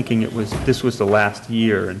 I was thinking this was the last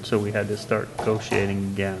year, and so we had to start negotiating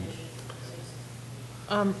again.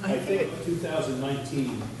 I think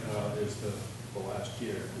 2019 is the last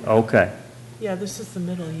year. Okay. Yeah, this is the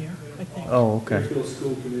middle year, I think. Oh, okay. Deerfield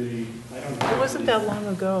School Committee, I don't It have. wasn't that long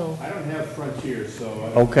ago. I don't have Frontier, so.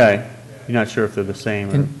 I don't- Okay. You're not sure if they're the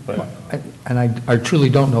same, but, And I truly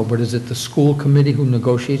don't know, but is it the school committee who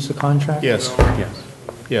negotiates the contract? Yes, yes.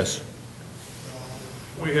 yes.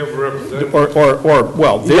 We have a representative.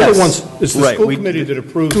 Well, they're Yes. the ones, it's the Right, school we- committee that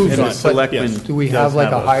approves And the the contract. selectmen. Yes. Do we does have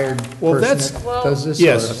like a hired Well, person that's- that does this?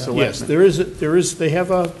 Yes, or- yes, there is, they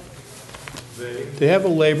have a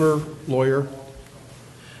labor lawyer.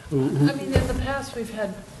 I mean, in the past, we've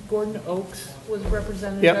had Gordon Oakes was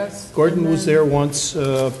represented Yep, us. Gordon and was then- there once,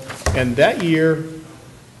 and that year,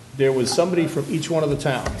 there was somebody from each one of the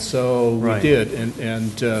towns, so we Right. did, and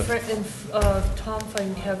Tom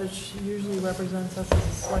Feinkevich usually represents us as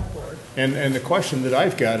a select board. the question that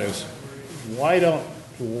I've got is, why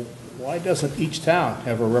doesn't each town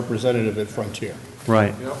have a representative at Frontier?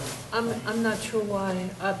 Right. I'm not sure why.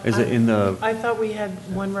 Is it in the I thought we had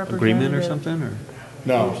one representative. agreement or something, or?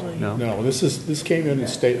 No, Usually. no, this came in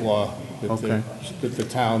state law, Okay. that the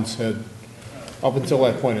towns had, up until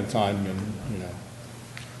that point in time, and,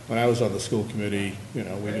 when I was on the school committee, we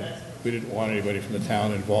didn't want anybody from the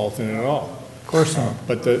town involved in it at all. Of course not.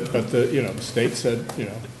 But the state said,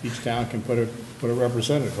 each town can put a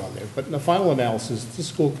representative on there. But in the final analysis, it's the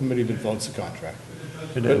school committee that votes the contract.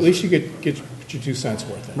 It But at is. least you get your 2 cents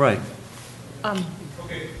worth in. Right.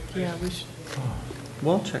 Yeah, we should,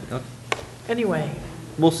 We'll check. anyway.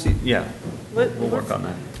 We'll see, yeah. We'll let's- work on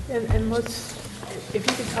that. And let's, if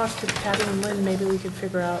you could talk to Patty and Lynn, maybe we could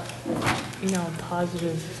figure out,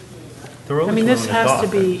 positive. They're I always mean, this willing to has talk,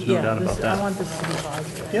 to be, there's no yeah, doubt about I that. want this to be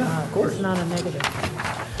positive. Yeah, of course. It's not a negative.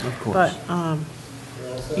 Of course.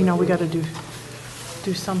 But, we got to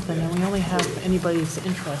do something, and we only have anybody's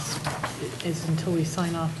interest is until we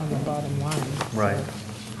sign off on the bottom line. Right.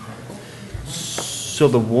 So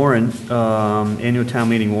the warrant, annual town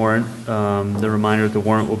meeting warrant, the reminder that the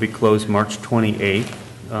warrant will be closed March 28th.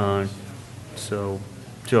 So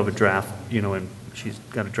she'll have a draft, and she's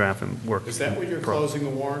got a draft and work. Is that when you're closing the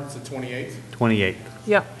warrants, the 28th? 28th.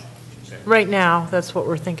 Yep. Right now, that's what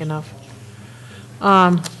we're thinking of.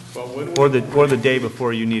 Well, when Or the day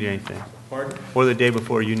before you need anything. Pardon? Or the day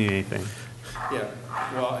before you need anything. Yeah,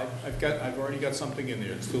 well, I've already got something in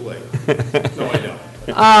there, it's too late. No, I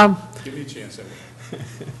don't. Give me a chance, I will.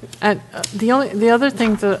 And the other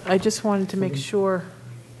thing that I just wanted to make sure,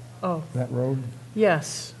 That road?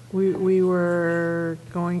 yes, we were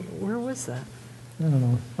going, where was that? I don't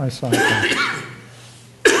know, I saw it.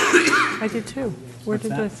 I did too. Where What's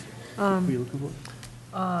did that? this, What are you looking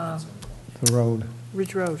for? The road.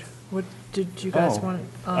 Ridge Road? What, did you guys Oh, want?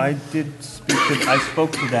 I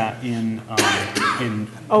spoke to that in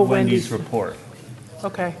Oh, Wendy's Wendy's. report.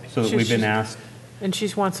 Okay. So that we've been asked, And she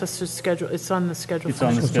wants us to schedule, it's on the schedule. It's for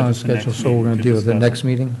on the next- It's on schedule for schedule, next so we're meeting going to to deal with the discuss next it.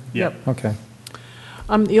 meeting? Yep. Okay.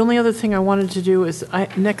 The only other thing I wanted to do is,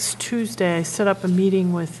 next Tuesday, I set up a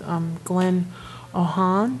meeting with Glenn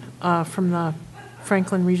Ohan from the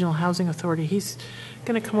Franklin Regional Housing Authority. He's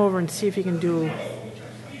going to come over and see if he can do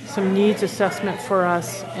some needs assessment for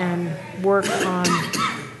us and work on,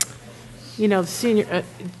 the senior,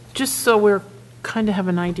 just so we're kind of have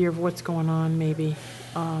an idea of what's going on maybe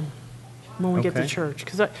when we get to Okay. church.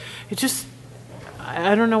 Because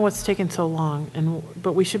I don't know what's taking so long,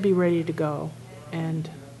 but we should be ready to go. And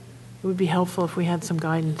it would be helpful if we had some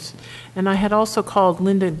guidance. And I had also called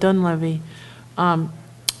Linda Dunleavy and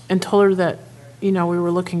told her that, we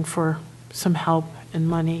were looking for some help and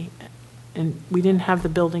money. And we didn't have the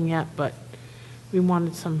building yet, but we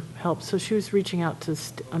wanted some help. So she was reaching out to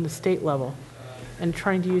on the state level and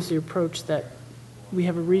trying to use the approach that we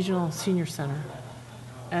have a regional senior center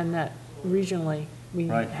and that regionally we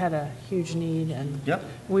Right. had a huge need and Yep.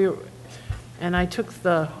 And I took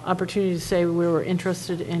the opportunity to say we were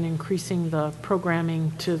interested in increasing the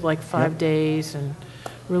programming to like 5 days, and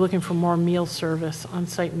we're looking for more meal service,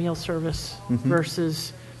 on-site meal service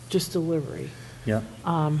versus just delivery. Yeah.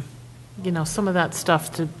 You know, some of that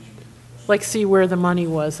stuff to, like, see where the money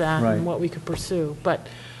was at Right. and what we could pursue. But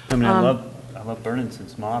I mean, I love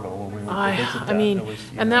Bernardson's model when we went to visit that. I mean, It was,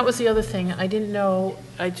 you and know, that was the other thing. I didn't know,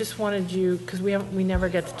 I just wanted you, because we never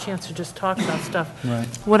get the chance to just talk about stuff. Right.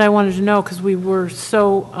 What I wanted to know, because we were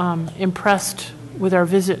so impressed with our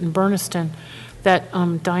visit in Berniston, that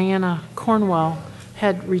Diana Cornwell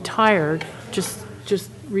had retired just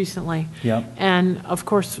recently. Yep. And of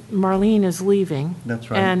course, Marlene is leaving. That's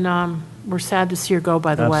right. And we're sad to see her go,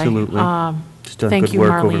 by the way. Absolutely. She's done Thank good you,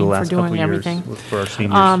 work over the Marlene, last for couple doing of everything. years for our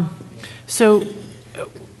seniors. So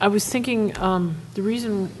I was thinking, the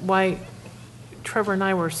reason why Trevor and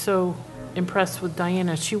I were so impressed with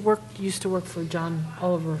Diana, she used to work for John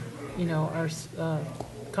Oliver, you know, our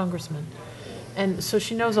congressman. And so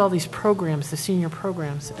she knows all these programs, the senior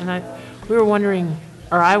programs. And we were wondering,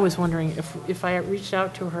 or I was wondering, if I reached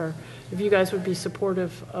out to her, if you guys would be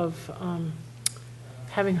supportive of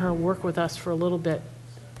having her work with us for a little bit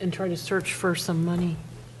and try to search for some money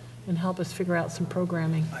and help us figure out some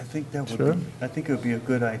programming. I think that would be, I think it would be a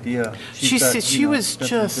good idea. She was got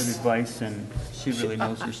just- some good advice, and she really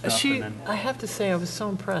knows her stuff. She, and then I have to say, I was so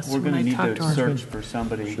impressed we're when going to I need talked to to her. search for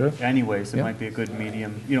somebody Sure. anyways. It Yeah. might be a good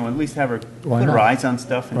medium, you know, at least have her Why put her not? eyes on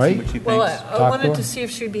stuff and see Right. what she thinks. Well, I Talk to wanted her. to see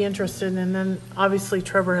if she'd be interested, and then obviously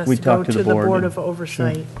Trevor has We to go talk to to the the board Board and- of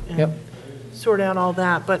Oversight and Yep. sort out all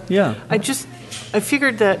that. But Yeah. I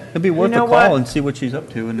figured that, It'd be you worth a know call what? and see what she's up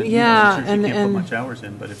to. And, you know, Yeah, I'm sure and- she can't and- put much hours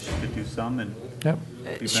in, but if she could do some and Yep.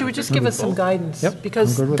 be She would just beneficial give to us some both. guidance. Yep,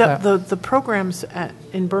 Because I'm good with that. the programs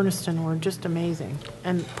in Berniston were just amazing.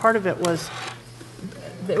 And part of it was,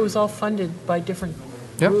 it was all funded by different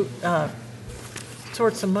Yep.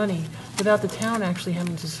 sorts of money without the town actually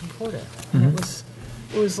having to support it. And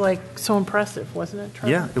it was like so impressive, wasn't it,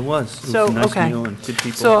 Trevor? Yeah, it was. It was So, a nice okay. meal and good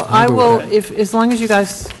people. So I good with will, that. if, as long as you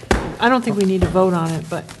guys, I don't think we need to vote on it,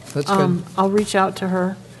 but That's good. I'll reach out to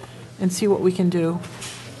her and see what we can do.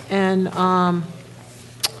 And,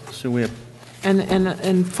 So we have,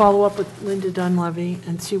 and follow up with Linda Dunleavy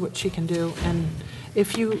and see what she can do. And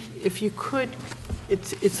if you could,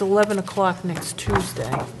 it's 11 o'clock next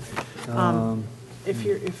Tuesday. If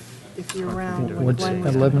you're around. when What's Glenn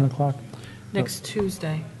was 11 coming. o'clock? Next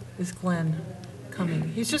Tuesday is Glenn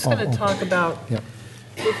coming. He's just going to talk about, Yep.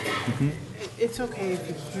 it's okay if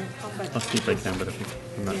you can't come, I'll but see if I can, but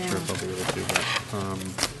I'm not sure if I'll be able to do that.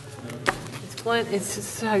 it's Glenn, it's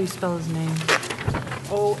just how you spell his name.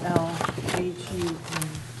 Olhund.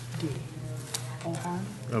 Olhund?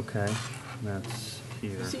 Okay, that's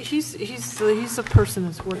here. See, he's the person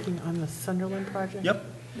that's working on the Sunderland project. Yep,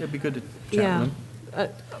 it'd be good to chat Yeah. with him.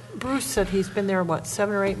 Bruce said he's been there, what,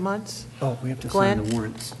 7 or 8 months? Oh, we have to Glenn? sign the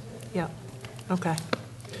warrants. Yeah, okay.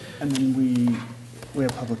 And then we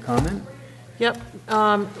have public comment? Yep,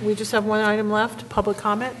 we just have one item left, public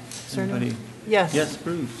comment. Is there any- Anybody? Yes. Yes,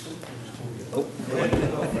 Bruce. Oh, go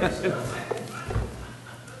ahead.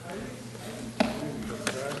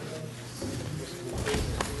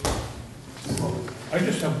 I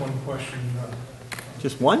just have one question.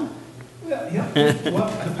 Just one?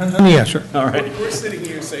 Depends on the answer. All right. We're sitting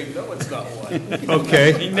here saying, no, it's not one. He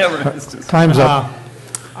Okay. never asked us. Time's up.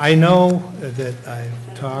 I know that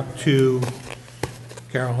I've talked to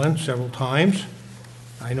Carolyn several times.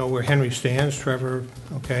 I know where Henry stands, Trevor,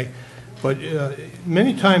 okay? But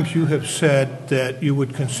many times you have said that you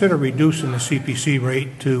would consider reducing the CPC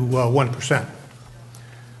rate to 1%.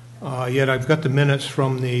 Yet I've got the minutes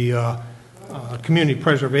from the Community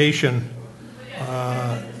Preservation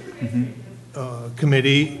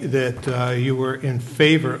Committee that you were in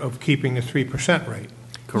favor of keeping the 3% rate.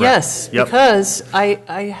 Correct. Yes, Yep. because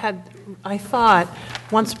I thought,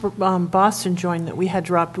 once Boston joined, that we had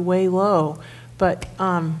dropped way low, but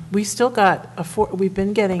we still got, we've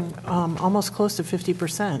been getting almost close to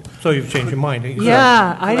 50%. So you've changed your mind?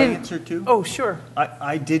 Yeah, I Can I didn't. answer too? Oh, sure.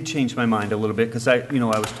 I did change my mind a little bit, because I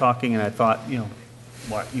was talking and I thought,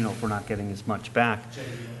 what, if we're not getting as much back.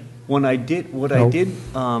 When I did,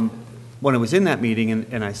 when I was in that meeting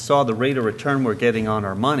and I saw the rate of return we're getting on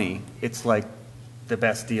our money, it's like the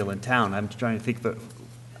best deal in town. I'm trying to think,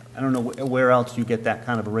 I don't know where else you get that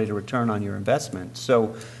kind of a rate of return on your investment.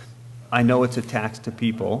 So I know it's a tax to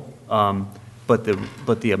people, but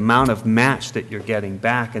the amount of match that you're getting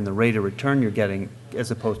back and the rate of return you're getting,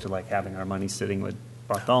 as opposed to like having our money sitting with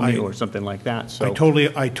Bartholomew or something like that. So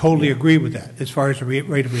I totally agree with that, as far as the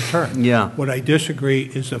rate of return. Yeah. What I disagree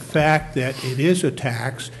is the fact that it is a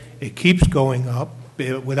tax, it keeps going up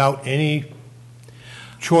without any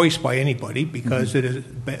choice by anybody because it is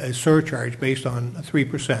a surcharge based on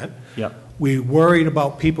 3%. Yep. We worried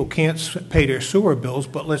about people can't pay their sewer bills,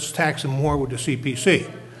 but let's tax them more with the CPC.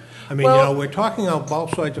 I mean, Well- we're talking on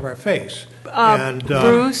both sides of our face. And,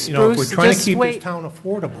 Bruce, if we're Bruce, trying to just keep wait. this town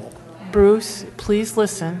affordable. Bruce, please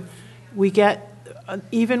listen. We get,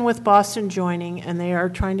 even with Boston joining, and they are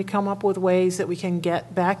trying to come up with ways that we can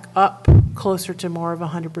get back up closer to more of a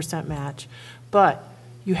 100% match. But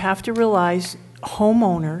you have to realize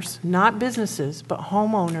homeowners, not businesses, but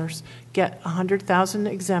homeowners get $100,000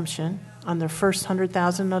 exemption on their first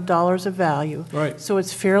 $100,000 of value. Right. So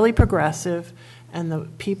it's fairly progressive, and the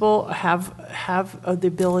people have the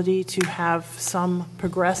ability to have some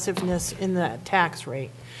progressiveness in that tax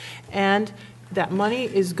rate. And that money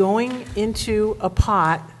is going into a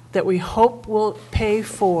pot that we hope will pay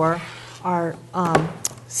for our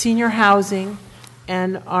senior housing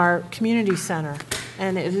and our community center.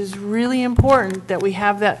 And it is really important that we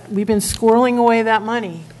have that. We've been squirreling away that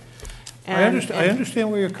money. I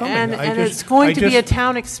understand where you're coming. And it's going to be a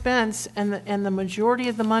town expense, and the majority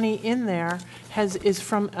of the money in there is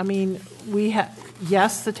from, I mean,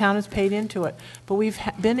 yes, the town has paid into it, but we've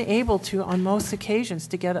been able to, on most occasions,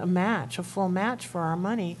 to get a full match for our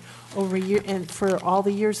money over year, and for all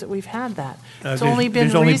the years that we've had that. It's only been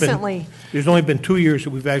recently. There's only been 2 years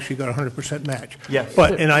that we've actually got a 100% match. Yes.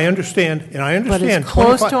 And I understand. But it's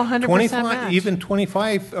close to 100% match. Even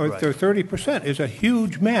 25 or 30% is a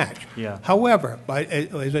huge match. Yeah. However,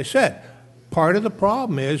 as I said, part of the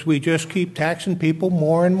problem is we just keep taxing people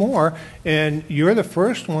more and more, and you're the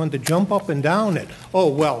first one to jump up and down it. Oh,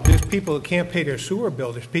 well, there's people that can't pay their sewer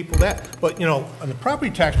bill, there's people that, but, on the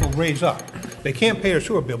property tax will raise up. They can't pay their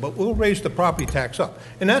sewer bill, but we'll raise the property tax up.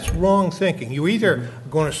 And that's wrong thinking. You're either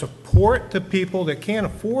going to support the people that can't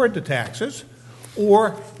afford the taxes,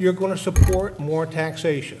 or you're going to support more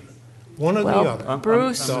taxation. One or the other.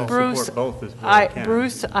 Bruce, I'm gonna support both as well I, as I can.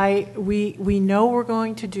 Bruce, we know we're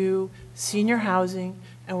going to do senior housing,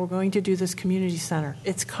 and we're going to do this community center.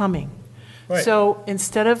 It's coming. Right. So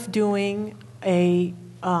instead of doing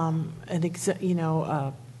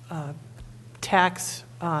tax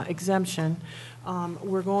exemption,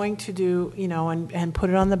 we're going to do, and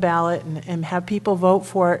put it on the ballot and have people vote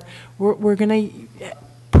for it. We're going to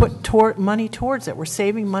put money towards it. We're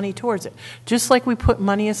saving money towards it. Just like we put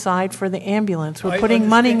money aside for the ambulance, we're putting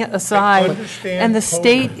money aside, and the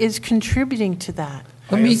state is contributing to that.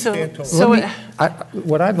 What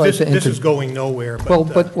I'd like to this is going nowhere.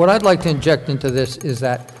 But what I'd like to inject into this is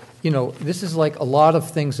that, this is like a lot of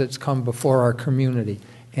things that's come before our community.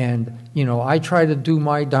 And, I try to do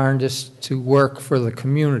my darndest to work for the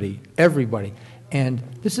community, everybody. And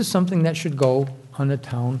this is something that should go on the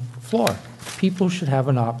town floor. People should have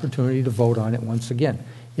an opportunity to vote on it once again.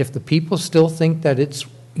 If the people still think that it's,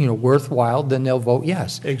 worthwhile, then they'll vote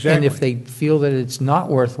yes. Exactly. And if they feel that it's not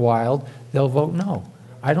worthwhile, they'll vote no.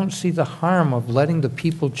 I don't see the harm of letting the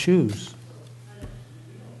people choose.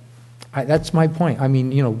 That's my point. I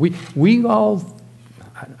mean,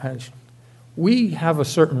 we have a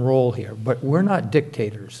certain role here, but we're not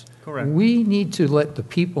dictators. Correct. We need to let the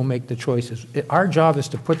people make the choices. Our job is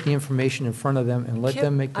to put the information in front of them and let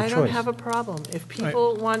them make the choice. I don't have a problem. If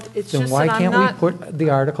people want, it's Then just why that I'm can't not. we put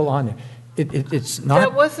the article on there? It's not.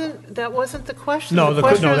 That wasn't the question. No, The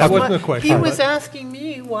question that was wasn't what- the question, He was but- asking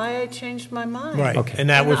me why I changed my mind. Right, Okay. and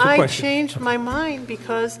that was the I question. changed my mind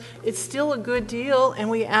because it's still a good deal, and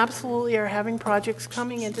we absolutely are having projects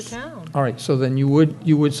coming into town. All right, so then you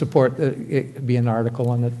would support it be an article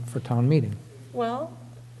on it for town meeting? Well,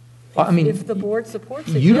 I mean, if the board supports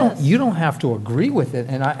it, You yes. don't have to agree with it,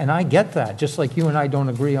 and I get that, just like you and I don't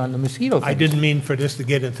agree on the mosquito thing. I didn't mean for this to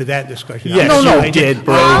get into that discussion. Yes, No, you did,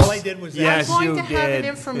 Bruce. All I did was Yes, I'm going you to have an did.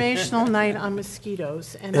 informational night on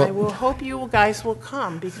mosquitoes, and I will hope you guys will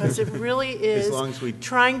come, because it really is long as we-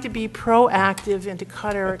 trying to be proactive and to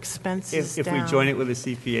cut our expenses If down. we join it with a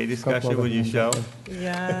CPA discussion, will you show?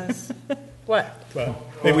 Yes. What?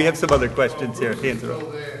 Maybe we have some other questions here. Hands are up.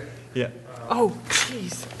 Yeah. Oh,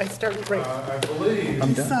 jeez, I started right. I believe.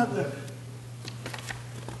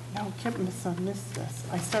 No, Kip missed this.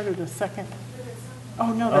 I started a second.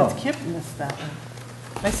 Oh, no, that's Kip missed that one.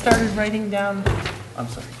 I started writing down I'm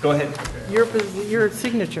sorry. Go ahead. your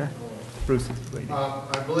signature. Bruce is waiting.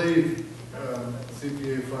 I believe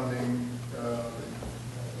CPA funding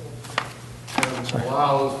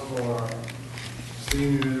allows for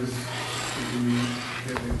seniors to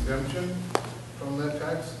get an exemption from that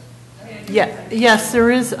tax. Yeah, yes,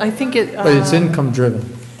 there is, I think it. But it's income driven.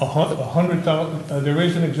 100,000, there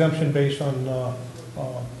is an exemption based on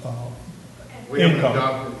We haven't income.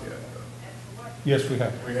 adopted it yet, Yes, we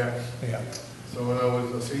have. though. We have. Yeah. So in other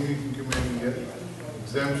words, a senior can come in and get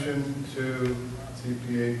exemption to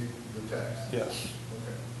CPA, the tax? Yes,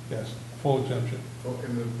 Okay. yes, full exemption.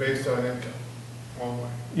 And it's based on income only,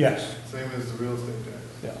 Yes, same as the real estate tax?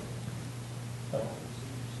 yeah.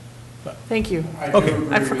 Thank you. I do Okay,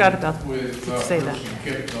 agree I forgot about with to say that. Bruce and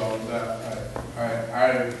Kip, though, that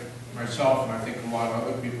I myself, and I think a lot of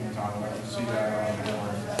other people in town, like to see that on the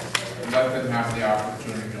board. And let them have the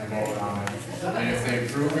opportunity to vote on it. And if they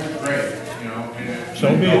approve it, great, you know, and if So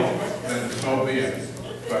they be it. don't, then so be it.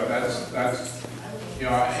 But that's, you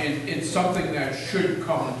know, it's something that should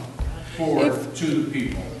come forward to the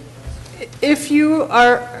people. If you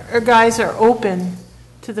are, guys are open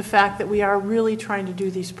to the fact that we are really trying to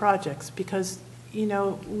do these projects, because, you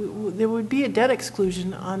know, there would be a debt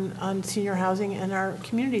exclusion on senior housing and our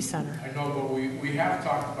community center. I know, but we have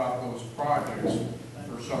talked about those projects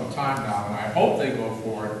for some time now, and I hope they go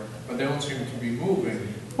forward, but they don't seem to be moving.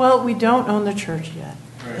 Well, we don't own the church yet,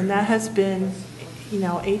 Right. and that has been, you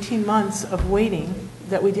know, 18 months of waiting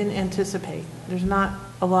that we didn't anticipate. There's not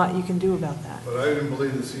a lot you can do about that. But I didn't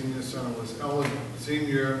believe the senior center was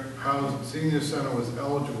senior center was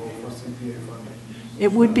eligible for CPA funding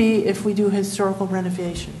It would be if we do historical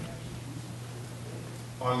renovation.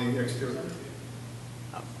 on the exterior.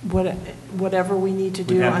 Whatever we need to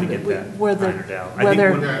do. We'd have on to the- get that whether- ironed out. I think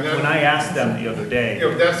whether- when I asked them the other day. Yeah,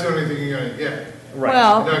 but that's the only thing you're gonna get. Right.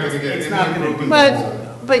 Well, You're not gonna get It's any not gonna be-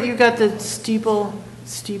 improvement. but you got the steeple,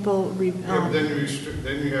 Yeah, but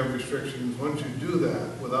then you have restrictions. Once you do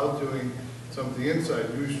that, without doing something inside,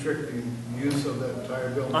 you're restricting use of that entire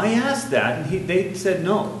building. I asked that, and they said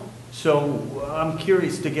no. So I'm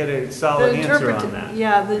curious to get a solid answer on that.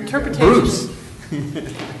 Yeah, the interpretation. Bruce.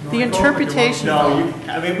 The interpretation. No,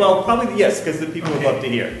 I mean, well, probably yes, because the people would love to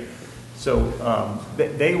hear. So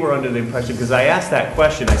they were under the impression, because I asked that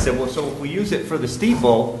question, I said, well, so if we use it for the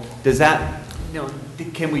steeple, does that, you know,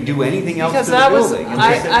 can we do anything else to Because the that was, building? And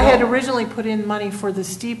I they said had no. originally put in money for the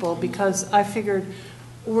steeple because I figured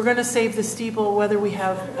we're going to save the steeple whether we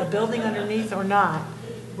have a building underneath or not.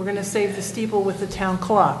 We're going to save the steeple with the town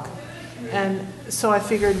clock. And so I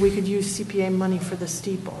figured we could use CPA money for the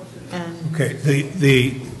steeple. And Okay,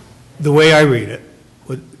 the way I read it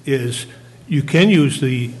is you can use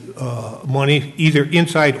the money either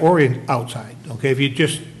inside or outside, okay? If you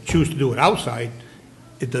just choose to do it outside,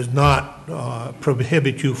 it does not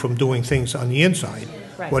prohibit you from doing things on the inside,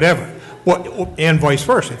 Right. whatever. And vice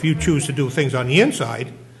versa. If you choose to do things on the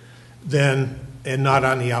inside, then, and not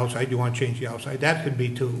on the outside, you want to change the outside, that could be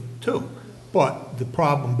too. But the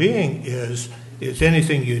problem being is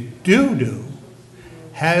anything you do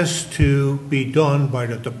has to be done by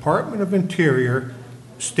the Department of Interior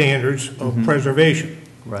standards of preservation.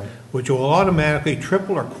 Right. Which will automatically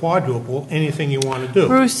triple or quadruple anything you want to do.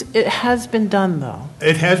 Bruce, it has been done, though.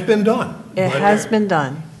 It has been done. It but has been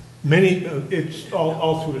done. it's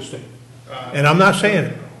all through the state. And I'm not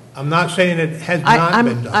saying it has not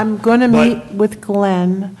been done. I'm going to But- meet with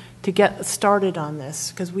Glenn to get started on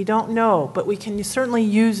this, because we don't know, but we can certainly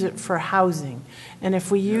use it for housing. And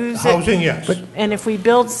if we use it. Housing, yes. And if we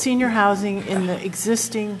build senior housing in the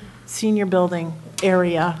existing senior building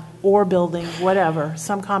area or building, whatever,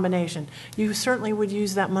 some combination, you certainly would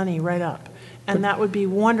use that money right up. And that would be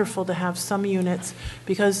wonderful to have some units,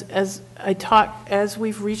 because as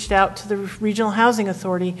we've reached out to the Regional Housing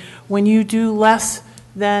Authority, when you do less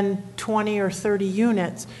than 20 or 30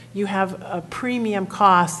 units, you have a premium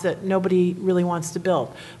cost that nobody really wants to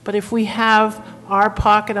build. But if we have our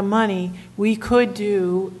pocket of money, we could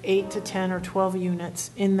do 8 to 10 or 12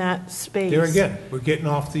 units in that space. There again, we're getting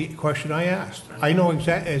off the question I asked. I know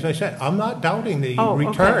exactly, as I said, I'm not doubting the Oh, okay.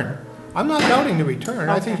 return. I'm not doubting the return.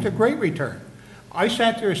 I think Okay. it's a great return. I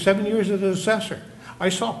sat there 7 years as an assessor. I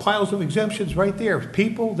saw piles of exemptions right there,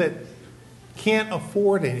 people that can't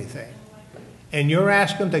afford anything. And you're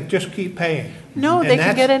asking them to just keep paying. No, And they can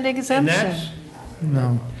that's- get an and exemption. that's-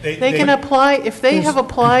 No. They can apply, if they have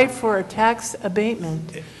applied for a tax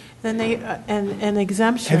abatement, then an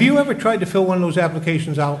exemption. Have you ever tried to fill one of those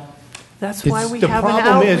applications out? That's why we The have an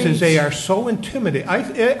problem outreach. is they are so intimidating.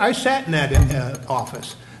 I sat in that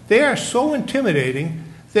office. They are so intimidating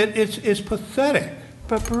that it's pathetic.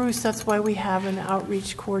 But Bruce, that's why we have an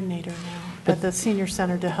outreach coordinator now at the senior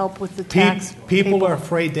center to help with the tax. People are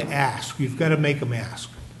afraid to ask. You've got to make them ask.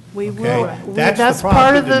 We okay? will. That's the That's problem.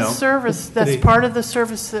 part of Good to the know. service, that's They- part of the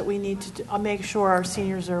service that we need to make sure our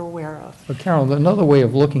seniors are aware of. But Carol, another way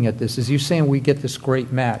of looking at this is you saying we get this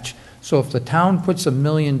great match. So if the town puts $1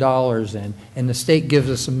 million in and the state gives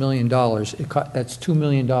us $1 million, that's $2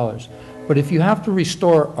 million. But if you have to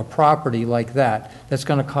restore a property like that, that's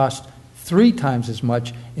going to cost 3 times as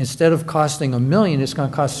much. Instead of costing $1 million, it's going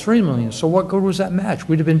to cost $3 million. So what good was that match?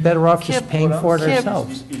 We'd have been better off just Kip, paying for it Kip.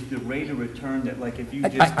 ourselves. Is the rate of return that, like, if you I-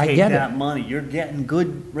 just I take get it. that money, you're getting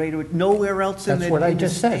good rate of, nowhere else in the That's what I in the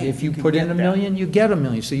just said. state If you can put in get $1 that. million, you get $1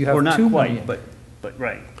 million, so you have Or $2 not million. quite, but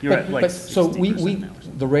right, you're at like So 60% now.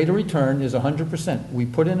 the rate of return is 100%. We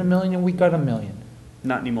put in $1 million, we got $1 million.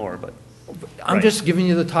 Not anymore, but. I'm Right. just giving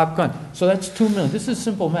you the top gun. So that's $2 million. This is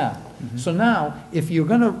simple math. Mm-hmm. So now, if you're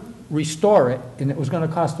going to restore it, and it was going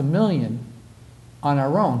to cost $1 million on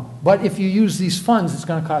our own, but if you use these funds, it's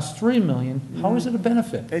going to cost $3 million, how is it a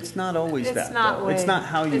benefit? It's not always It's that, not though. way. It's not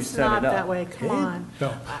how you set it up. It's not that way, come on.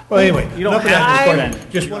 No. Well, anyway, You don't enough of have that to discussion.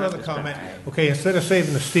 spend. Just You one don't other have to spend. comment. Okay, instead of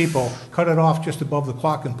saving the steeple, cut it off just above the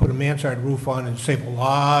clock and put a mansard roof on and save a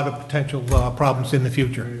lot of potential problems in the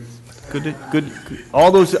future. Good.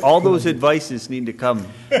 All those advices need to come.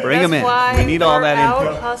 Bring them in. That's why We need all we're that out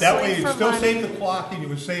input. That way hustling you'd for still money. save the clock and you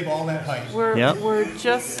would save all that height. Yep. We're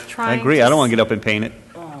just I trying. agree. I don't want to get up and paint it.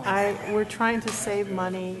 We're trying to save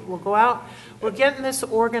money. We'll go out, we're getting this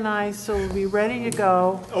organized, so we'll be ready to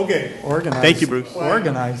go. Okay. Organized. Thank you, Bruce.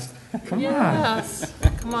 Organized. Come on. Yes,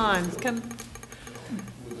 come on,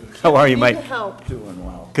 How are you, need Mike? help.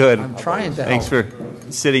 Good. I'm trying to Thanks help.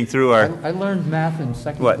 for sitting through our, I learned math in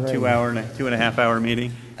second what, grade. 2 and a half hour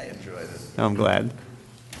meeting? I enjoyed it. I'm glad.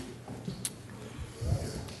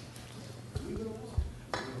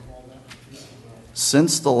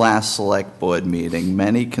 Since the last Select Board meeting,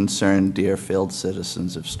 many concerned Deerfield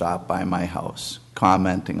citizens have stopped by my house,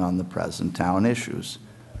 commenting on the present town issues.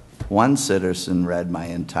 One citizen read my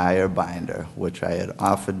entire binder, which I had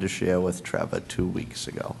offered to share with Trevor 2 weeks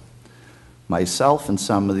ago. Myself and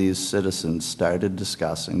some of these citizens started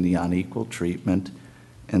discussing the unequal treatment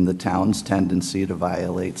and the town's tendency to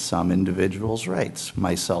violate some individuals' rights,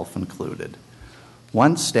 myself included.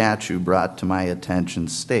 One statute brought to my attention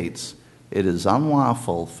states, "It is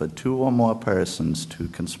unlawful for 2 or more persons to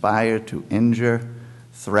conspire to injure,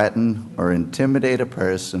 threaten, or intimidate a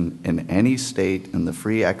person in any state in the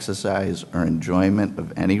free exercise or enjoyment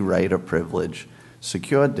of any right or privilege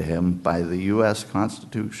secured to him by the U.S.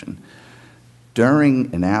 Constitution."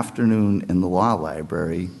 During an afternoon in the law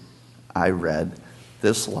library, I read,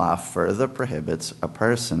 "This law further prohibits a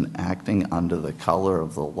person acting under the color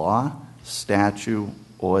of the law, statute,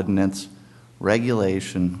 ordinance,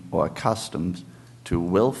 regulation, or customs to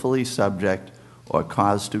willfully subject or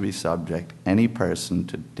cause to be subject any person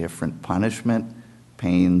to different punishment,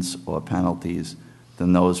 pains, or penalties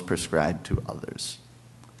than those prescribed to others.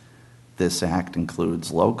 This act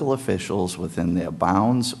includes local officials within their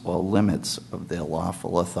bounds or limits of their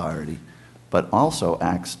lawful authority, but also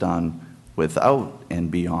acts done without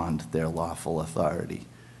and beyond their lawful authority.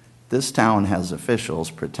 This town has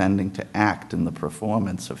officials pretending to act in the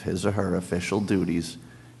performance of his or her official duties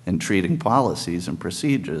and treating policies and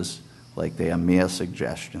procedures like they are mere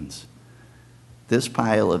suggestions. This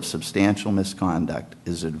pile of substantial misconduct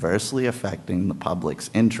is adversely affecting the public's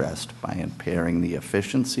interest by impairing the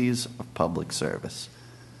efficiencies of public service.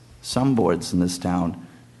 Some boards in this town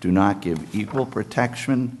do not give equal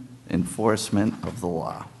protection enforcement of the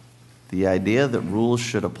law. The idea that rules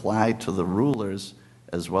should apply to the rulers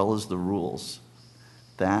as well as the rules,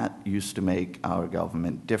 that used to make our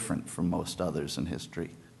government different from most others in history.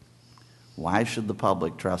 Why should the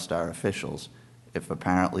public trust our officials if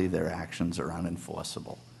apparently their actions are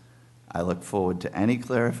unenforceable? I look forward to any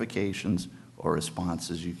clarifications or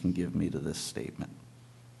responses you can give me to this statement.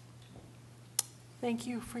 Thank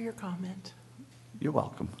you for your comment. You're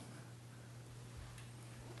welcome.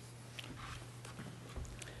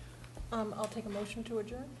 I'll take a motion to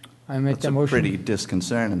adjourn. I make That's that a motion. pretty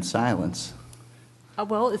disconcerting silence.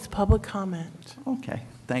 Well, it's public comment. Okay,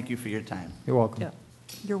 thank you for your time. You're welcome. Yeah,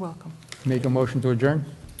 you're welcome. Make a motion to adjourn?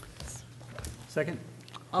 Second?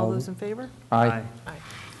 All those in favor? Aye. Aye.